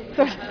 Buddhism.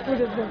 So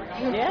Buddhism.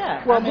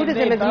 Yeah. Well,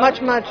 Buddhism is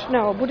much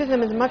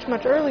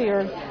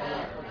earlier.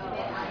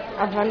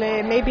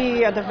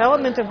 Maybe a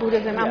development of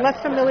Buddhism. I'm less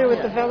familiar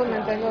with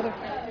development. I know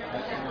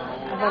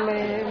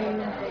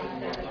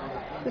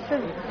this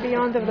is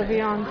beyond of the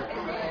beyond.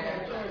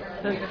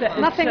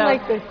 Nothing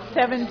like this.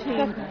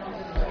 17th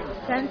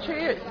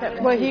century or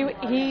 17th? Well, he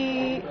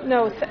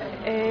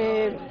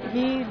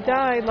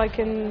died in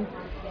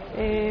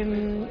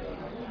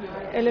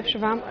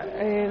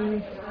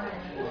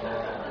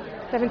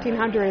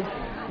 1700. He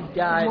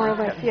died. More or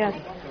less, yes.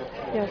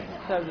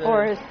 So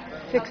or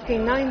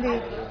 1690.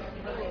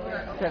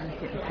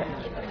 17th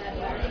century.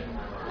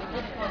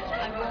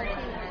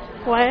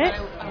 What?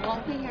 I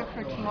won't be here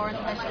for tomorrow's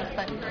sessions,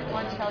 but I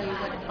want to tell you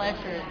what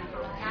pleasure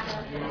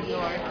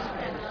yours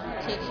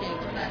teaching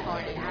this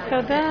morning.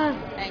 Toda.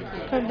 Thank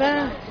you.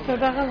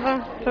 Toda rava.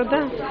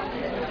 Toda.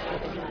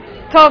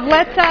 Tov,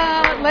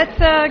 let's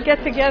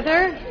get together.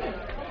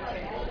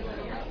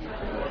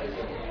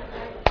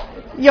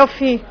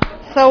 Yofi.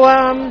 So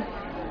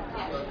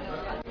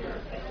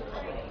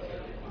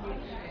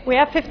we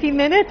have 15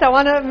 minutes. I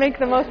want to make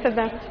the most of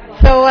them.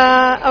 So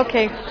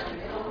okay.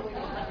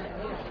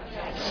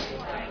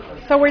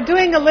 So we're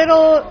doing a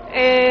little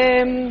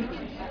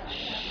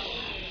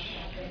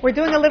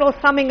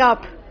summing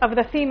up of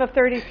the theme of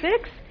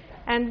 36,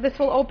 and this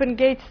will open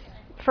gates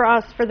for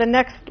us for the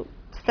next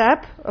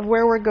step of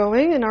where we're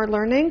going in our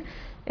learning.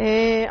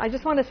 I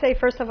just want to say,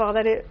 first of all,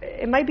 that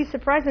it might be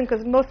surprising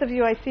because most of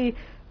you, I see,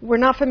 we're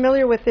not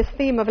familiar with this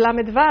theme of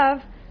Lamed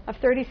Vav, of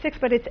 36,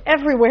 but it's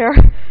everywhere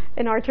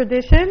in our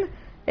tradition.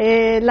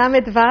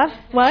 Lamed Vav,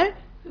 what?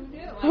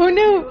 Who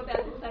knew?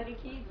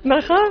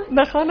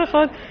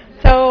 Nachon.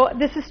 So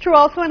this is true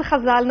also in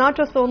Chazal, not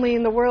just only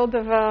in the world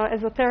of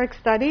esoteric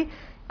study.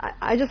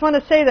 I just want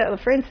to say that,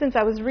 for instance,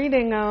 I was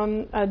reading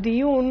a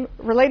diyun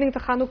relating to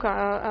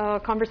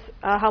Chanukkah,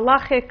 a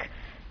halachic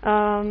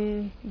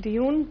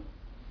diyun,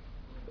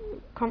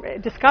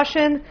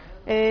 discussion,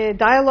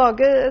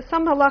 dialogue,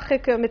 some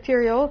halachic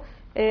material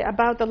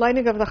about the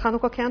lighting of the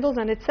Chanukkah candles,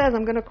 and it says,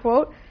 I'm going to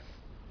quote,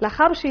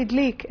 לאחר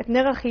שהדליק את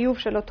נר החיוב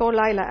של אותו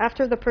לילה,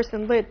 after the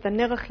person lit the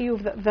נר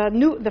החיוב,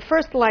 the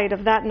first light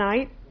of that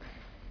night,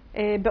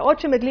 בעוד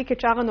שמדליק את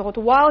שאר הנרות,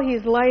 while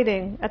he's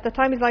lighting, at the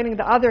time he's lighting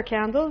the other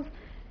candles,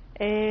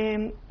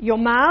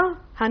 יאמר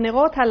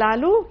הנרות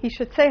הללו, he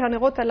should say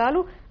הנרות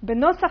הללו,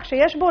 בנוסח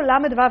שיש בו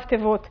למד וו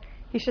תיבות.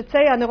 He should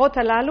say הנרות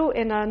הללו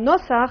in a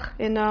נוסח,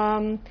 in a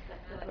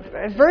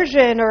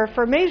version or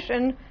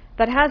formation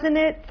that has in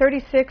it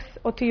 36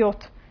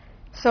 אותיות.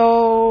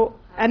 So,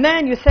 and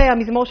then you say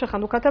המזמור של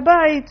חנוכת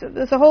הבית.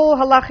 There's a whole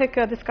halachic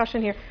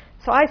discussion here.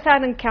 So I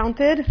sat and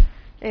counted,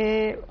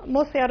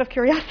 mostly out of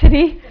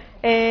curiosity,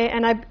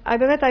 and I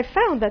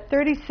found that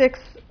 36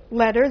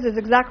 letters is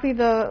exactly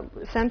the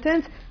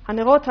sentence,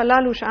 הנרות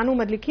הללו שאנו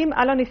מדליקים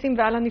על הניסים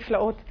ועל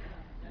הנפלאות.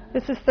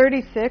 This is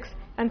 36,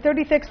 and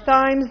 36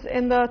 times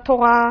in the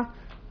Torah,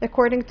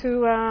 according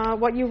to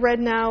what you read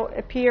now,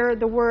 appear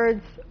the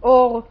words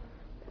or,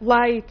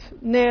 light,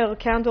 ner,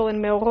 candle, and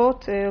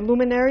meorot,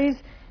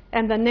 luminaries,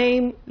 and the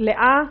name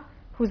Leah,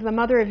 who's the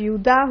mother of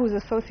Yehuda, who's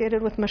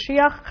associated with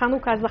Mashiach.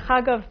 Chanukkah is the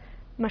Chag of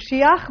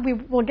Mashiach. We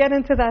will get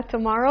into that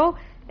tomorrow.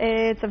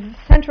 It's a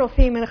central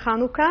theme in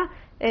Chanukkah.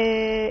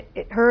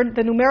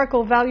 The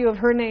numerical value of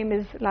her name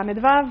is Lamed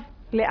Vav,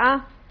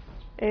 Leah,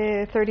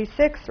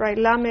 36, right?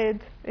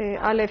 Lamed,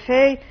 Aleph,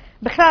 Hey.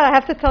 B'chlal, I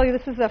have to tell you,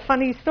 this is a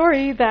funny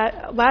story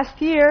that last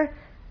year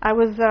I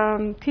was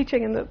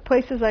teaching in the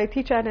places I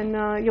teach at in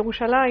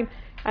Yerushalayim.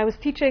 I was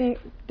teaching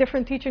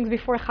different teachings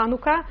before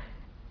Chanukkah.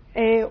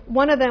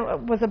 One of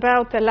them was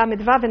about Lamed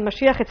Vav and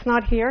Mashiach. It's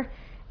not here.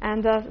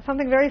 And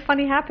something very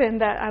funny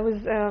happened that I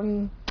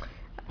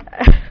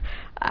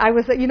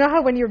was, you know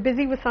how when you're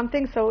busy with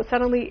something, so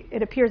suddenly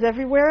it appears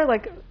everywhere,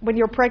 like when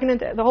you're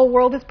pregnant, the whole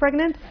world is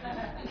pregnant.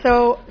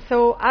 So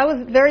I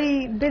was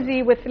very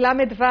busy with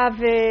Lamed Vav.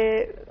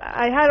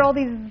 I had all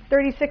these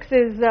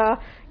 36s,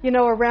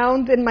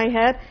 around in my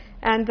head.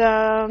 And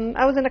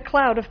I was in a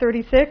cloud of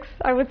 36,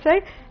 I would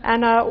say.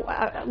 And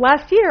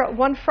last year,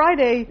 one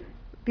Friday,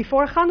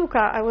 before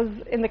Chanukkah, I was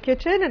in the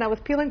kitchen and I was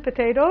peeling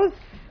potatoes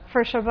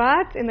for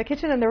Shabbat in the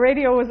kitchen, and the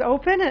radio was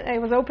open. And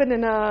it was open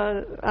in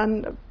a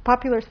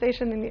popular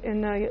station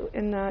in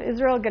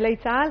Israel, Galei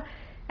Tzahal,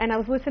 and I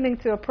was listening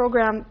to a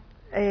program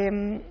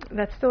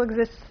that still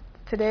exists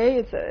today.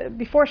 It's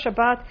before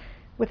Shabbat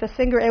with a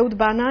singer, Ehud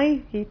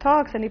Banai. He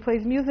talks and he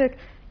plays music.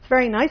 It's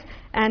very nice.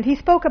 And he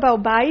spoke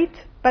about Bait.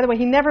 By the way,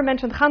 he never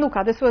mentioned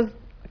Chanukkah. This was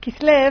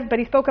Kislev, but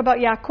he spoke about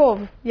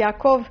Yaakov.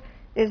 Yaakov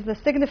is the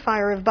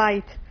signifier of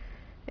Bait.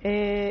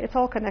 It's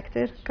all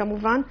connected,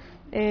 kamuvan.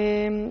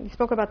 He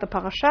spoke about the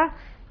parasha,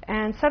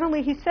 and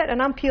suddenly he said,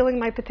 and I'm peeling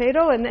my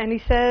potato, and he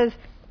says,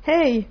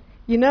 hey,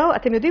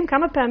 אתם יודעים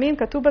כמה פעמים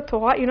כתוב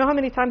בתורה, you know how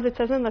many times it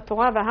says in the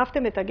Torah,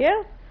 ואהבתם את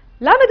הגר?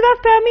 למד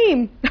ו'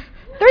 פעמים.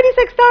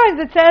 36 times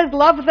it says,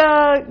 love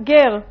the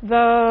ger,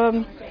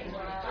 the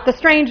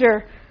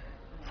stranger.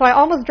 So I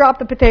almost dropped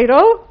the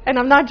potato, and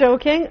I'm not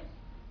joking.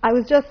 I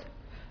was just,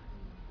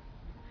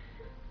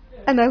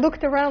 and I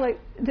looked around like,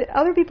 did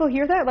other people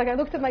hear that? Like I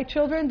looked at my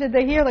children, did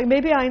they hear? Like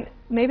maybe I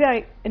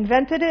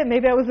invented it,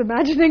 maybe I was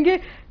imagining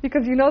it,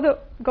 because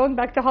going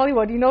back to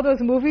Hollywood,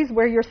 those movies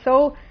where you're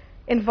so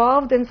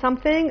involved in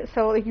something,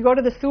 so like you go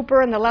to the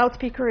super and the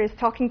loudspeaker is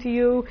talking to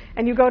you,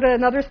 and you go to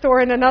another store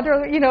and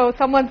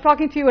someone's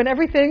talking to you and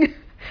everything.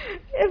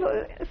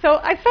 So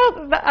I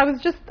felt that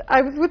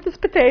I was with this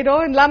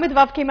potato, and Lamed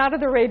Vav came out of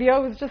the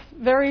radio. It was just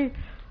very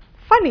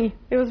funny.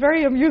 It was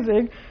very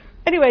amusing.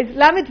 Anyways,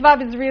 Lamed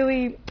Vav is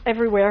really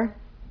everywhere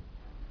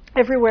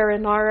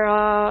in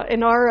our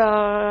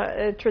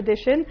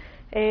tradition.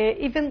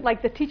 Even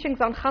like the teachings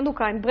on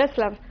Chanukkah in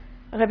Breslav,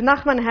 Reb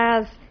Nachman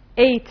has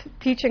 8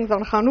 teachings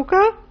on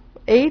Chanukkah,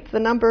 8, the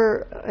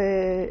number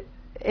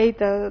 8,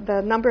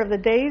 the number of the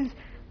days,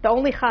 the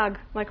only Chag,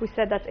 like we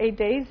said, that's 8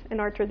 days in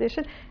our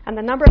tradition, and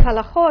the number of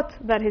halachot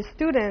that his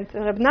student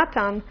Reb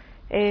Natan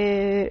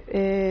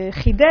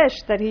Chidesh,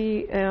 that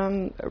he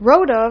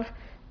wrote of,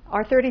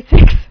 are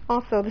 36.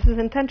 Also, this is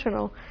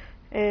intentional.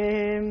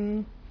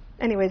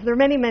 Anyways, there are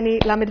many, many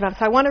Lamed Vav.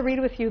 So I want to read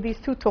with you these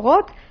 2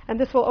 Torot, and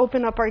this will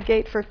open up our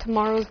gate for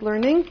tomorrow's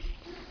learning,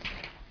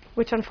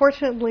 which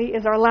unfortunately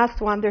is our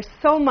last one. There's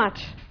so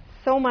much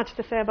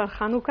to say about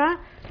Chanukkah.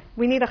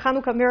 We need a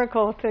Chanukkah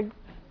miracle to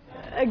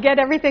get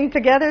everything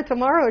together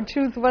tomorrow and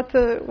choose what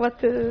to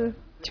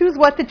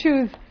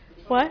choose.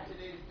 What?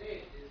 Today's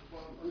date is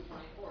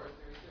 1/24,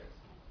 36.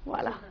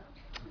 Voila.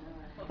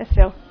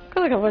 יפה.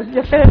 כל הכבוד.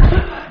 יפה.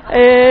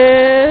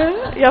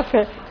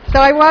 יפה. So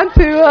I want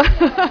to...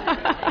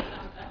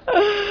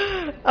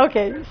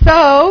 okay,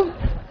 so...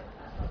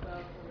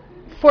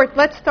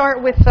 let's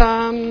start with...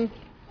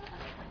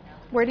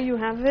 where do you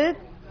have it?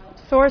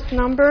 Source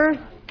number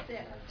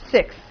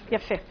 6.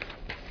 יפה.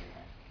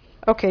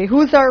 Okay,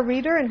 who's our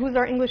reader and who's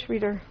our English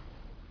reader?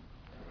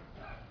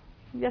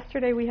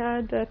 Yesterday we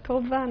had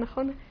Tova,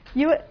 Nachon.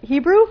 You,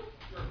 Hebrew?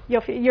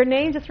 Sure. Your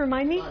name, just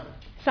remind me?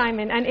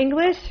 Simon. And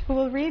English, who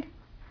will read?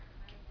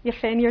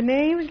 Yafe. And your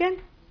name again?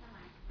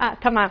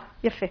 Tamar.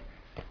 Yafe.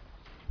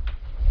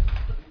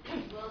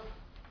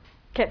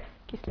 כן,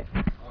 כסלו.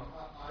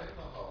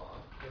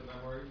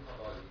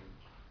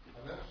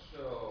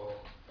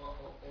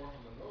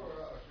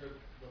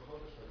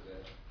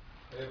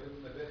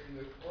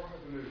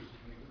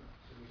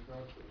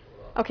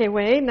 Okay,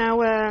 wait. Now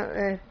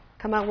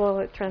Tamar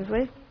will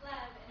translate.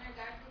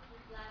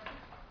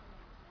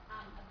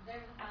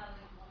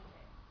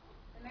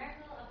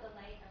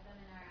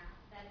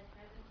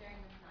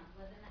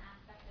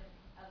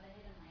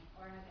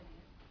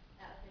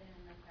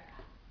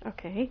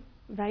 Okay.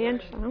 Vayan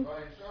Sham.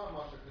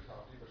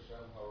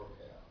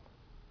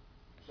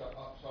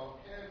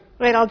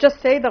 Wait, I'll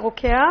just say the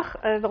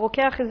Rokeach. The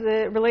Rokeach is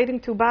relating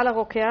to Bala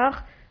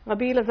Rokeach,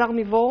 Rabbi Elazar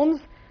Mivorms,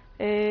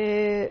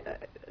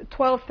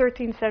 12th,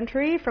 13th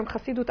century, from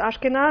Chassidut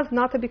Ashkenaz,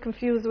 not to be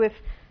confused with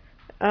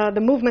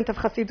the movement of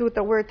Chassidut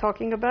that we're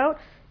talking about.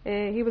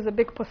 He was a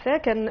big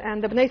posek,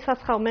 and the Bnei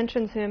Saschal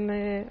mentions him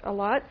a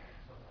lot.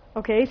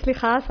 Okay,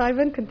 slicha,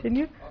 Simon,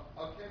 continue.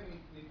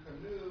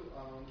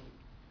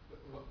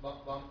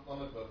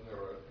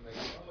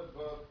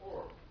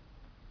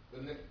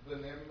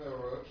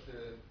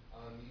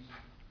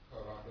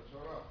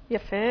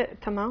 יפה,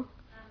 תמר.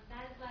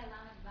 That is why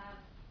Lamed Vav,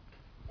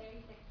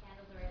 36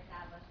 candles were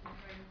established in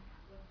accordance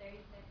with 36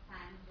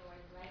 times the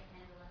words right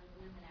candle and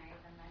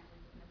luminaries are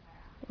mentioned in the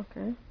Torah.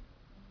 Okay.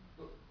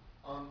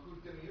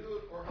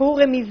 Who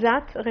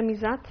remizat?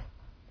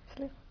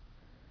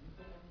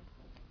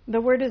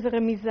 The word is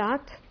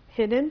remizat,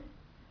 hidden.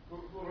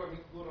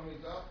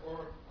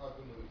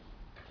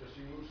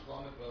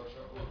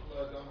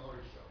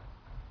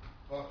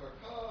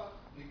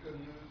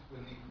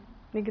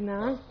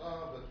 Nignaz.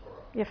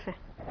 יפה.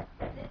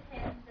 This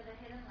hymn to the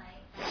hidden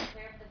light that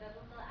observed the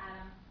biblical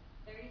Adam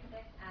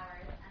 36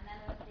 hours and then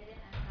was hidden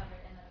and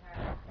covered in the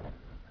Torah.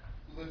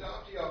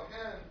 לדעתי על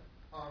כן,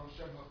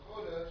 שם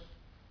הקודש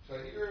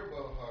שהאיר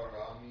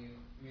בהרה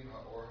מן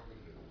האור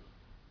הגנוז,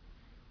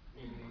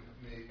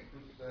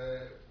 מכוסה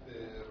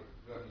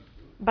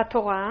ברמיזות,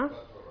 בתורה,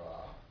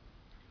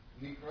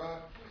 נקרא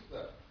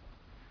כיסלו.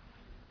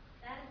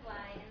 That is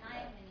why, in my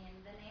opinion,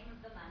 the name of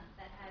the month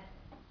that had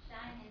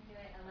shine into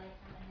it a light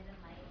from the hidden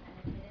light and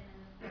is hidden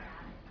in the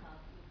Torah is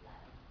called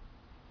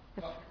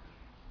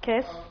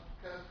Kislev.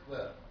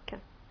 כסלו.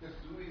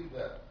 כסוי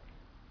לב.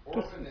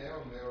 אור בנר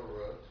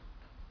ומאורות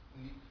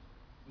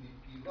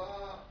נפילה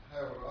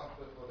הרוח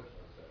בחודש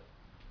הזה.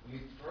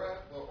 מצטרף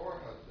לאור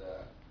הזה.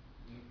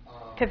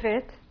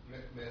 טבת.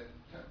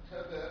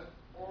 טבת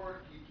אור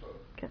כיתות.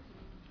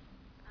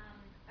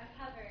 A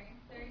covering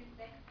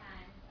 36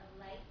 times of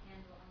light,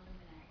 candle, and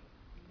luminary.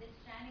 This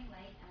shining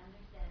light and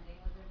understanding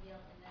was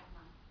revealed in this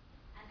month,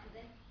 and to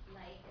this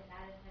light is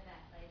added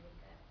Tevet, light is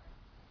good.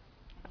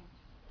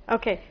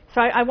 Okay,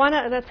 so I want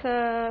to, that's,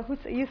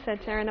 you said,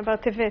 Sharon,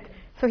 about Tevet.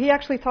 So he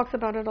actually talks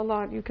about it a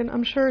lot.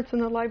 I'm sure it's in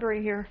the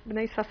library here,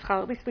 Bnei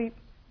Saschal. At least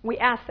we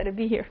asked that it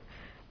be here.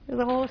 There's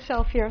a whole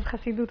shelf here of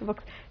Chassidut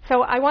books.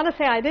 So I want to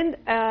say I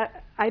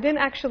didn't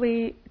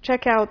actually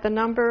check out the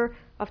number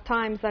of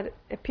times that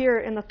appear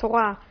in the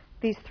Torah,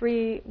 these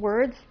 3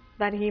 words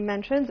that he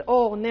mentions,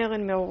 Or, Ner,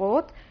 and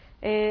Meorot.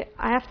 I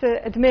have to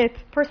admit,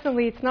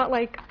 personally, it's not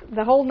like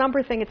the whole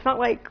number thing, it's not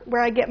like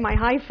where I get my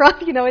high from,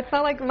 it's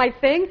not like my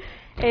thing.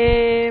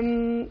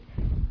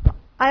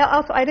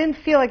 I didn't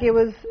feel like it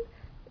was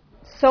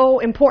so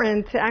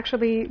important to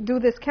actually do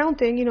this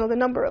counting, the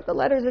number of the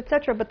letters,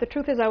 etc. But the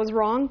truth is I was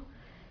wrong.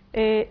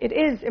 It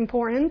is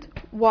important.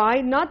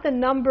 Why? Not the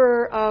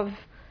number of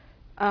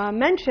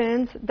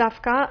mentions,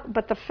 dafka,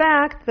 but the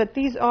fact that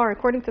these are,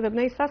 according to the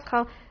Bnei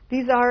Saschal,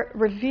 these are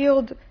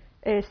revealed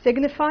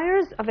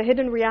signifiers of a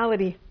hidden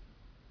reality.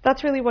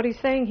 That's really what he's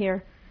saying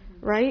here,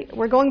 right?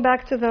 We're going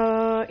back to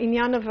the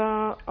inyan of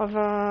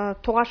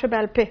Torah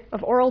Sheba'al Peh,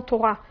 of oral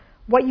Torah.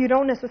 what you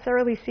don't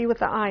necessarily see with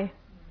the eye,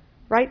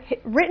 right?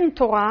 Written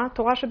Torah,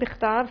 Torah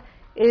shebichtav,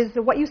 is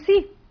what you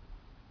see,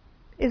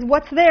 is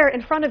what's there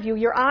in front of you.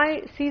 Your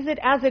eye sees it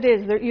as it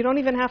is. You don't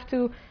even have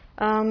to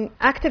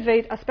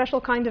activate a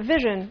special kind of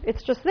vision.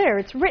 It's just there.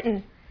 It's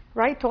written,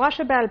 right? Torah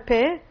sheba'al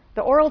peh,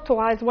 the oral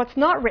Torah, is what's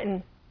not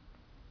written.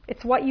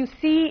 It's what you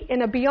see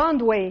in a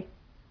beyond way,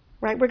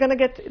 right? We're going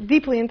to get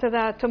deeply into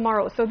that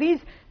tomorrow. So these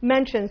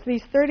mentions,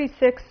 these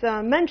 36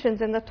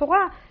 mentions in the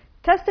Torah,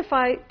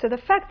 testify to the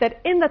fact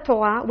that in the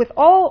Torah, with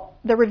all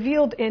the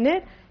revealed in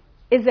it,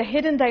 is a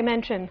hidden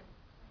dimension,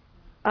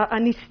 a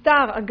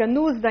nistar, a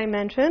ganuz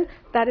dimension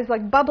that is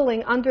like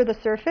bubbling under the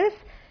surface,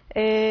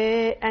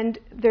 and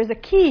there's a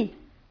key,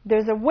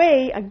 there's a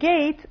way, a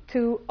gate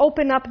to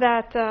open up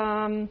that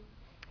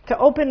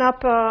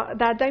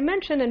that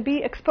dimension and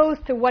be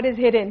exposed to what is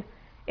hidden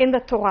in the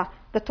Torah.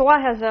 The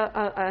Torah has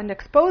an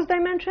exposed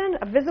dimension,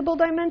 a visible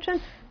dimension,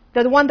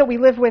 the one that we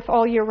live with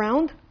all year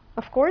round,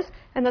 of course,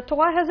 and the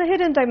Torah has a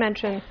hidden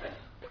dimension,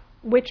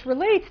 which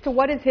relates to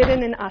what is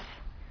hidden in us,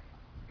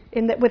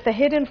 with the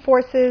hidden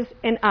forces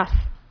in us.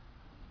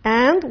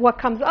 And what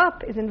comes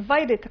up is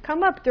invited to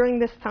come up during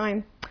this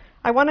time.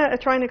 I want to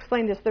try and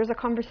explain this. There's a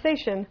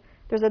conversation,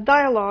 there's a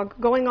dialogue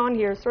going on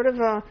here, sort of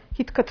a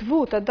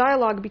hitkatvut, a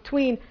dialogue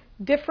between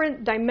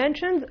different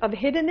dimensions of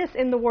hiddenness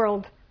in the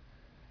world.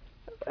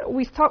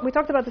 We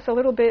talked about this a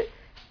little bit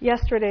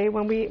yesterday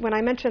when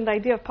I mentioned the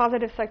idea of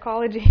positive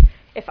psychology.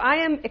 If I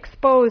am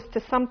exposed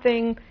to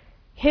something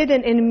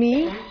hidden in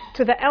me,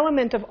 to the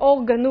element of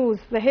all ganuz,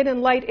 the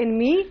hidden light in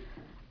me,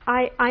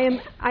 I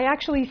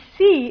actually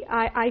see,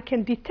 I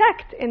can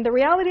detect in the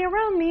reality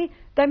around me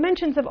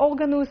dimensions of all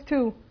ganuz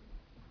too,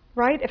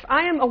 right? If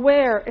I am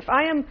aware, if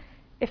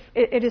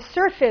it is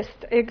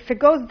surfaced, if it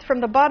goes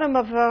from the bottom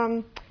of,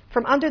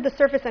 from under the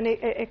surface and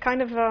it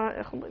kind of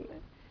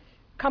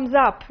comes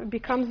up,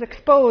 becomes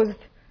exposed.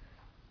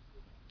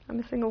 I'm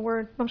missing a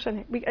word.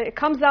 It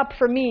comes up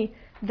for me,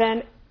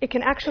 then it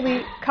can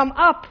actually come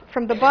up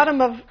from the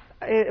bottom of,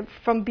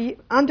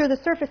 under the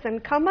surface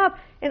and come up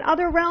in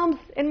other realms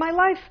in my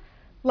life,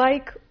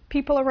 like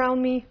people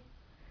around me,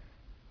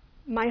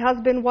 my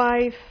husband,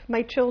 wife,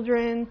 my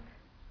children,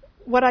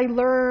 what I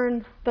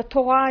learn, the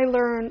Torah I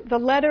learn, the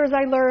letters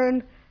I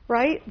learn,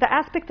 right? The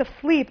aspect of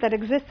sleep that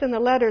exists in the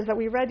letters that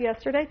we read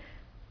yesterday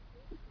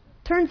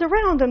turns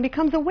around and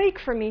becomes awake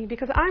for me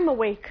because I'm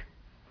awake.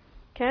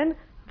 Ken?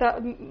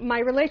 My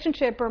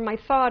relationship or my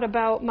thought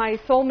about my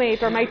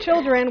soulmate or my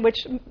children, which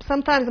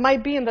sometimes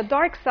might be in the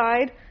dark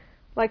side,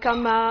 like I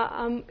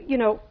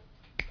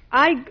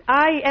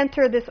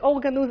enter this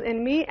old ganuz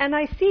in me and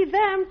I see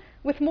them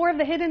with more of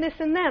the hiddenness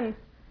in them.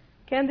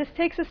 Okay, and this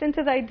takes us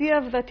into the idea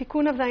of the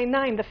tikkun of the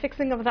einayim, the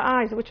fixing of the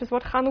eyes, which is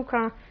what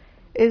Chanukkah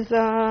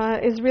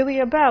is really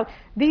about.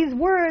 These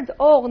words,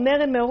 or,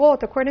 ner and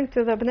merot, according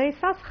to the Bnei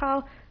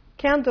Saschal,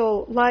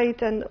 candle,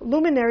 light, and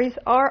luminaries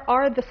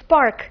are the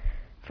spark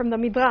from the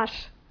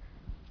Midrash.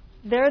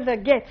 They're the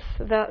gets,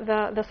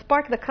 the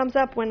spark that comes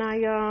up when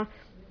I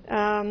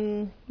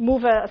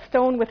move a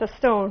stone with a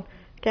stone.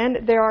 Okay?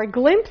 There are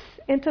glimpses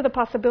into the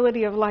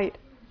possibility of light,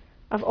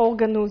 of all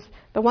ganuz.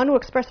 The one who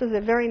expresses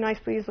it very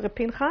nicely is Reb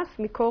Pinchas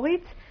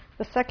Mikoritz.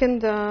 The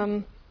second,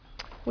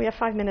 we have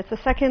 5 minutes. The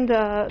second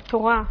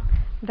Torah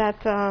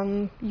that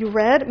you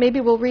read,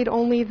 maybe we'll read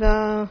only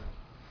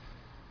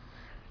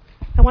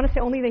I want to say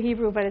only the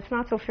Hebrew, but it's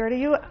not so fair to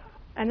you.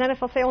 And then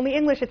if I'll say only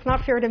English, it's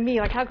not fair to me.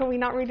 Like, how can we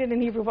not read it in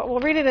Hebrew? But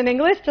we'll read it in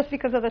English just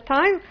because of the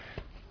time.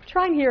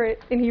 Try and hear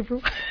it in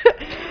Hebrew.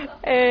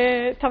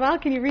 Tamal,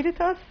 can you read it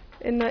to us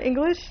in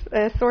English?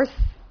 Source,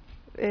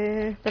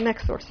 the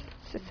next source,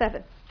 7.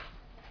 It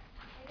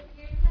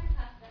appears in our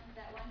custom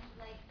that one should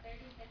light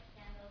 36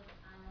 candles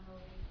on the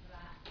holy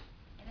Shabbat,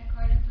 in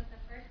accordance with the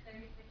first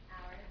 36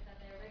 hours that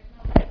the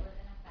original light was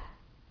in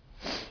effect,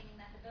 meaning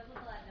that the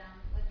biblical Adam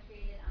was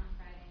created on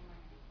Friday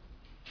morning.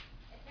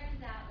 It turns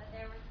out that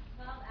there were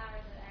 12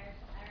 hours of Erev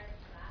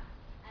Shabbat,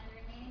 and the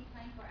remaining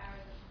 24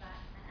 hours of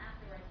Shabbat, and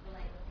afterwards the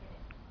light was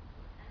hidden.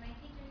 And my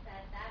teacher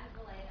said that is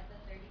the light of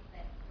the 36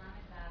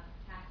 Lamed Vav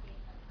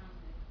tractate of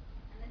Talmud,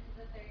 and this is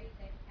the 36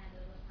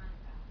 candles of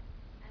Chanukkah.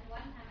 And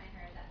one time I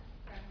heard that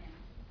from him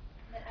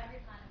that every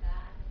Chanukkah,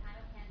 at the time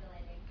of candle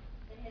lighting,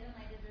 the hidden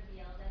light is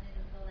revealed, and it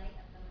is the light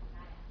of the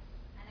Messiah.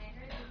 And I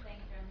heard these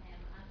things from him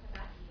on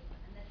Shabbat Eve,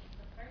 and this is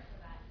the first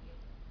Shabbat Eve,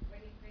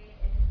 where he prayed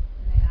in his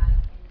synagogue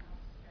in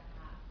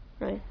Osraha.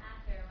 Right. And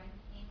after, when he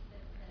came to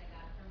the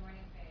synagogue for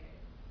morning prayers,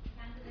 he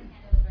counted the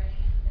candles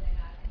burning in the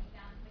synagogue, and he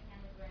found that the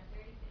candles were in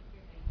 36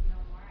 groupings, no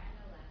more and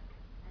no less,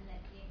 and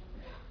that gave him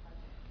great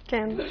pleasure.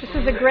 Ken, this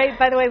is a great,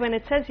 by the way, when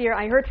it says here,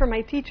 I heard from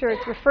my teacher,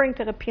 it's referring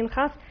to Reb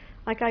Pinchas.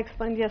 Like I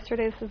explained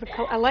yesterday, this is a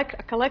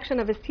collection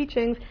of his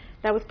teachings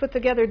that was put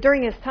together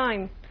during his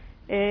time,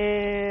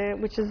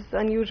 which is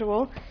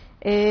unusual.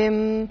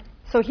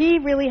 So he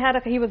really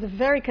he was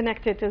very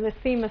connected to this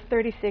theme of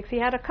 36. He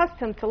had a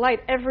custom to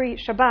light every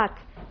Shabbat,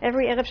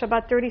 every Erev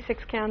Shabbat,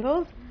 36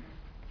 candles.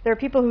 There are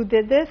people who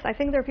did this. I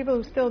think there are people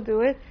who still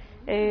do it,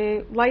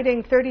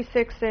 lighting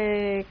 36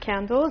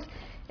 candles.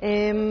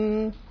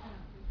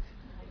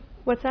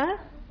 What's that?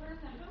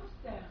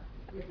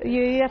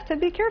 You have to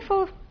be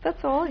careful.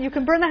 That's all. You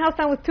can burn the house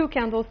down with 2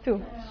 candles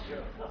too.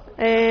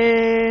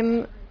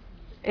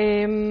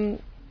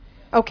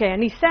 Okay,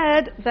 and he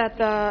said that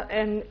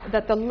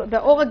the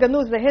Or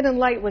HaGanuz, the hidden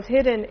light, was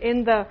hidden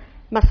in the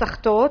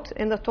Masachtot,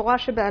 in the Torah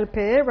Shebe'al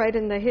Peh, right,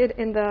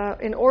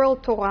 in oral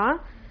Torah.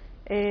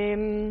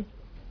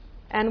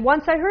 And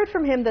once I heard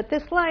from him that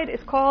this light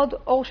is called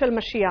Or Shel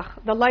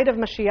Mashiach, the light of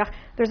Mashiach.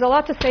 There's a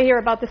lot to say here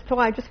about this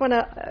Torah. I just want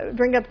to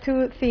bring up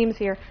 2 themes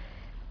here.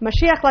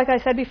 Mashiach, like I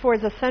said before,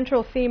 is a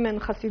central theme in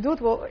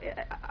Chassidut. Well,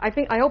 I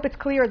hope it's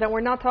clear that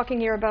we're not talking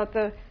here about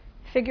the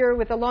figure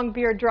with a long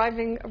beard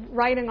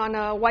riding on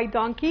a white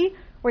donkey.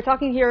 We're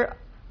talking here,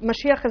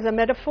 Mashiach is a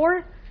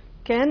metaphor.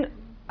 Ken,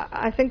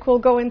 I think we'll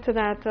go into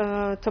that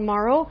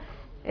tomorrow.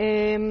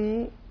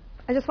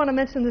 I just want to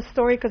mention this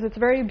story because it's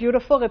very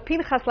beautiful. Reb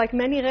Pinchas, like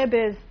many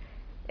Rebbes,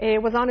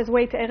 was on his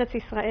way to Eretz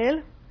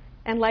Yisrael,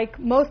 and like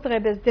most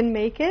Rebbes, didn't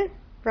make it.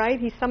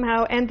 Right? He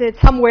somehow ended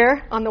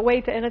somewhere on the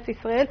way to Eretz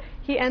Yisrael.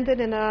 He ended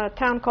in a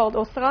town called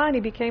Osra, and he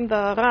became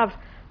the Rav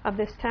of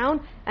this town.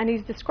 And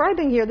he's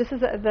describing here, the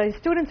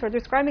students are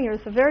describing here,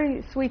 it's a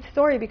very sweet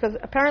story because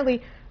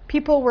apparently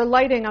people were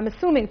lighting, I'm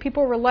assuming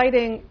people were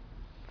lighting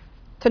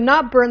to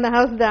not burn the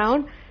house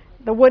down,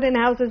 the wooden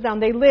houses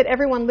down.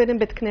 Everyone lit in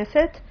Bet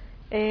Knesset.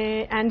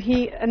 And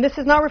this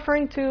is not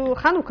referring to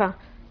Chanukkah.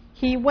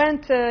 He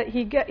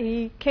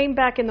came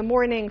back in the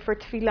morning for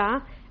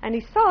tefillah, and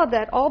he saw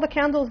that all the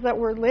candles that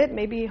were lit,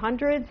 maybe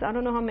hundreds, I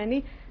don't know how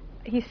many,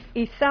 he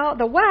saw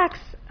the wax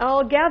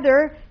all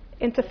gather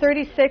into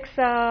 36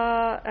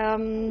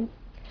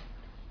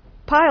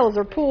 piles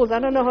or pools. I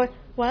don't know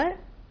what?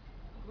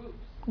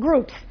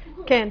 Groups.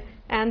 Ken.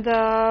 And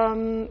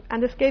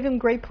this gave him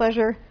great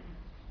pleasure.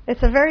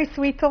 It's a very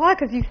sweet Torah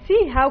because you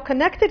see how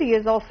connected he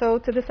is also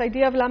to this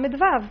idea of Lamed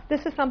Vav.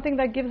 This is something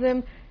that gives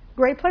him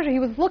great pleasure. He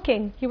was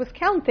looking, he was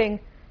counting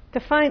to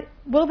find,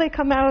 will they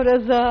come out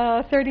as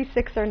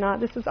 36 or not?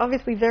 This is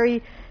obviously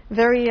very,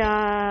 very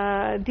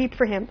deep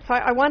for him. So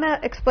I want to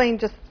explain,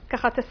 just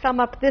to sum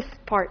up this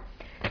part.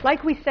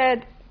 Like we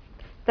said,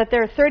 that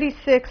there are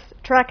 36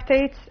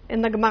 tractates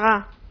in the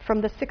Gemara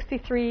from the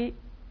 63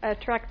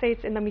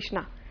 tractates in the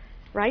Mishnah,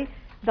 right?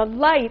 The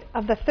light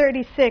of the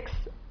 36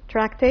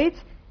 tractates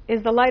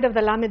is the light of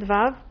the Lamed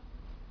Vav,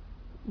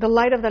 the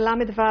light of the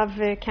Lamed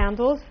Vav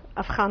candles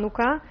of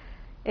Chanukkah.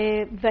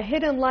 The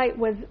hidden light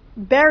was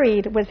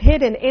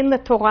hidden in the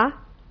Torah.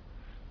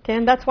 Okay,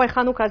 and that's why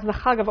Chanukkah is the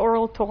Chag of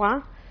oral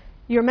Torah.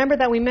 You remember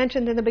that we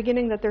mentioned in the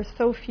beginning that there's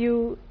so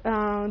few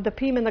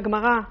dapim in the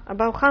Gemara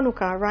about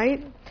Chanukkah,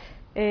 right?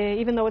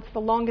 Even though it's the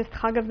longest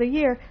Chag of the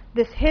year,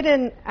 this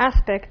hidden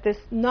aspect, this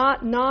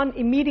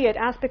non-immediate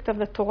aspect of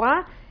the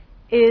Torah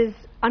is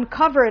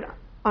uncovered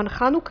on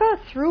Chanukkah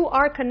through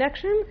our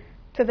connection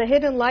to the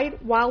hidden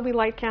light while we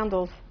light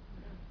candles.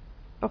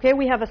 Okay,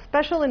 we have a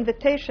special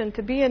invitation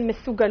to be in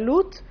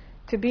Misugalut,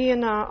 to be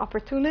in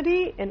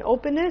opportunity, in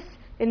openness,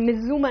 in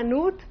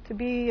Mizumanut, to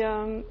be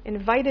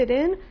invited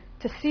in,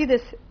 to see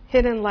this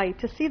hidden light,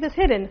 to see this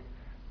hidden.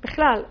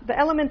 Bichlal, the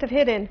element of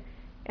hidden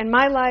in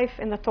my life,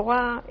 in the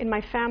Torah, in my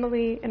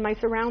family, in my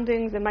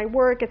surroundings, in my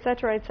work,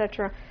 etc.,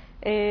 etc.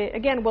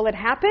 Again, will it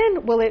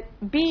happen? Will it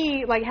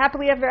be like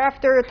happily ever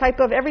after type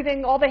of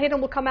everything, all the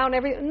hidden will come out and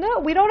everything? No,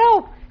 we don't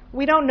know.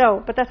 We don't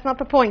know, but that's not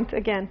the point,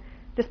 again.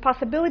 This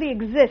possibility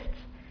exists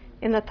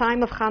in the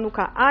time of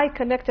Chanukkah. I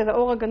connect to the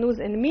Or HaGanuz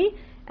in me,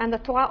 and the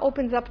Torah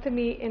opens up to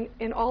me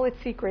in all its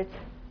secrets.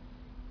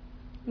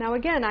 Now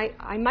again,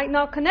 I might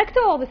not connect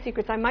to all the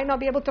secrets. I might not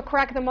be able to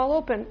crack them all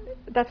open.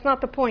 That's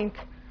not the point.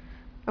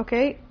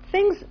 Okay?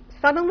 Things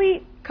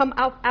suddenly come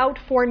out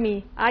for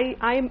me.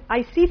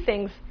 I see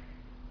things.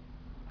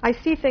 I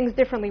see things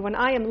differently. When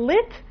I am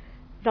lit,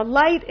 the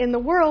light in the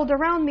world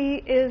around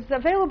me is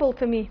available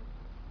to me.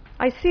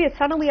 I see it.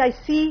 Suddenly I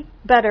see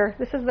better.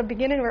 This is the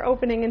beginning. We're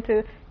opening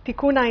into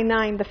Tikkun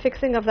 9, the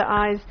fixing of the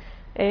eyes.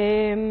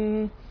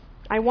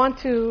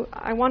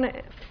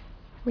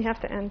 We have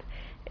to end.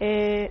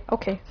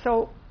 Okay,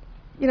 so,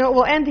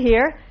 we'll end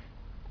here.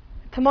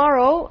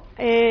 Tomorrow,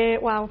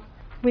 wow,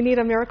 we need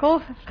a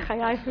miracle.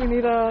 We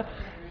need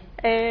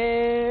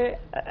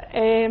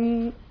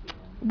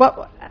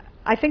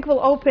I think we'll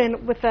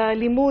open with a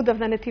limud of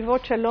the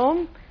Netivot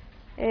Shalom.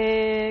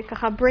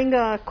 Bring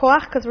a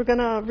koach, because we're going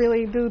to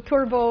really do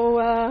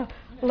turbo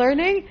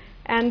learning.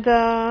 And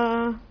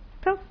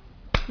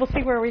we'll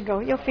see where we go.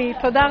 Yofi,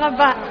 toda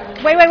rabba.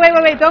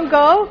 Wait, don't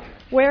go.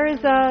 Where is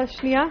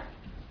Shnia?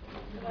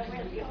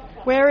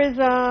 Where is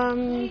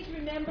Please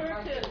remember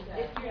to,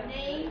 if your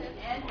name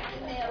and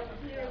email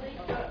clearly.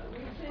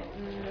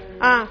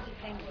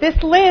 This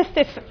list,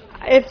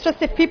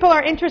 if people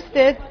are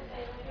interested,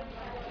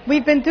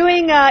 we've been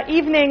doing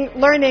evening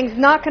learnings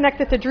not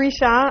connected to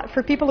Drisha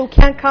for people who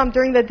can't come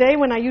during the day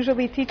when I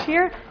usually teach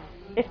here.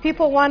 If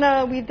people want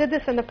to, we did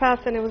this in the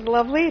past and it was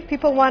lovely. If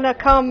people want to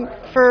come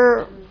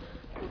for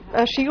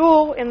a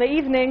shiur in the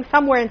evening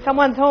somewhere in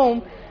someone's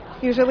home,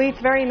 usually it's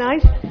very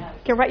nice. You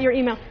can write your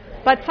email.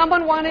 But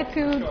someone wanted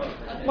to...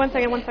 One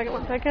second. I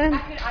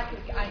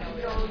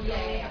know.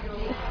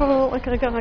 Oh,